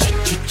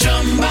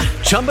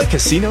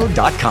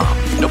 ChumbaCasino.com.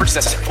 No purchase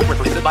necessary. Void where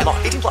prohibited by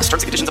law. 18+ terms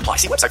and conditions apply.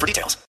 See website for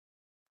details.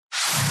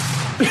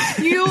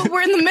 You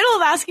were in the middle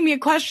of asking me a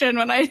question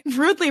when I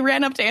rudely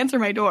ran up to answer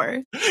my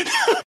door.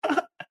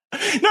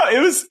 No,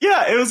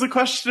 it was a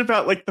question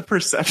about like the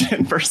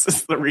perception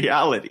versus the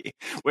reality.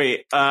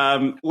 Wait,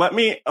 let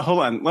me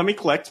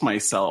collect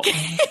myself.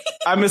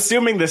 I'm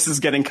assuming this is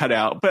getting cut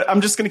out, but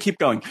I'm just going to keep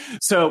going.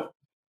 So,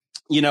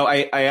 you know,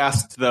 I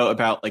asked though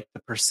about like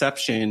the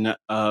perception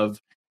of,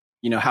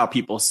 you know, how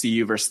people see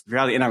you versus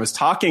reality. And I was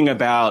talking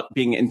about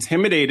being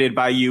intimidated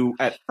by you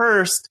at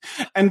first.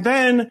 And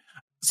then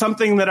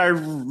something that I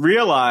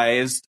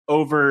realized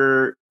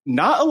over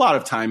not a lot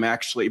of time,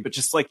 actually, but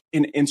just like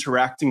in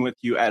interacting with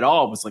you at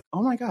all was like,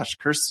 oh my gosh,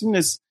 Kirsten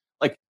is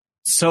like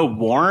so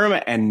warm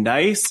and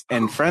nice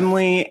and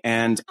friendly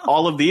and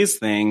all of these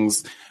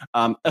things.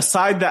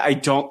 Aside that, I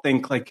don't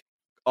think like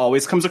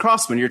always comes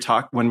across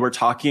when we're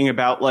talking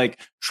about like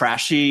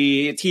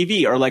trashy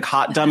TV or like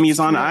hot dummies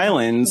on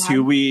islands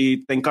who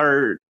we think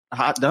are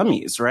hot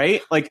dummies,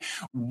 right? Like,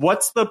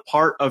 what's the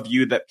part of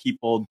you that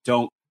people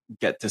don't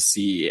get to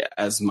see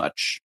as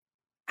much?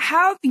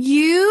 Have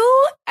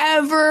you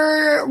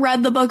ever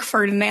read the book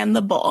Ferdinand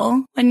the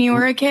Bull when you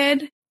were a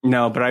kid?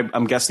 No, but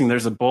I'm guessing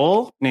there's a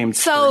bull named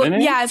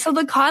Ferdinand. Yeah, so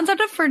the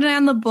concept of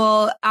Ferdinand the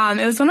Bull,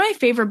 it was one of my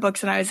favorite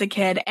books when I was a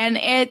kid, and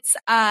it's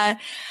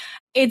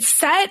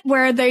set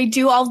where they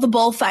do all the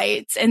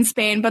bullfights in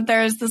Spain, but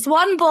there's this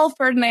one bull,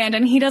 Ferdinand,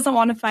 and he doesn't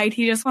want to fight.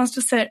 He just wants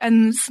to sit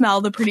and smell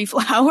the pretty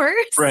flowers.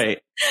 Right.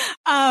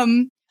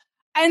 And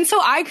so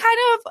I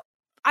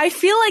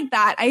feel like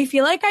that. I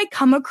feel like I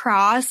come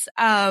across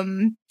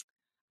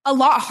a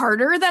lot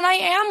harder than I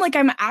am. Like,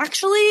 I'm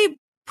actually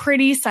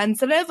pretty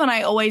sensitive, and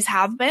I always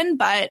have been,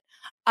 but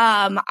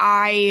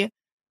I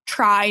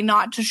try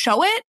not to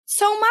show it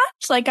so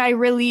much. Like, I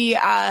really,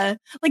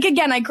 like,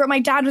 again, my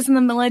dad was in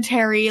the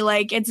military.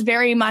 Like, it's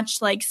very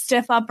much like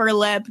stiff upper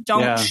lip.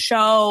 Don't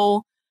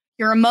show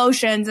your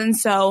emotions. And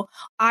so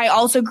I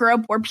also grew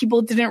up where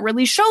people didn't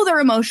really show their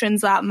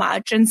emotions that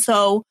much. And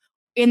so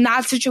in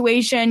that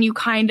situation, you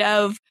kind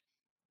of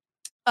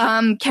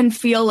can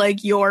feel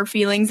like your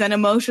feelings and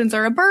emotions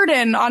are a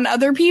burden on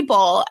other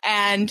people.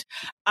 And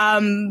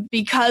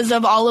because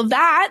of all of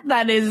that,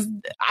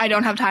 I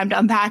don't have time to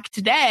unpack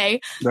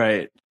today.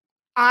 Right.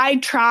 I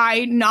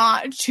try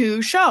not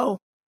to show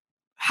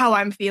how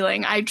I'm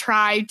feeling. I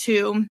try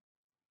to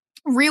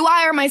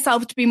rewire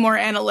myself to be more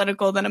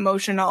analytical than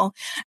emotional.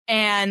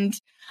 And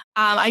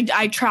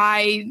I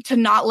try to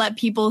not let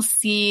people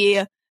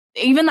see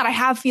even that I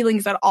have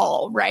feelings at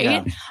all.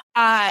 Right.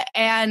 Yeah.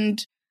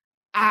 And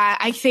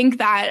I think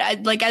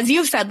that, like, as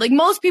you've said, like,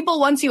 most people,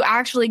 once you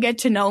actually get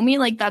to know me,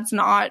 like, that's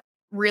not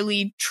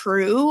really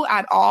true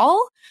at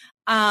all.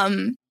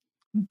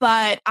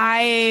 But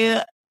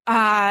I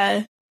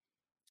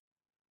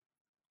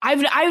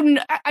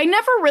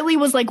never really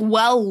was like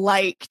well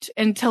liked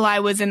until I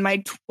was in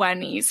my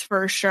 20s,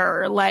 for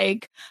sure.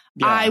 Like,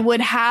 I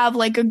would have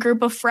like a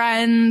group of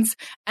friends,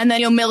 and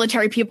then,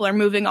 military people are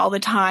moving all the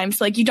time.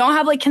 So like, you don't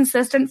have like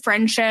consistent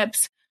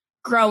friendships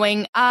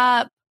growing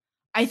up.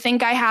 I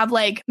think I have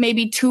like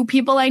maybe 2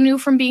 people I knew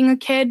from being a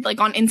kid, like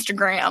on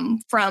Instagram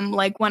from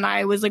like when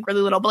I was like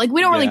really little, but like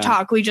we don't really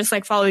talk. We just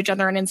like follow each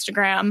other on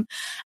Instagram.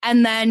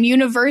 And then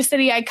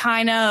university, high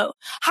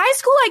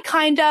school,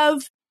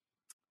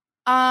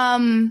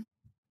 I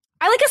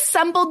like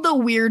assembled the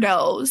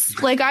weirdos.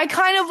 Like, I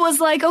kind of was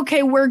like,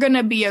 okay, we're going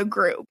to be a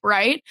group.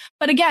 Right.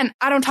 But again,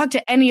 I don't talk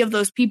to any of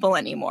those people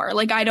anymore.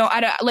 Like,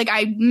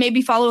 I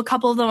maybe follow a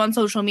couple of them on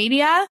social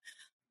media,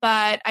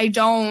 but I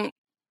don't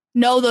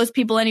know those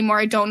people anymore.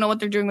 I don't know what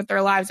they're doing with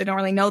their lives. I don't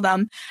really know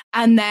them.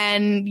 And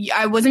then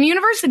I was in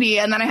university,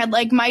 and then I had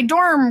like my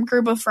dorm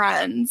group of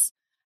friends,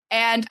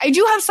 and I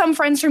do have some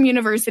friends from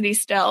university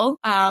still,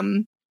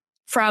 from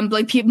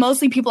like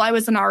mostly people I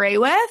was an RA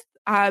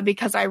with,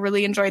 because I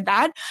really enjoyed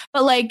that.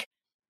 But like,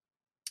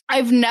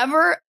 I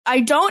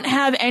don't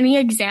have any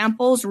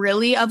examples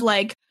really of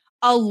like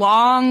a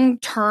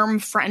long-term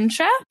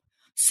friendship.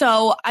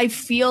 So I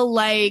feel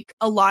like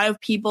a lot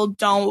of people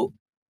don't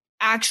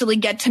actually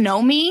get to know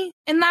me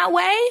in that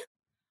way,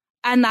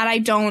 and that I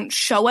don't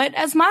show it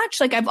as much.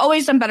 Like, I've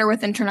always done better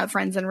with internet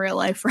friends than real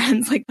life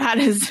friends. Like,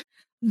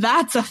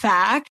 that's a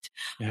fact.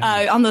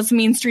 On those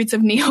mean streets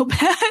of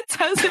Neopets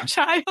as a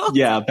child.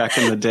 Yeah, back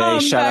in the day.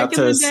 Shout out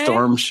to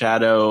Storm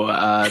Shadow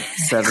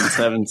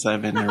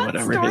 777 or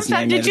whatever his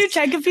name is. Did you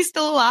check if he's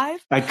still alive?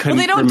 I couldn't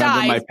remember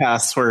my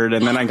password,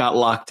 and then I got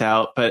locked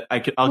out, but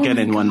I'll get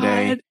in one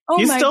day.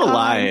 He's still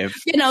alive.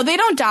 They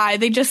don't die.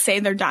 They just say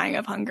they're dying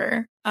of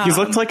hunger. He's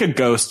looked like a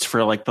ghost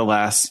for like the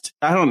last,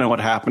 I don't know what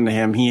happened to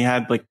him. He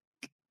had like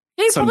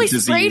He some probably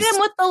disease. sprayed him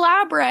with the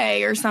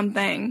Labre or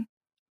something.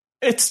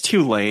 It's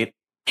too late.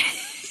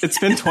 It's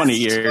been 20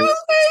 years.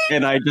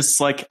 And I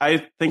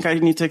think I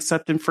need to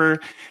accept him for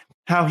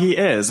how he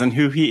is and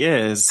who he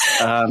is.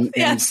 And,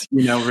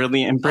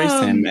 really embrace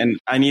him. And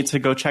I need to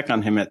go check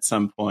on him at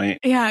some point.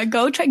 Yeah,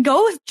 check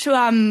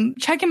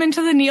him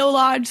into the Neo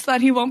Lodge so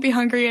that he won't be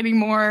hungry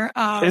anymore.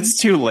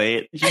 It's too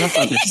late. You don't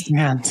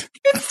understand.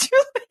 It's too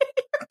late.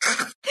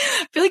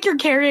 I feel like you're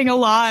carrying a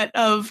lot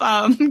of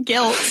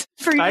guilt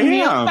for your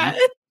Neopet.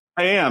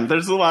 I am.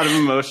 There's a lot of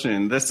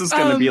emotion. This is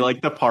going to be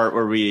like the part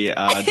where we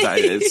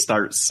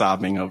start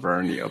sobbing over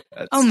our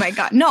Neopets. Oh my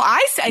God. No,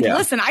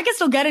 listen, I can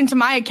still get into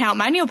my account.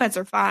 My Neopets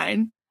are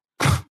fine.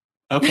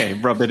 Okay,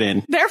 rub it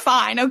in. They're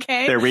fine,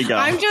 okay? There we go.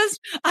 I'm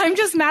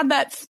just mad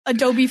that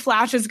Adobe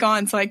Flash is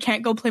gone, so I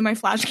can't go play my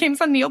Flash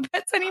games on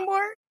Neopets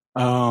anymore.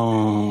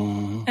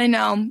 Oh. I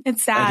know.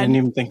 It's sad. I didn't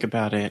even think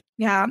about it.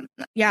 Yeah.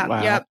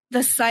 Wow. Yeah.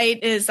 The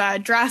site is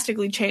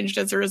drastically changed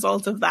as a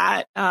result of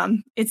that.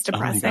 It's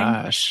depressing. Oh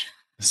my gosh.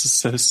 This is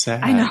so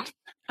sad. I know.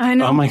 I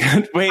know. Oh my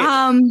God. Wait.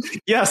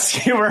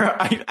 Yes, you were.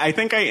 I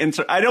think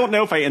I don't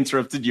know if I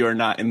interrupted you or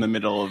not in the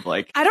middle of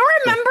like. I don't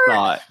remember.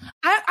 I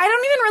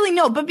don't even really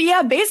know. But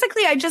yeah,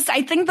 basically, I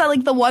think that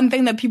like the one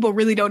thing that people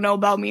really don't know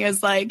about me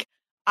is like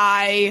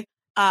I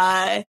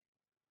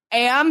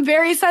am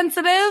very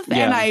sensitive,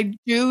 and I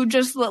do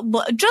just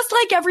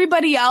like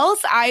everybody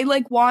else. I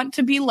like want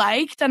to be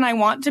liked and I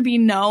want to be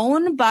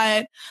known,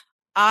 but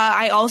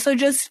I also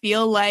just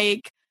feel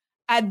like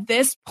at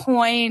this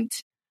point,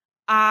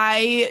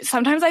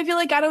 sometimes I feel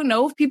like I don't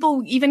know if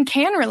people even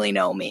can really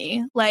know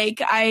me.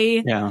 Like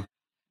I don't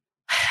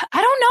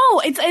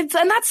know. It's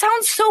and that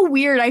sounds so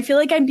weird. I feel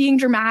like I'm being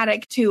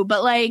dramatic too,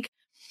 but like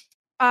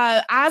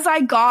as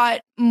I got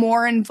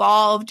more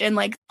involved in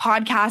like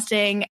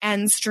podcasting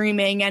and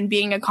streaming and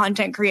being a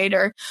content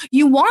creator,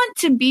 you want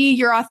to be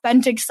your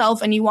authentic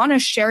self and you want to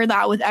share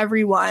that with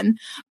everyone.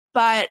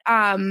 But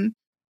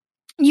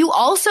you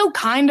also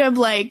kind of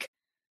like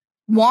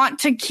want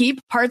to keep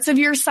parts of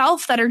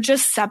yourself that are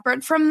just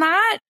separate from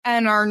that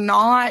and are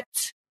not,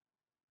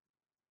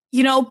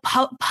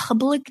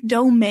 public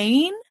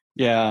domain.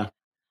 Yeah.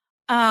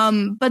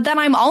 But then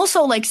I'm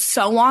also like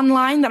so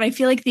online that I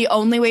feel like the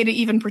only way to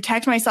even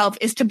protect myself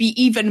is to be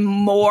even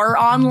more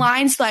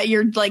online so that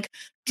you're like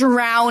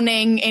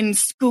drowning in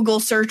Google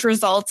search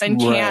results and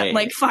can't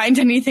like find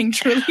anything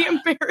truly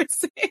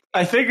embarrassing.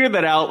 I figured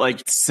that out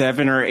like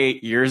 7 or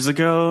 8 years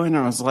ago, and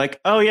I was like,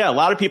 oh yeah, a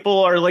lot of people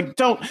are like,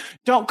 don't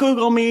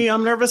Google me.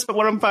 I'm nervous about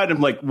what I'm finding.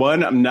 I'm like,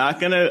 one,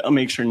 I'll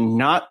make sure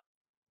not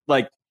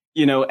like,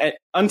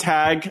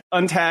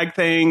 untag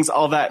things,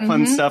 all that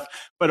fun stuff.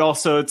 But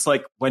also it's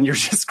like when you're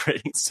just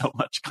creating so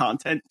much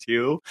content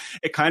too,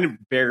 it kind of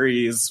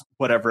buries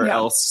whatever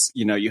else,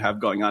 you have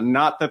going on.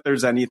 Not that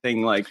there's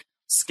anything like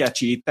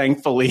sketchy,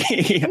 thankfully.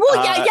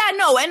 Well,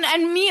 no.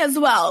 And me as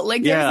well.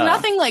 Like there's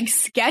nothing like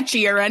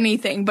sketchy or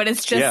anything, but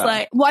it's just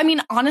like, well, I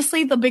mean,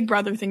 honestly, the Big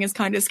Brother thing is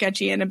kind of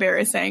sketchy and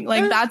embarrassing.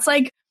 Like that's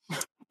like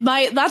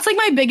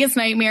my biggest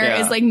nightmare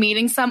is like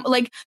meeting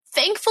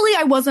thankfully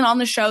I wasn't on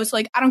the show, so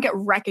like I don't get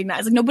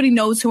recognized. Like nobody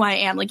knows who I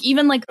am. Like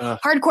even like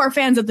hardcore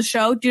fans of the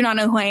show do not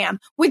know who I am,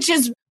 which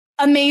is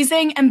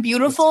amazing and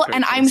beautiful.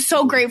 And I'm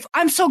so grateful.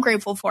 I'm so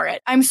grateful for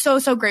it. I'm so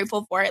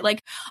grateful for it.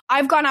 Like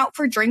I've gone out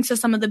for drinks with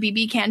some of the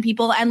BB Can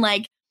people, and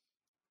like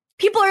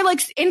people are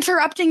like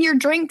interrupting your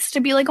drinks to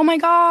be like, oh my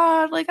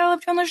God, like I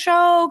loved you on the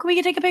show. Can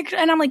we take a picture?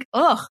 And I'm like,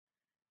 ugh,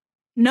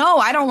 no,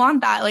 I don't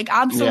want that. Like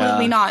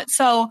absolutely not.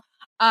 So,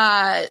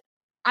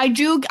 I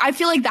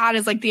feel like that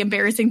is like the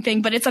embarrassing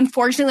thing, but it's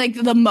unfortunately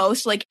like the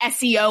most like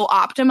SEO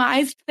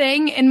optimized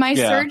thing in my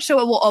search. So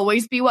it will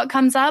always be what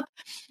comes up.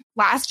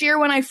 Last year,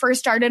 when I first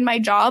started my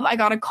job, I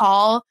got a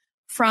call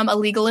from a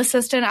legal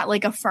assistant at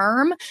like a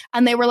firm,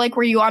 and they were like,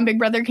 were you on Big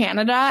Brother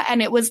Canada?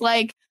 And it was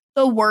like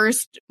the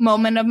worst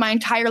moment of my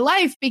entire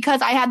life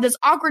because I had this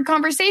awkward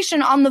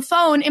conversation on the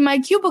phone in my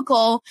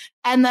cubicle,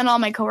 and then all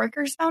my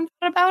coworkers found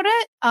out about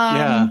it.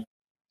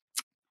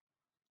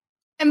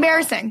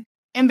 Embarrassing.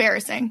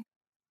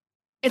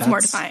 It's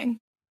mortifying.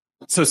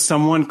 So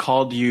someone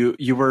called you.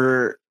 You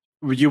were.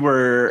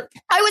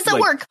 I was at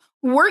work,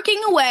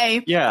 working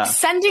away. Yeah.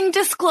 Sending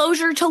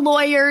disclosure to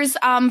lawyers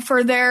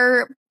for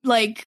their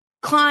like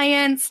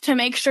clients to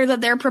make sure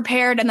that they're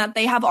prepared and that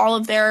they have all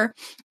of their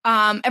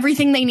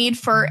everything they need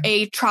for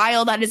a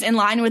trial that is in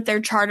line with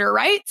their charter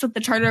rights, with the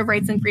Charter of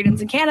Rights and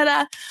Freedoms in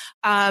Canada.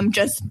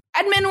 Just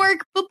admin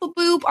work. Boop boop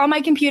boop on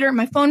my computer.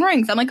 My phone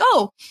rings. I'm like,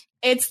 oh,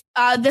 it's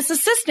this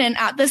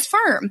assistant at this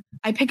firm.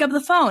 I pick up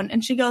the phone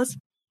and she goes,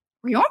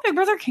 were you on Big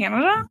Brother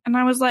Canada? And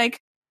I was like,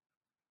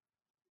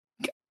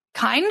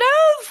 kind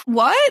of?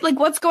 What? Like,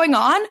 what's going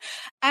on?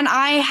 And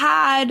I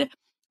had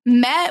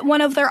met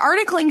one of their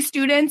articling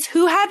students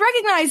who had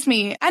recognized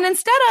me. And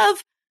instead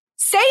of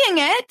saying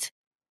it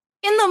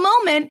in the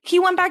moment, he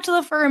went back to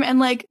the firm and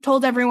like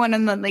told everyone,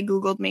 and then they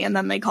Googled me and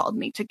then they called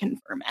me to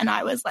confirm. And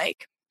I was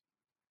like,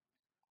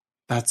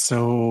 that's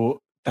so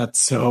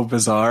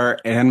bizarre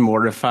and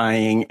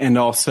mortifying. And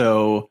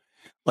also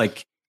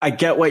like, I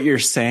get what you're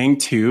saying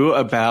too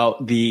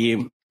about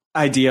the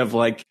idea of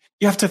like,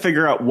 you have to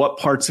figure out what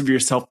parts of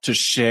yourself to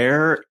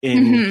share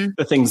in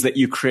the things that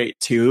you create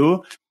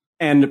too.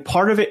 And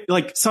part of it,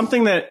 like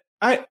something that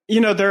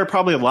there are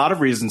probably a lot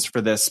of reasons for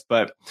this,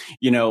 but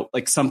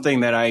like something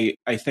that I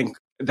think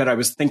that I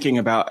was thinking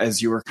about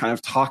as you were kind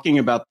of talking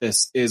about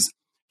this is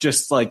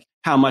just like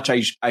how much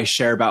I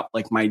share about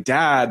like my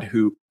dad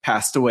who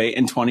passed away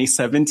in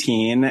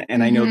 2017.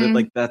 And I know that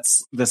like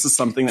this is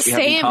something that we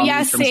have in common.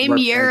 Yeah, same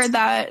year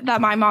that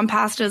my mom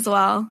passed as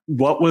well.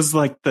 What was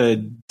like the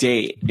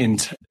date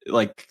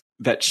like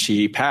that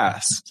she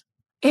passed?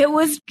 It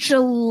was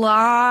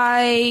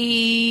July.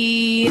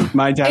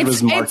 My dad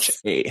was March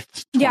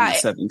 8th,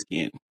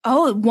 2017.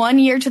 Oh, 1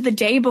 year to the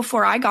day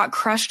before I got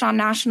crushed on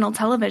national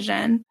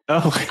television.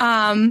 Oh,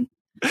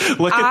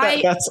 look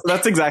at that.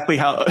 That's exactly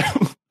how.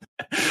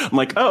 I'm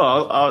like,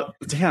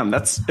 damn,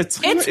 it's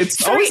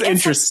always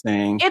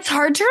interesting. It's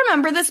hard to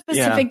remember the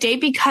specific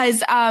date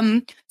because,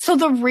 so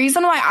the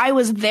reason why I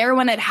was there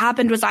when it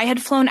happened was I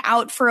had flown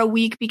out for a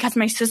week because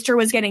my sister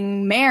was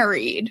getting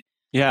married.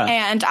 Yeah.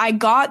 And I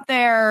got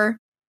there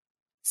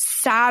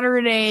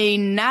Saturday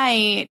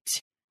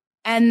night,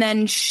 and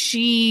then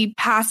she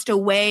passed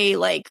away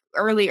like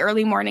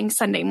early morning,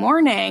 Sunday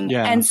morning.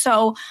 Yeah. And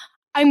so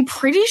I'm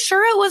pretty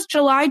sure it was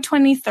July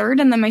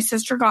 23rd, and then my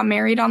sister got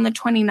married on the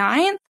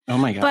 29th. Oh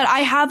my God. But I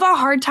have a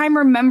hard time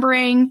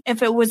remembering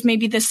if it was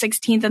maybe the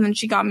 16th and then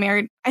she got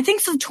married. I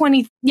think so. She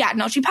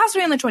passed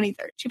away on the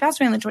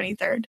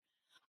 23rd.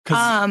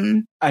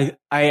 I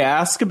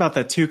ask about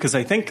that too, because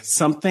I think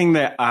something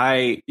that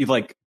I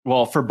like,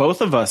 well, for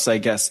both of us, I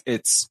guess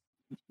it's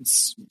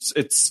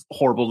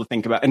horrible to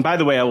think about. And by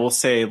the way, I will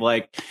say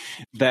like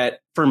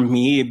that for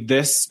me,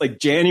 this like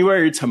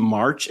January to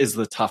March is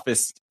the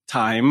toughest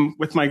time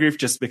with my grief,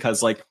 just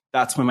because like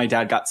that's when my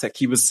dad got sick.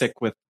 He was sick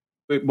with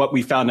what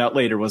we found out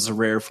later was a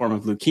rare form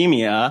of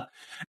leukemia,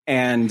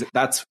 and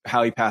that's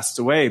how he passed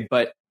away.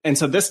 And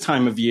so this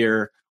time of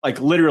year, like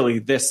literally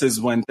this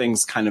is when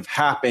things kind of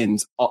happened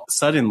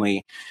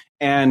suddenly.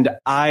 And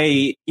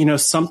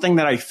something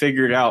that I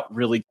figured out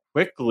really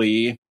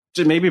quickly,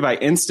 maybe by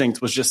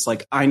instinct, was just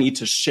like, I need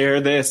to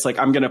share this. Like,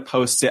 I'm going to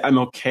post it. I'm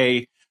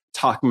okay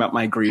talking about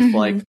my grief,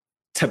 like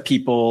to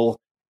people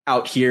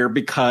out here,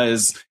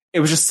 because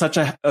it was just such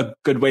a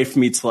good way for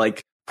me to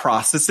like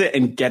process it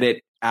and get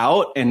it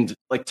out. And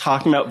like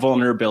talking about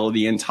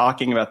vulnerability and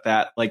talking about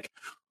that, like,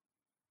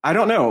 I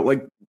don't know,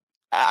 like,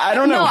 I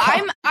don't know.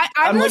 I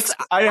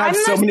have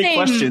so many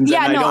questions, and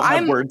I don't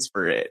have words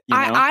for it.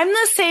 I'm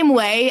the same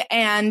way.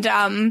 And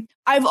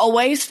I've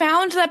always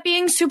found that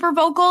being super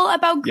vocal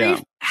about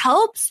grief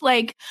helps.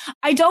 Like,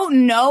 I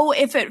don't know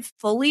if it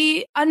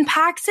fully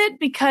unpacks it,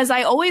 because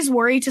I always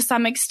worry to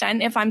some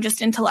extent if I'm just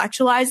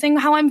intellectualizing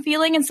how I'm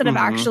feeling instead of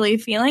actually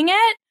feeling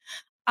it.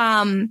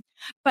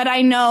 But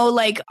I know,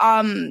 like,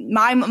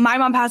 my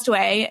mom passed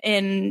away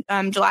in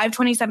July of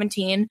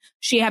 2017.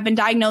 She had been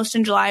diagnosed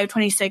in July of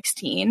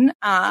 2016.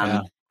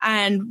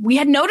 And we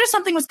had noticed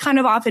something was kind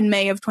of off in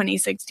May of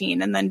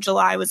 2016. And then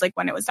July was like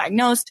when it was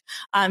diagnosed.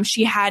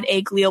 She had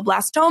a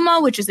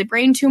glioblastoma, which is a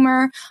brain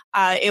tumor.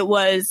 It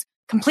was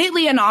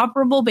completely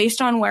inoperable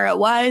based on where it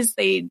was.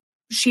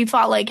 She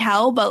fought like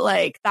hell, but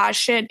like that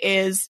shit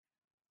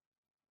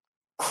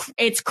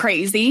it's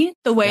crazy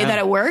the way that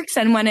it works.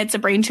 And when it's a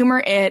brain tumor,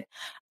 it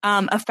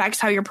affects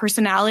how your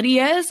personality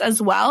is as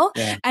well.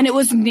 Yeah. And it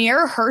was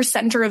near her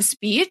center of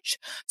speech.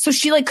 So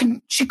she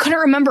couldn't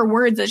remember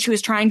words that she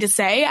was trying to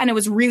say. And it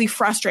was really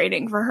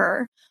frustrating for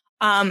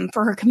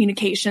her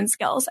communication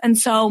skills. And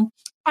so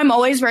I'm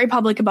always very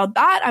public about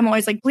that. I'm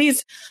always like,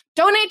 please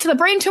donate to the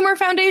Brain Tumor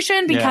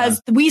Foundation,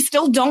 because we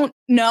still don't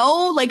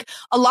know, like,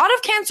 a lot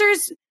of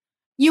cancers,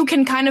 you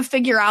can kind of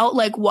figure out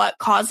like what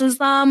causes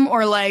them,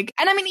 or like,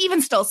 and I mean,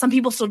 even still, some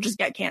people still just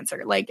get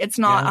cancer. Like, it's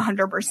not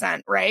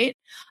 100%, right?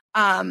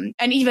 And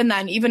even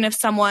then, even if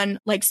someone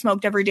like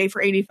smoked every day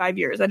for 85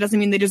 years, that doesn't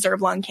mean they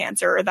deserve lung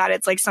cancer, or that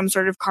it's like some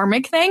sort of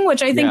karmic thing,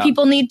 which I think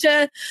people need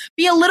to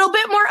be a little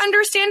bit more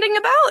understanding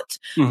about,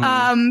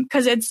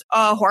 because it's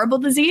a horrible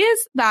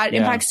disease that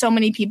impacts so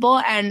many people,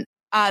 and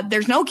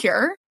there's no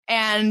cure.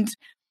 And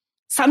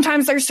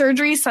sometimes there's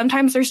surgery,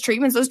 sometimes there's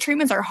treatments. Those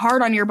treatments are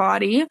hard on your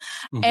body.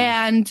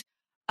 And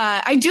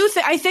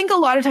I think a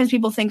lot of times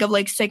people think of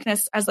like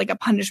sickness as like a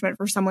punishment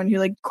for someone who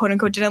like quote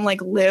unquote didn't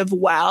like live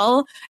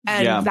well.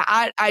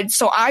 And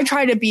so I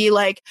try to be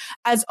like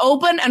as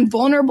open and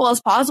vulnerable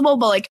as possible,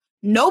 but like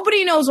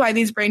nobody knows why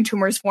these brain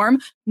tumors form.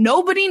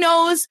 Nobody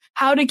knows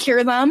how to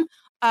cure them.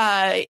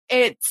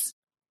 It's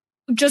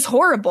just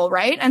horrible.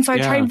 Right. And so I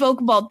try to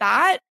vocal about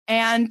that.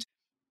 And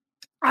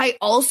I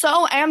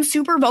also am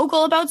super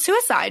vocal about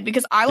suicide,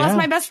 because I lost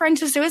my best friend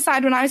to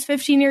suicide when I was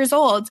 15 years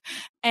old.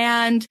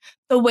 And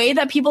the way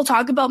that people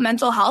talk about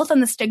mental health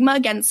and the stigma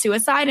against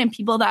suicide and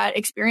people that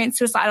experience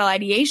suicidal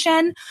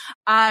ideation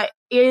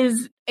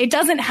it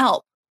doesn't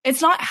help.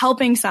 It's not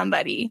helping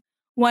somebody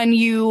when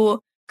you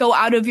go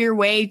out of your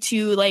way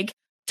to like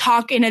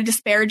talk in a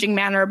disparaging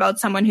manner about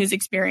someone who's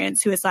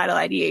experienced suicidal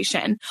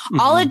ideation.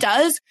 All it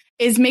does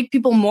is make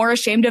people more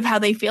ashamed of how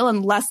they feel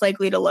and less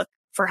likely to look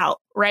for help,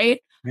 right?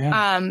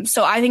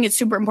 So I think it's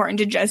super important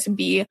to just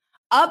be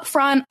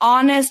upfront,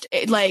 honest.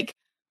 Like,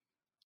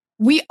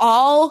 we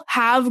all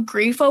have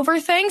grief over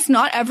things.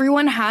 Not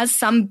everyone has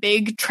some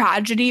big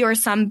tragedy or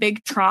some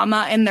big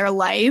trauma in their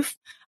life.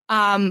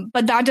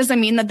 But that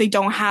doesn't mean that they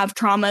don't have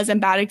traumas and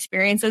bad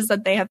experiences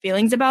that they have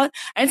feelings about.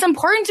 And it's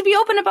important to be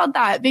open about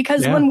that,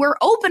 because when we're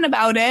open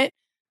about it,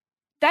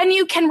 then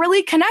you can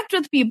really connect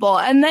with people,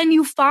 and then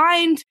you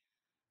find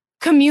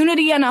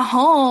community and a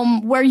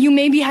home where you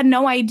maybe had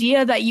no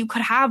idea that you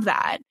could have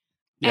that.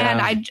 And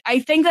I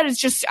think that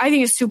I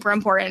think it's super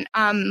important.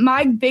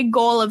 My big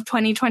goal of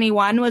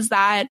 2021 was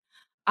that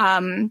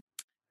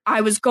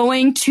I was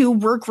going to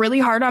work really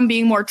hard on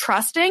being more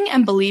trusting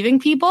and believing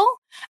people,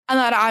 and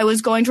that I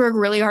was going to work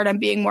really hard on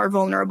being more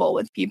vulnerable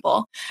with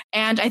people.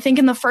 And I think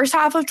in the first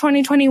half of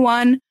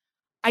 2021,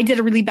 I did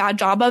a really bad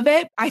job of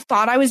it. I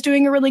thought I was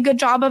doing a really good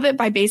job of it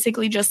by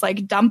basically just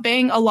like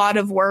dumping a lot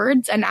of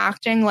words and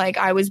acting like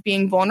I was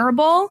being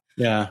vulnerable.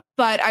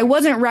 But I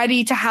wasn't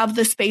ready to have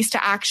the space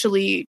to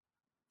actually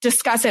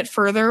discuss it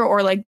further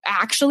or like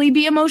actually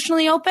be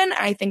emotionally open.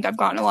 I think I've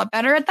gotten a lot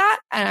better at that,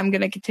 and I'm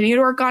going to continue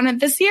to work on it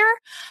this year.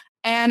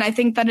 And I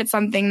think that it's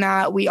something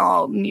that we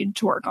all need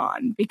to work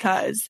on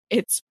because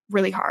it's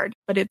really hard,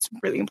 but it's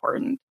really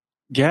important.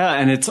 Yeah.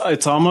 And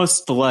it's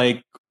almost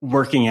like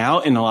working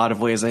out in a lot of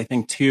ways, I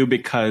think, too,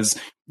 because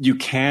you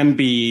can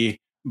be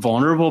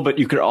vulnerable, but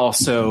you could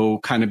also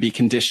kind of be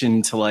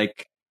conditioned to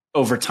like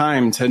over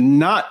time to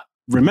not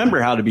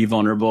remember how to be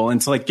vulnerable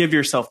and to like give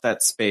yourself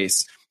that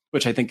space,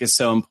 which I think is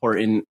so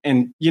important.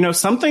 And, you know,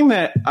 something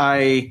that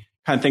I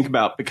kind of think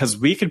about, because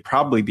we could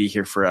probably be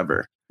here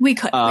forever. We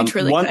could. We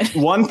truly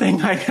could. One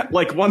thing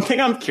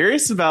I'm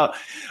curious about,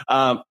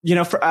 you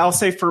know, I'll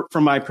say for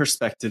my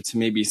perspective to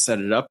maybe set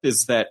it up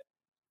is that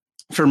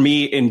for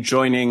me in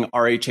joining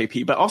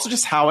RHAP, but also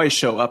just how I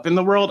show up in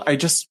the world, I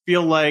just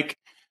feel like,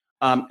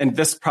 and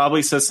this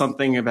probably says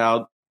something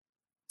about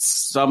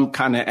some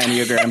kind of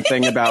Enneagram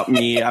thing about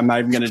me. I'm not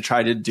even going to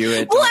try to do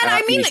it. Well, and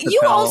I mean,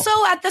 you also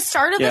at the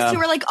start of this, you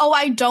were like, oh,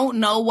 I don't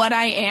know what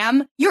I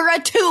am. You're a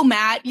 2,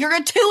 Matt. You're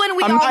a 2 and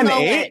we all know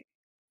 8? it.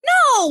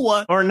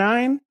 No. Or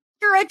 9?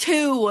 You're a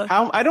 2.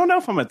 How? I don't know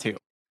if I'm a 2.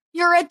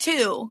 You're a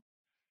 2.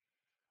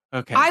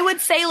 Okay. I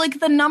would say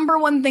like the number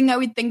one thing I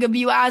would think of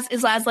you as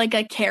is as like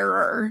a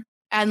carer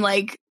and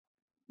like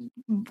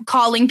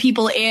calling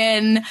people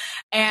in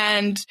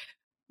and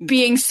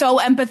being so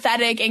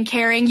empathetic and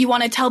caring. You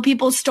want to tell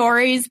people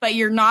stories, but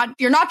you're not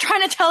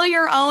trying to tell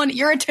your own.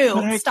 You're a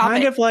 2. Stop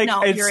kind it. Of like,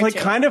 no, it's like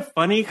kind of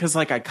funny because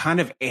like I kind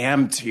of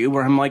am too,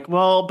 where I'm like,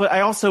 well, but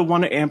I also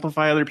want to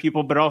amplify other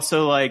people, but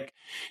also like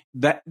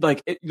that,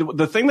 like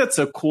the thing that's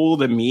so cool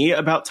to me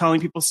about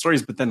telling people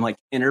stories, but then like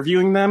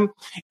interviewing them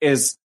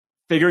is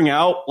figuring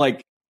out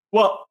like,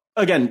 well,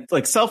 again,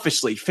 like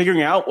selfishly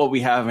figuring out what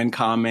we have in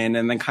common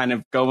and then kind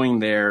of going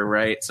there,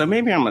 right? So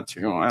maybe I'm a 2.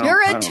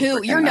 You're a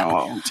 2. You're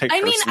not.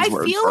 I mean, I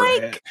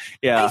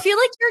feel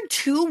like you're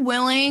too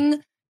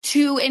willing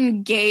to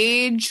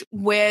engage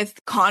with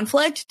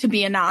conflict to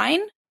be a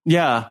 9.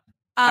 Yeah.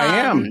 I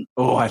am.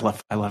 Oh, I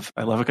love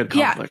a good conflict.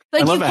 Yeah, like I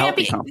love you a can't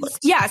healthy be. conflict.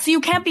 Yeah, so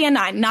you can't be a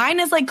 9. 9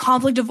 is like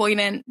conflict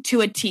avoidant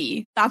to a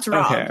T. That's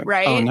Rob, Okay.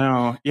 right? Oh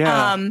no,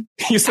 yeah.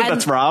 You said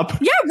that's Rob.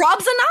 Yeah,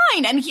 Rob's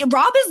a 9, and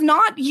Rob does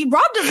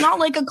not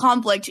like a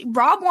conflict.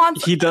 Rob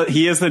wants.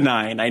 He is the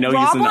 9. I know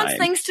Rob he's the 9. wants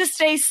things to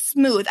stay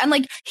smooth, and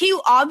like he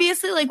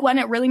obviously like when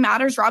it really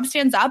matters, Rob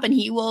stands up and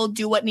he will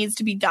do what needs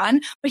to be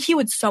done. But he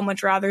would so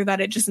much rather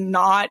that it just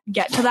not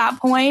get to that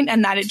point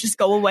and that it just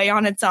go away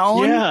on its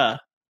own. Yeah.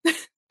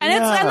 And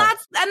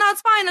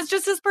that's fine. That's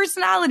just his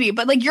personality.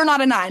 But like, you're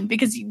not a 9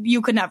 because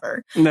you could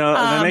never. No,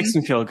 that makes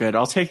me feel good.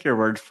 I'll take your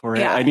word for it.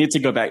 Yeah. I need to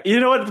go back. You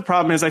know what the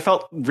problem is? I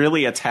felt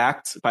really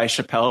attacked by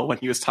Chappelle when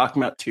he was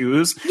talking about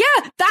 2s.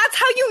 Yeah, that's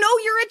how you know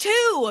you're a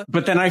 2.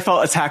 But then I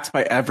felt attacked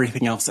by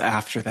everything else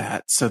after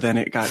that. So then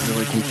it got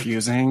really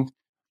confusing.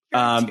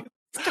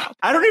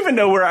 I don't even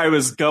know where I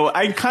was going.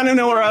 I kind of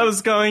know where I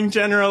was going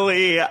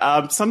generally.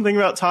 Something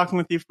about talking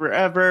with you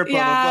forever. Blah,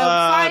 blah,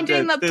 blah.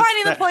 Finding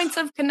the points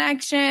of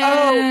connection.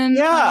 Oh,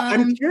 yeah.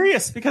 I'm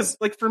curious because,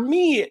 like, for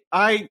me,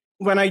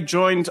 when I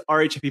joined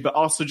RHAP, but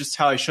also just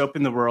how I show up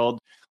in the world,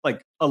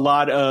 like a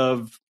lot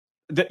of,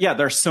 there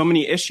are so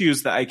many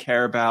issues that I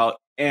care about.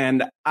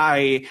 And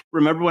I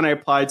remember when I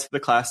applied to the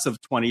class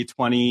of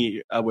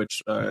 2020,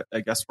 which I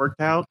guess worked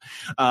out.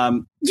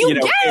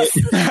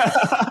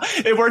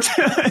 It worked,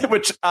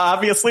 which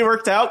obviously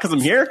worked out because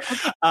I'm here.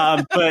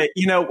 But,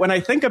 you know, when I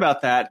think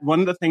about that, one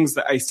of the things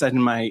that I said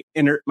in my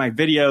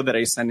video that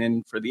I sent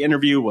in for the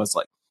interview was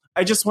like,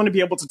 I just want to be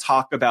able to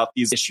talk about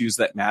these issues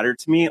that matter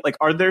to me. Like,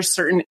 are there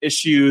certain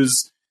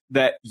issues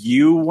that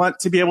you want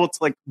to be able to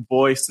like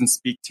voice and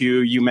speak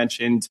to? You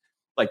mentioned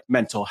like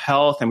mental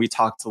health, and we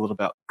talked a little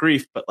about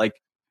grief, but like,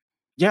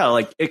 yeah,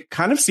 like it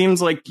kind of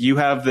seems like you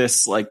have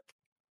this, and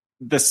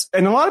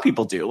a lot of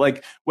people do,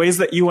 like ways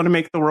that you want to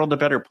make the world a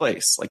better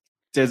place. Like,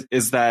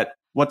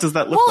 what does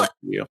that look like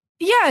for you?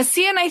 Yeah.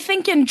 See, and I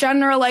think in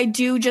general, I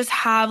do just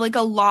have like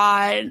a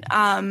lot,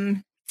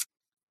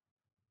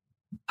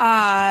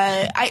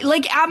 I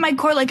like at my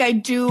core, like I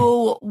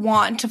do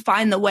want to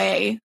find the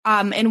way,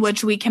 in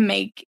which we can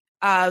make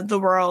the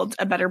world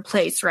a better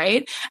place,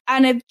 right?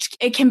 And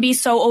it can be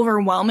so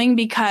overwhelming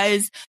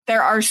because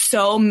there are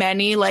so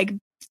many like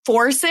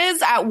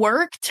forces at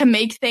work to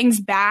make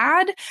things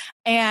bad,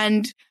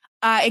 and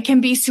it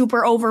can be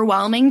super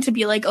overwhelming to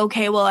be like,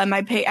 okay, well, am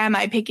I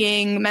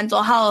picking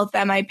mental health?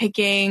 Am I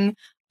picking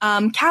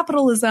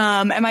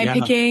capitalism? Am I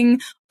picking,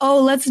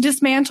 let's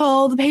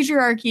dismantle the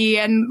patriarchy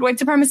and white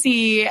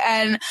supremacy?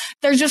 And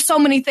there's just so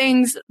many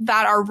things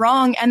that are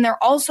wrong. And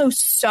they're also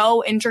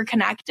so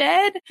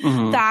interconnected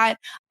that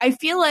I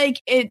feel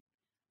like it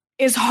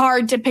is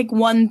hard to pick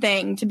one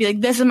thing to be like,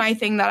 this is my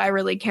thing that I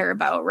really care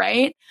about.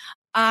 Right.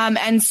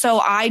 And so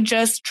I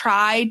just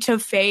try to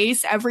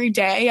face every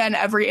day and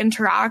every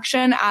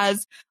interaction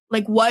as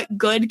like, what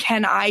good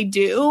can I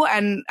do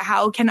and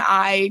how can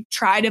I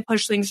try to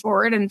push things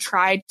forward and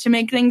try to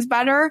make things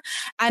better?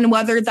 And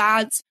whether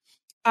that's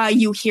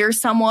you hear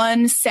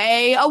someone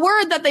say a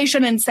word that they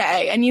shouldn't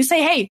say and you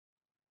say, hey,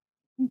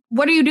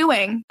 what are you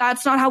doing?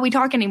 That's not how we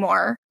talk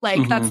anymore.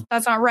 Like,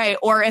 that's not right.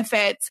 Or if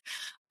it's,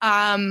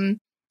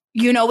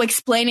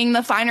 explaining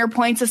the finer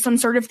points of some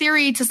sort of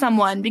theory to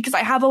someone, because I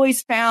have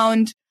always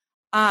found,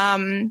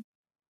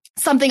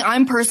 something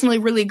I'm personally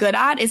really good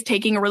at is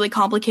taking a really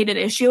complicated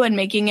issue and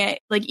making it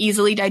like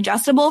easily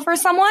digestible for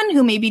someone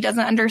who maybe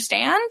doesn't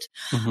understand.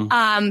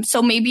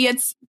 So maybe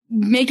it's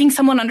making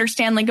someone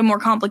understand like a more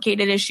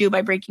complicated issue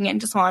by breaking it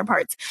into smaller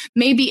parts.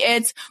 Maybe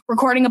it's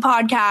recording a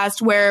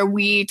podcast where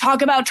we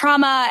talk about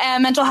trauma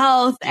and mental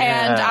health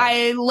and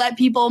I let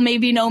people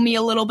maybe know me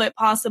a little bit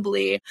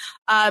possibly.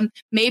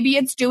 Maybe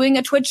it's doing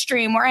a Twitch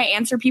stream where I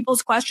answer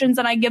people's questions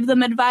and I give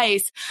them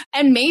advice.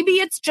 And maybe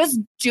it's just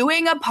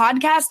doing a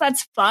podcast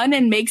that's fun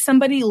and makes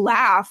somebody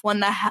laugh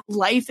when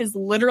life is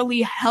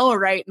literally hell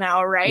right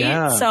now, right?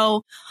 Yeah.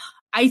 So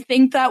I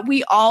think that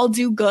we all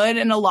do good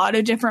in a lot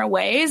of different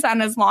ways.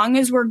 And as long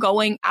as we're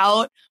going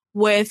out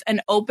with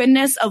an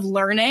openness of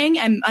learning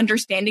and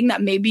understanding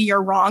that maybe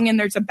you're wrong and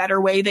there's a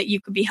better way that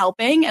you could be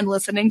helping, and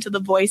listening to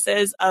the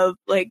voices of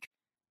like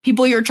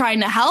people you're trying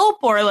to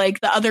help, or like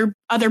the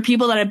other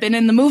people that have been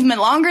in the movement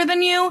longer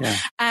than you.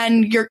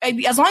 And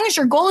as long as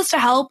your goal is to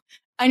help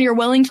and you're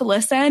willing to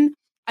listen,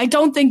 I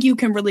don't think you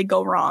can really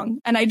go wrong.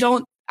 And I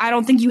don't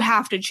think you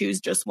have to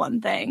choose just one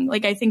thing.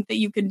 Like, I think that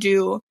you can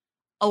do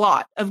a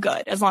lot of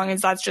good as long as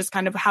that's just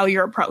kind of how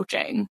you're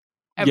approaching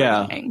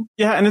everything.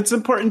 Yeah. And it's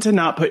important to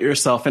not put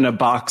yourself in a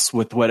box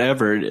with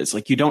whatever it is.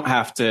 Like, you don't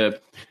have to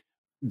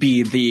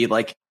be the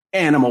like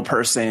animal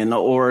person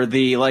or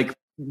the like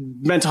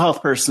mental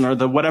health person or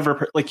the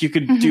whatever. Like, you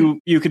could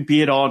you could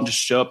be it all and just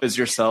show up as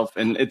yourself.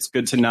 And it's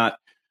good to not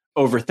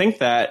overthink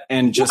that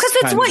and just because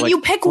it's what, like, you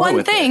pick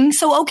one thing.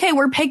 So, okay,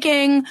 we're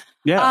picking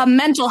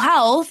mental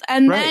health.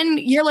 And then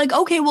you're like,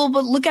 okay, well,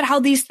 but look at how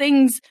these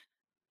things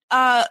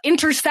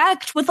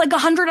intersect with like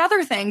 100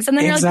 other things. And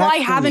then you're like, well,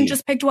 I haven't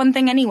just picked one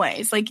thing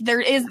anyways. Like,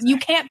 you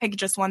can't pick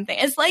just one thing.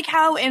 It's like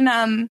how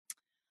in,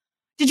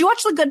 did you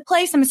watch The Good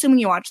Place? I'm assuming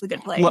you watched The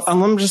Good Place. Well,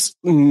 I'm just,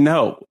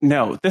 no.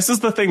 This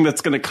is the thing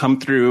that's going to come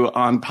through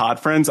on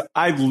Pod Friends.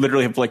 I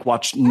literally have like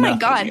watched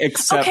nothing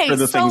except for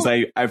the things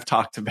I've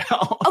talked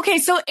about. Okay.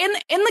 So in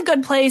The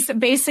Good Place,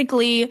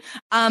 basically,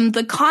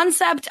 the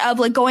concept of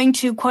like going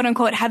to quote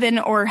unquote heaven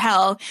or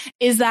hell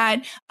is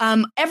that,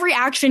 every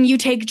action you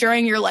take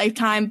during your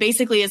lifetime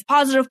basically is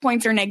positive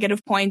points or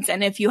negative points.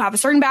 And if you have a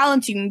certain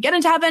balance, you can get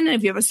into heaven. And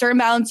if you have a certain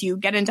balance, you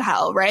get into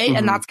hell. Right.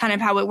 And that's kind of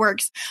how it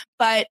works.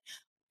 But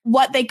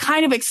what they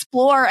kind of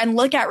explore and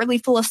look at really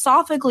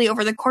philosophically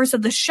over the course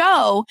of the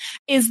show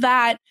is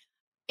that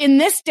in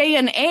this day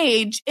and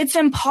age, it's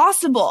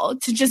impossible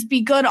to just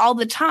be good all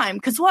the time.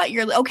 Because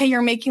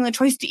you're making the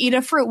choice to eat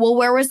a fruit. Well,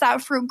 where was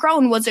that fruit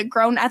grown? Was it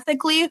grown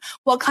ethically?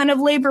 What kind of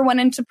labor went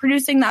into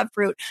producing that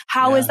fruit?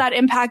 How is that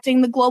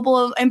impacting the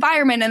global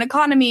environment and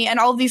economy and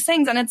all of these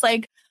things? And it's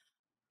like,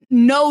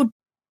 no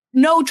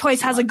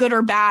choice has a good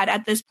or bad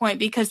at this point,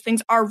 because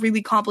things are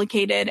really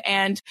complicated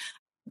and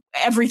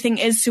everything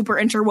is super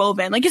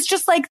interwoven. Like, it's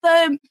just like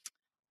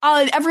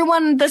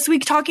everyone this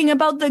week talking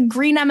about the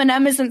green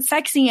M&M isn't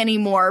sexy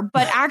anymore,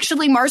 but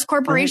actually Mars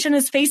Corporation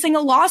is facing a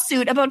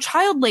lawsuit about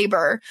child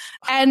labor.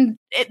 And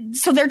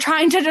so they're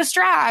trying to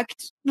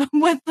distract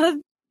with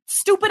the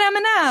stupid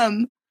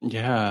M&M.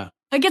 Yeah.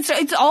 Like,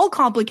 it's all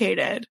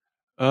complicated.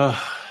 Well,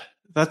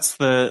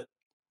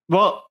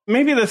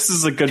 maybe this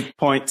is a good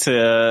point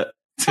to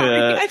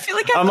I feel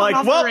like I'm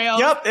like, well,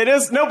 yep, it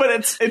is. No, but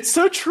it's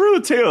so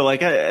true too.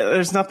 Like,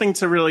 there's nothing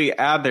to really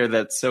add there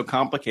that's so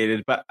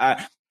complicated.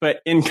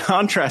 But in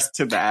contrast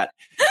to that,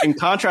 in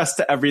contrast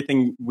to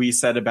everything we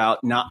said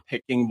about not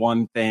picking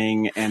one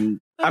thing,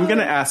 and I'm going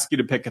to ask you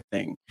to pick a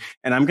thing,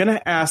 and I'm going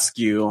to ask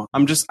you.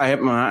 I'm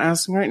not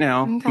asking right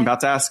now. Okay. I'm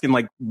about to ask in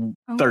like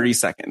 30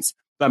 seconds.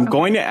 But I'm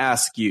going to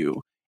ask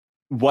you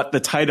what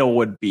the title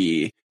would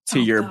be to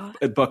your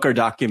book or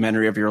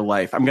documentary of your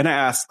life. I'm going to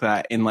ask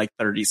that in like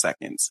 30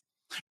 seconds.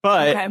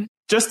 But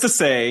just to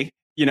say,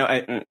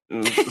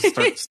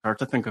 start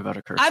to think about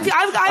it, Kirsten.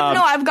 I've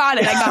got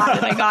it.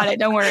 I got it.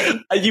 Don't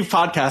worry. You've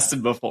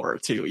podcasted before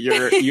too.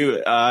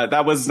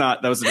 That was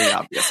very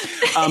obvious.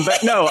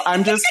 But no,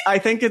 I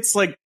think it's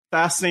like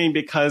fascinating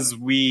because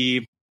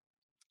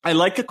I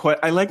like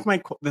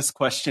this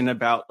question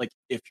about like,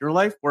 if your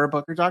life were a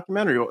book or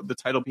documentary, what would the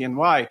title be and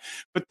why?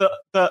 But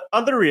the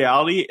other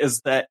reality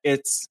is that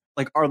it's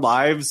like our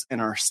lives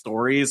and our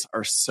stories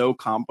are so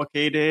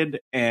complicated,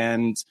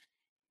 and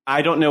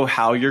I don't know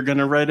how you're going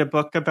to write a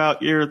book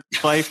about your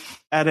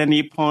life at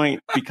any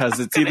point, because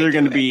it's either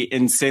going to be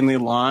insanely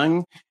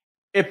long.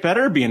 It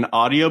better be an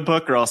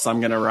audiobook or else I'm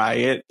going to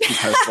riot,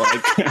 because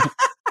like,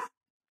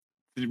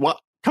 what?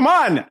 Come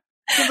on.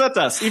 That's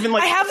us. Even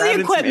like, I have the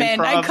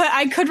equipment.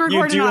 I could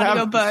record an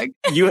audiobook.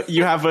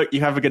 You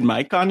have a good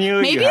mic on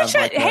you. Maybe it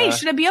should. Hey,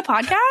 should it be a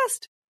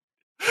podcast?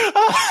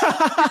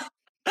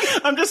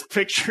 I'm just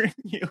picturing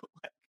you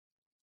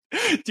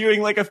like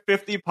doing like a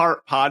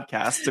 50-part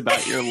podcast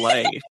about your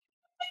life,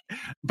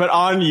 but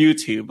on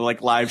YouTube,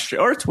 like live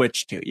stream, or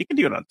Twitch too. You can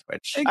do it on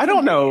Twitch. I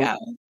don't know. Yeah.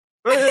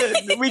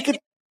 We could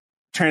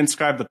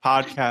transcribe the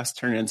podcast,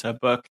 turn it into a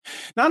book.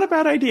 Not a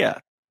bad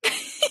idea.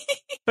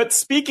 But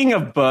speaking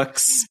of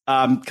books,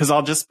 because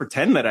I'll just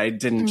pretend that I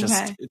didn't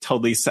just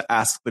totally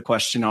ask the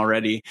question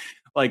already.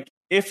 Like,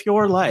 if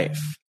your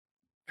life,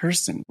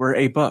 Kirsten, were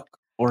a book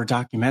or a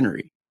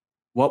documentary,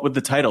 what would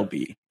the title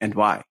be and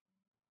why?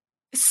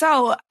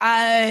 So,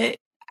 I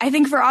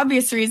think for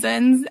obvious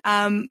reasons,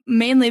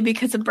 mainly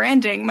because of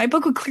branding, my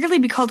book would clearly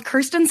be called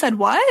Kirsten Said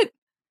What?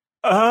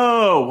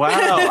 Oh, wow.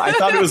 I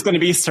thought it was going to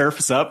be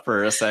Surf's Up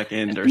for a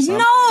second or something.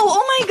 No,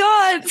 oh my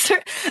God.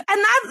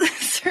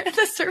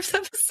 The Surf's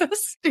Up is so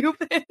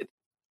stupid.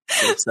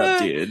 Surf's Up,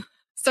 dude.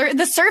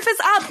 The surf is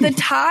up. The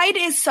tide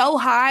is so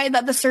high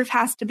that the surf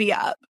has to be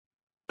up.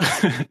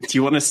 Do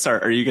you want to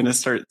start? Are you going to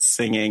start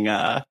singing,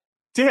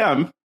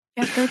 damn.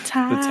 If the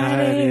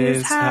tide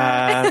is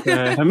high.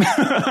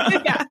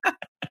 Yeah.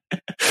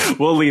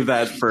 We'll leave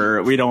that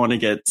for, we don't want to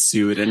get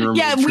sued and removed.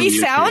 Yeah, we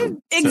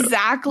sound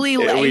exactly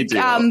like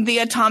the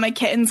Atomic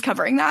Kittens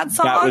covering that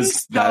song.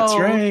 That's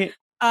right.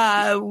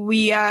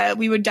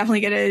 We would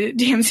definitely get a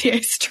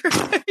DMCA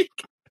strike.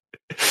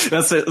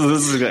 That's it.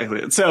 This is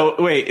exactly it.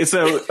 So wait,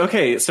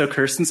 so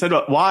Kirsten said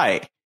what?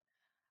 Why?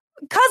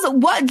 Because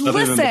what? Other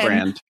listen, than the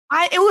brand.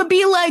 It would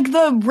be like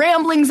the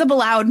ramblings of a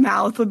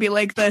loudmouth would be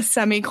like the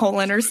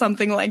semicolon or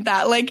something like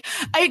that. Like,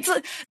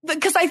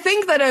 because I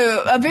think that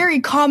a very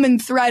common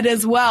thread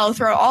as well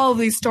throughout all of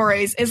these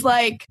stories is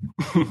like,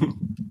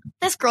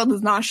 this girl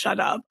does not shut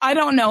up. I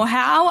don't know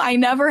how. I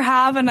never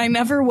have, and I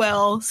never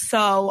will.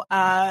 So,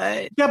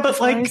 yeah, but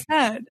like,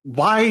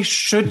 why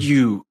should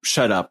you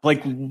shut up?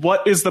 Like,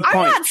 what is the point?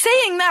 I'm not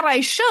saying that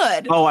I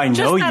should. Oh, I know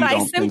just you that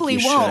don't I simply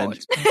think you won't.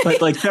 should. But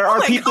like, there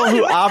are people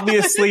who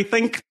obviously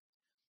think,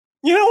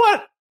 you know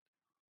what?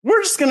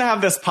 We're just going to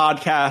have this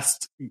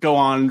podcast go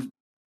on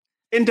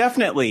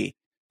indefinitely.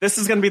 This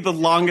is going to be the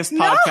longest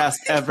podcast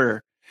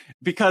ever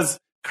because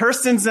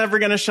Kirsten's never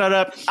going to shut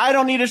up. I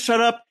don't need to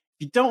shut up.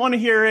 If you don't want to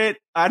hear it,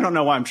 I don't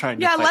know why I'm trying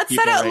to. Yeah, let's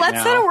set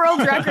a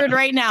world record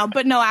right now.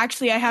 But no,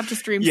 actually, I have to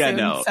stream soon.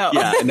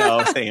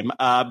 Same.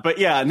 But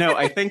yeah, no,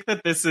 I think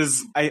that this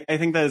is. I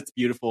think that it's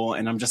beautiful,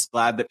 and I'm just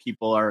glad that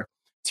people are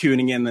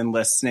tuning in and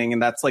listening.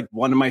 And that's like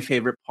one of my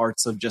favorite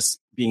parts of just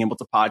being able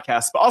to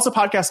podcast, but also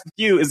podcast with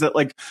you is that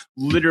like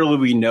literally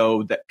we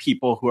know that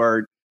people who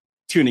are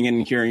tuning in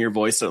and hearing your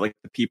voice are like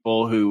the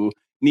people who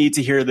need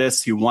to hear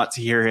this, who want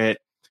to hear it.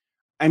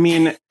 I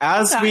mean,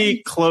 as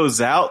we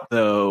close out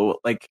though,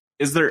 like,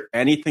 is there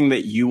anything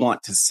that you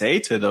want to say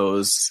to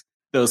those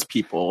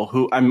people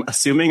who I'm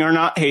assuming are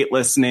not hate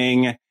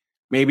listening?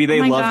 Maybe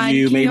they love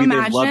you. Maybe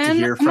they'd love to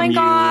hear from you. Oh my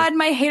God,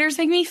 my haters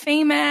make me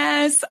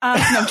famous.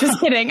 No, just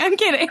kidding. I'm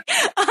kidding.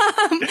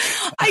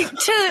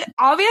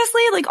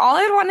 Obviously, like, all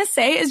I'd want to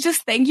say is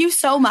just thank you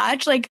so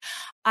much. Like,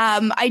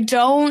 I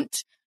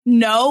don't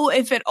know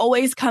if it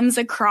always comes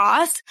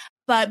across,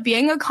 but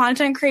being a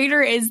content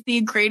creator is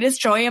the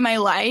greatest joy in my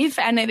life,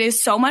 and it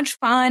is so much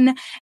fun.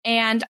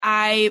 And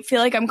I feel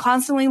like I'm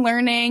constantly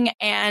learning,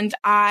 and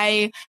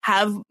I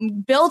have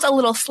built a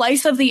little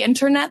slice of the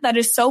internet that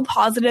is so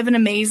positive and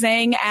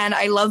amazing. And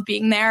I love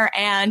being there.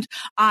 And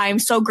I'm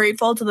so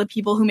grateful to the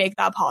people who make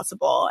that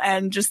possible.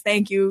 And just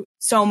thank you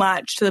so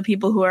much to the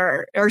people who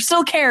are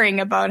still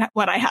caring about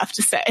what I have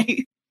to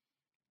say.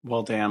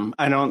 Well, damn.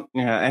 I don't,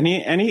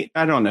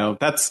 I don't know.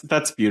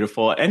 That's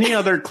beautiful. Any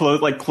other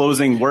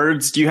closing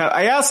words do you have?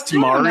 I asked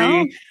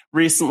Mari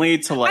recently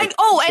to like,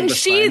 and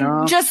she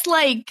just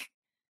like,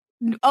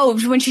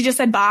 when she just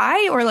said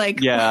bye or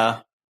like, yeah,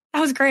 that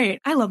was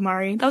great. I love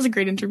Mari. That was a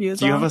great interview as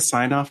well. Do you have a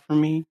sign off for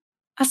me?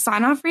 A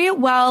sign off for you?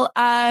 Well,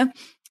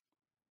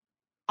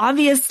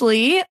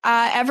 obviously,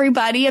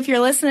 everybody, if you're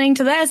listening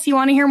to this, you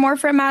want to hear more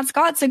from Matt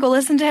Scott. So go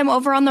listen to him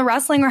over on the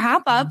Wrestling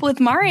Wrap Up with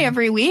Mari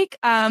every week.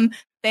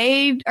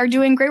 They are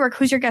doing great work.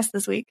 Who's your guest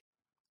this week?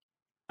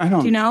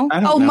 Do you know?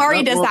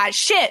 Mari does that.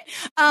 Shit.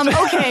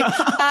 Okay.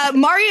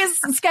 Mari is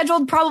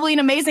scheduled probably an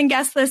amazing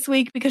guest this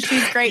week because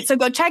she's great. So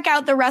go check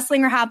out the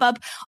Wrestling Wrap Up.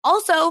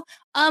 Also,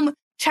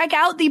 check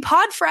out the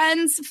Pod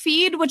Friends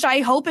feed, which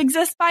I hope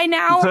exists by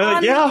now.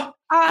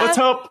 Let's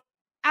hope.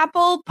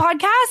 Apple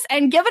Podcasts,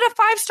 and give it a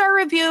 5-star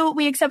review.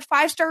 We accept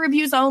 5-star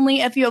reviews only.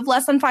 If you have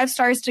less than 5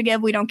 stars to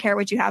give, we don't care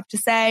what you have to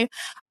say.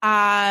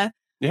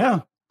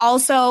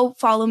 Also,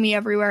 follow me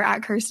everywhere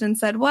at Kirsten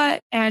Said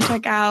What, and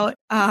check out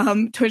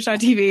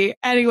Twitch.tv.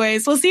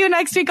 Anyways, we'll see you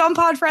next week on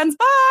Pod Friends.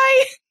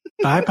 Bye!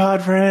 Bye,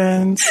 Pod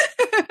Friends.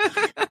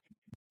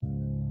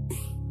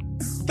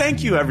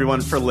 Thank you,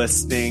 everyone, for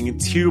listening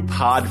to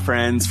Pod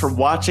Friends, for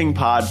watching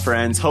Pod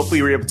Friends. Hopefully,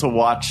 you were able to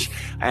watch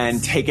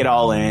and take it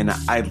all in.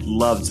 I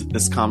loved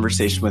this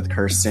conversation with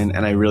Kirsten,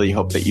 and I really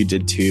hope that you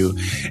did too.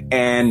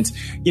 And,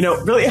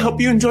 really, I hope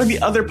you enjoyed the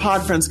other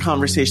Pod Friends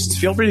conversations.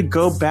 Feel free to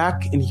go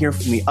back and hear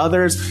from the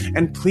others.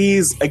 And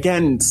please,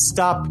 again,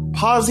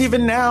 pause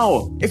even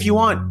now if you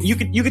want. You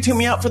could tune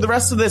me out for the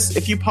rest of this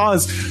if you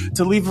pause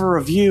to leave a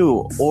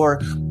review or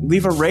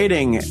leave a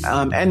rating,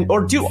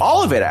 or do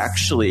all of it,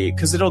 actually,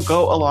 because it'll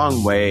go a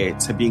long way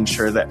to being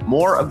sure that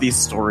more of these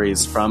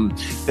stories from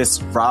this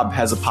Rob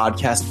Has a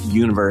Podcast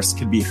universe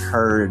could be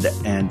heard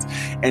and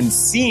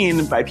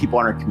seen by people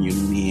in our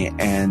community.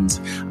 And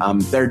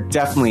they're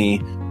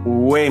definitely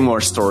way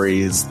more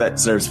stories that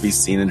deserves to be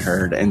seen and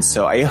heard. And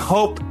so I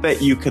hope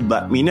that you could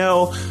let me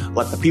know,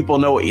 let the people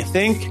know what you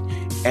think,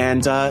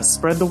 and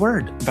spread the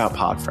word about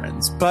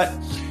Podfriends. But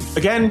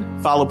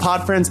again, follow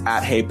Podfriends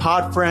at Hey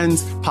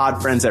Podfriends,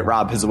 Podfriends at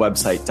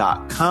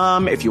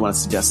robhasawebsite.com. If you want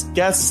to suggest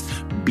guests,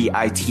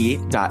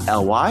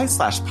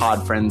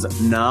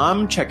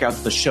 bit.ly/podfriendsnom. Check out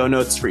the show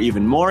notes for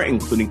even more,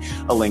 including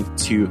a link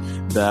to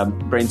the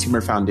Brain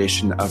Tumor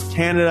Foundation of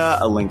Canada,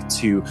 a link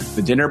to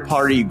the Dinner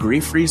Party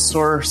Grief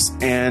Resource.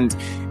 And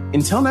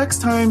until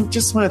next time,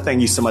 just want to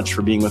thank you so much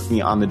for being with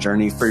me on the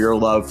journey, for your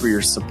love, for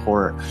your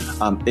support.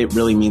 It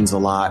really means a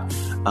lot.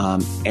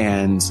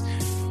 And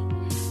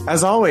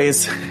as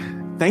always,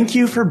 thank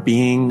you for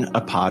being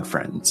a pod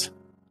friend.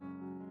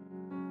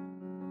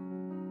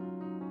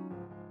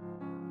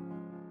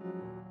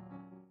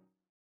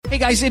 Hey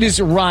guys, it is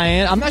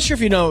Ryan. I'm not sure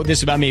if you know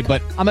this about me,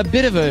 but I'm a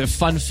bit of a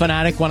fun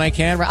fanatic when I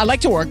can. I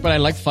like to work, but I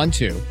like fun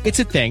too. It's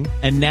a thing.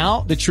 And now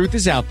the truth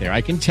is out there.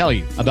 I can tell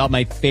you about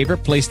my favorite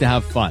place to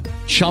have fun.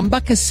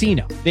 Chumba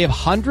Casino. They have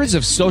hundreds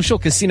of social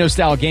casino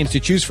style games to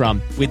choose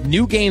from with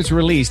new games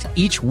released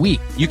each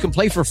week. You can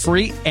play for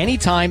free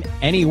anytime,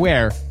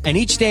 anywhere. And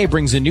each day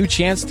brings a new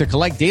chance to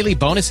collect daily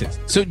bonuses.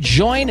 So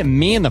join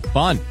me in the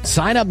fun.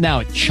 Sign up now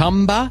at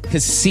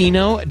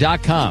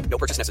ChumbaCasino.com. No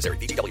purchase necessary.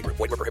 VGW Group.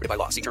 Void where prohibited by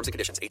law. See terms and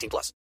conditions.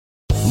 18+.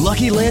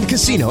 Lucky Land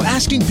Casino,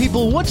 asking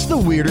people, what's the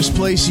weirdest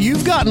place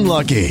you've gotten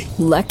lucky?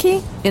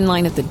 Lucky? In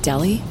line at the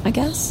deli, I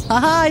guess?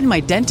 Aha, in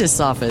my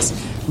dentist's office.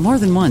 More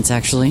than once,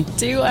 actually.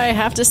 Do I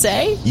have to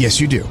say?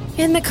 Yes, you do.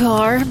 In the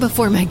car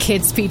before my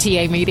kids'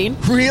 PTA meeting.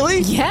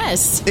 Really?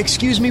 Yes.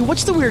 Excuse me,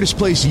 what's the weirdest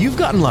place you've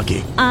gotten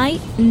lucky? I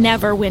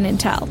never win and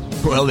tell.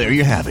 Well, there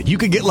you have it. You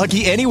can get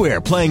lucky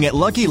anywhere, playing at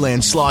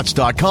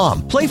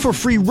LuckyLandSlots.com. Play for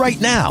free right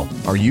now.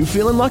 Are you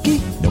feeling lucky?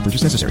 No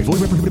purchase necessary.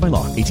 Void where prohibited by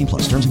law.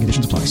 18+. Terms and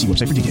conditions apply. See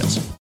website for details.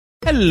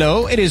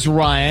 Hello, it is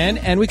Ryan,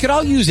 and we could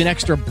all use an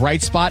extra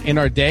bright spot in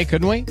our day,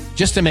 couldn't we?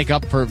 Just to make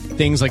up for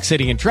things like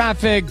sitting in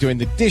traffic, doing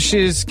the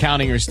dishes,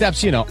 counting your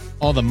steps, you know,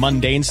 all the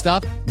mundane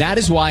stuff. That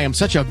is why I'm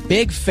such a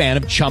big fan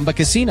of Chumba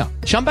Casino.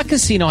 Chumba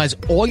Casino has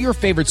all your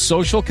favorite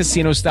social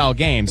casino-style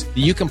games that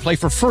you can play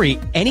for free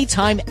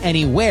anytime,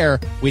 anywhere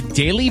with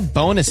daily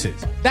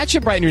bonuses. That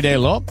should brighten your day a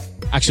little.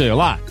 Actually, a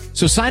lot.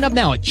 So sign up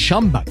now at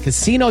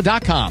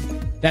ChumbaCasino.com.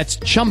 That's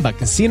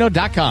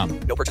ChumbaCasino.com.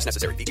 No purchase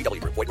necessary.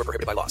 VGW Group. Void where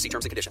prohibited by law. See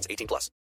terms and conditions. 18+.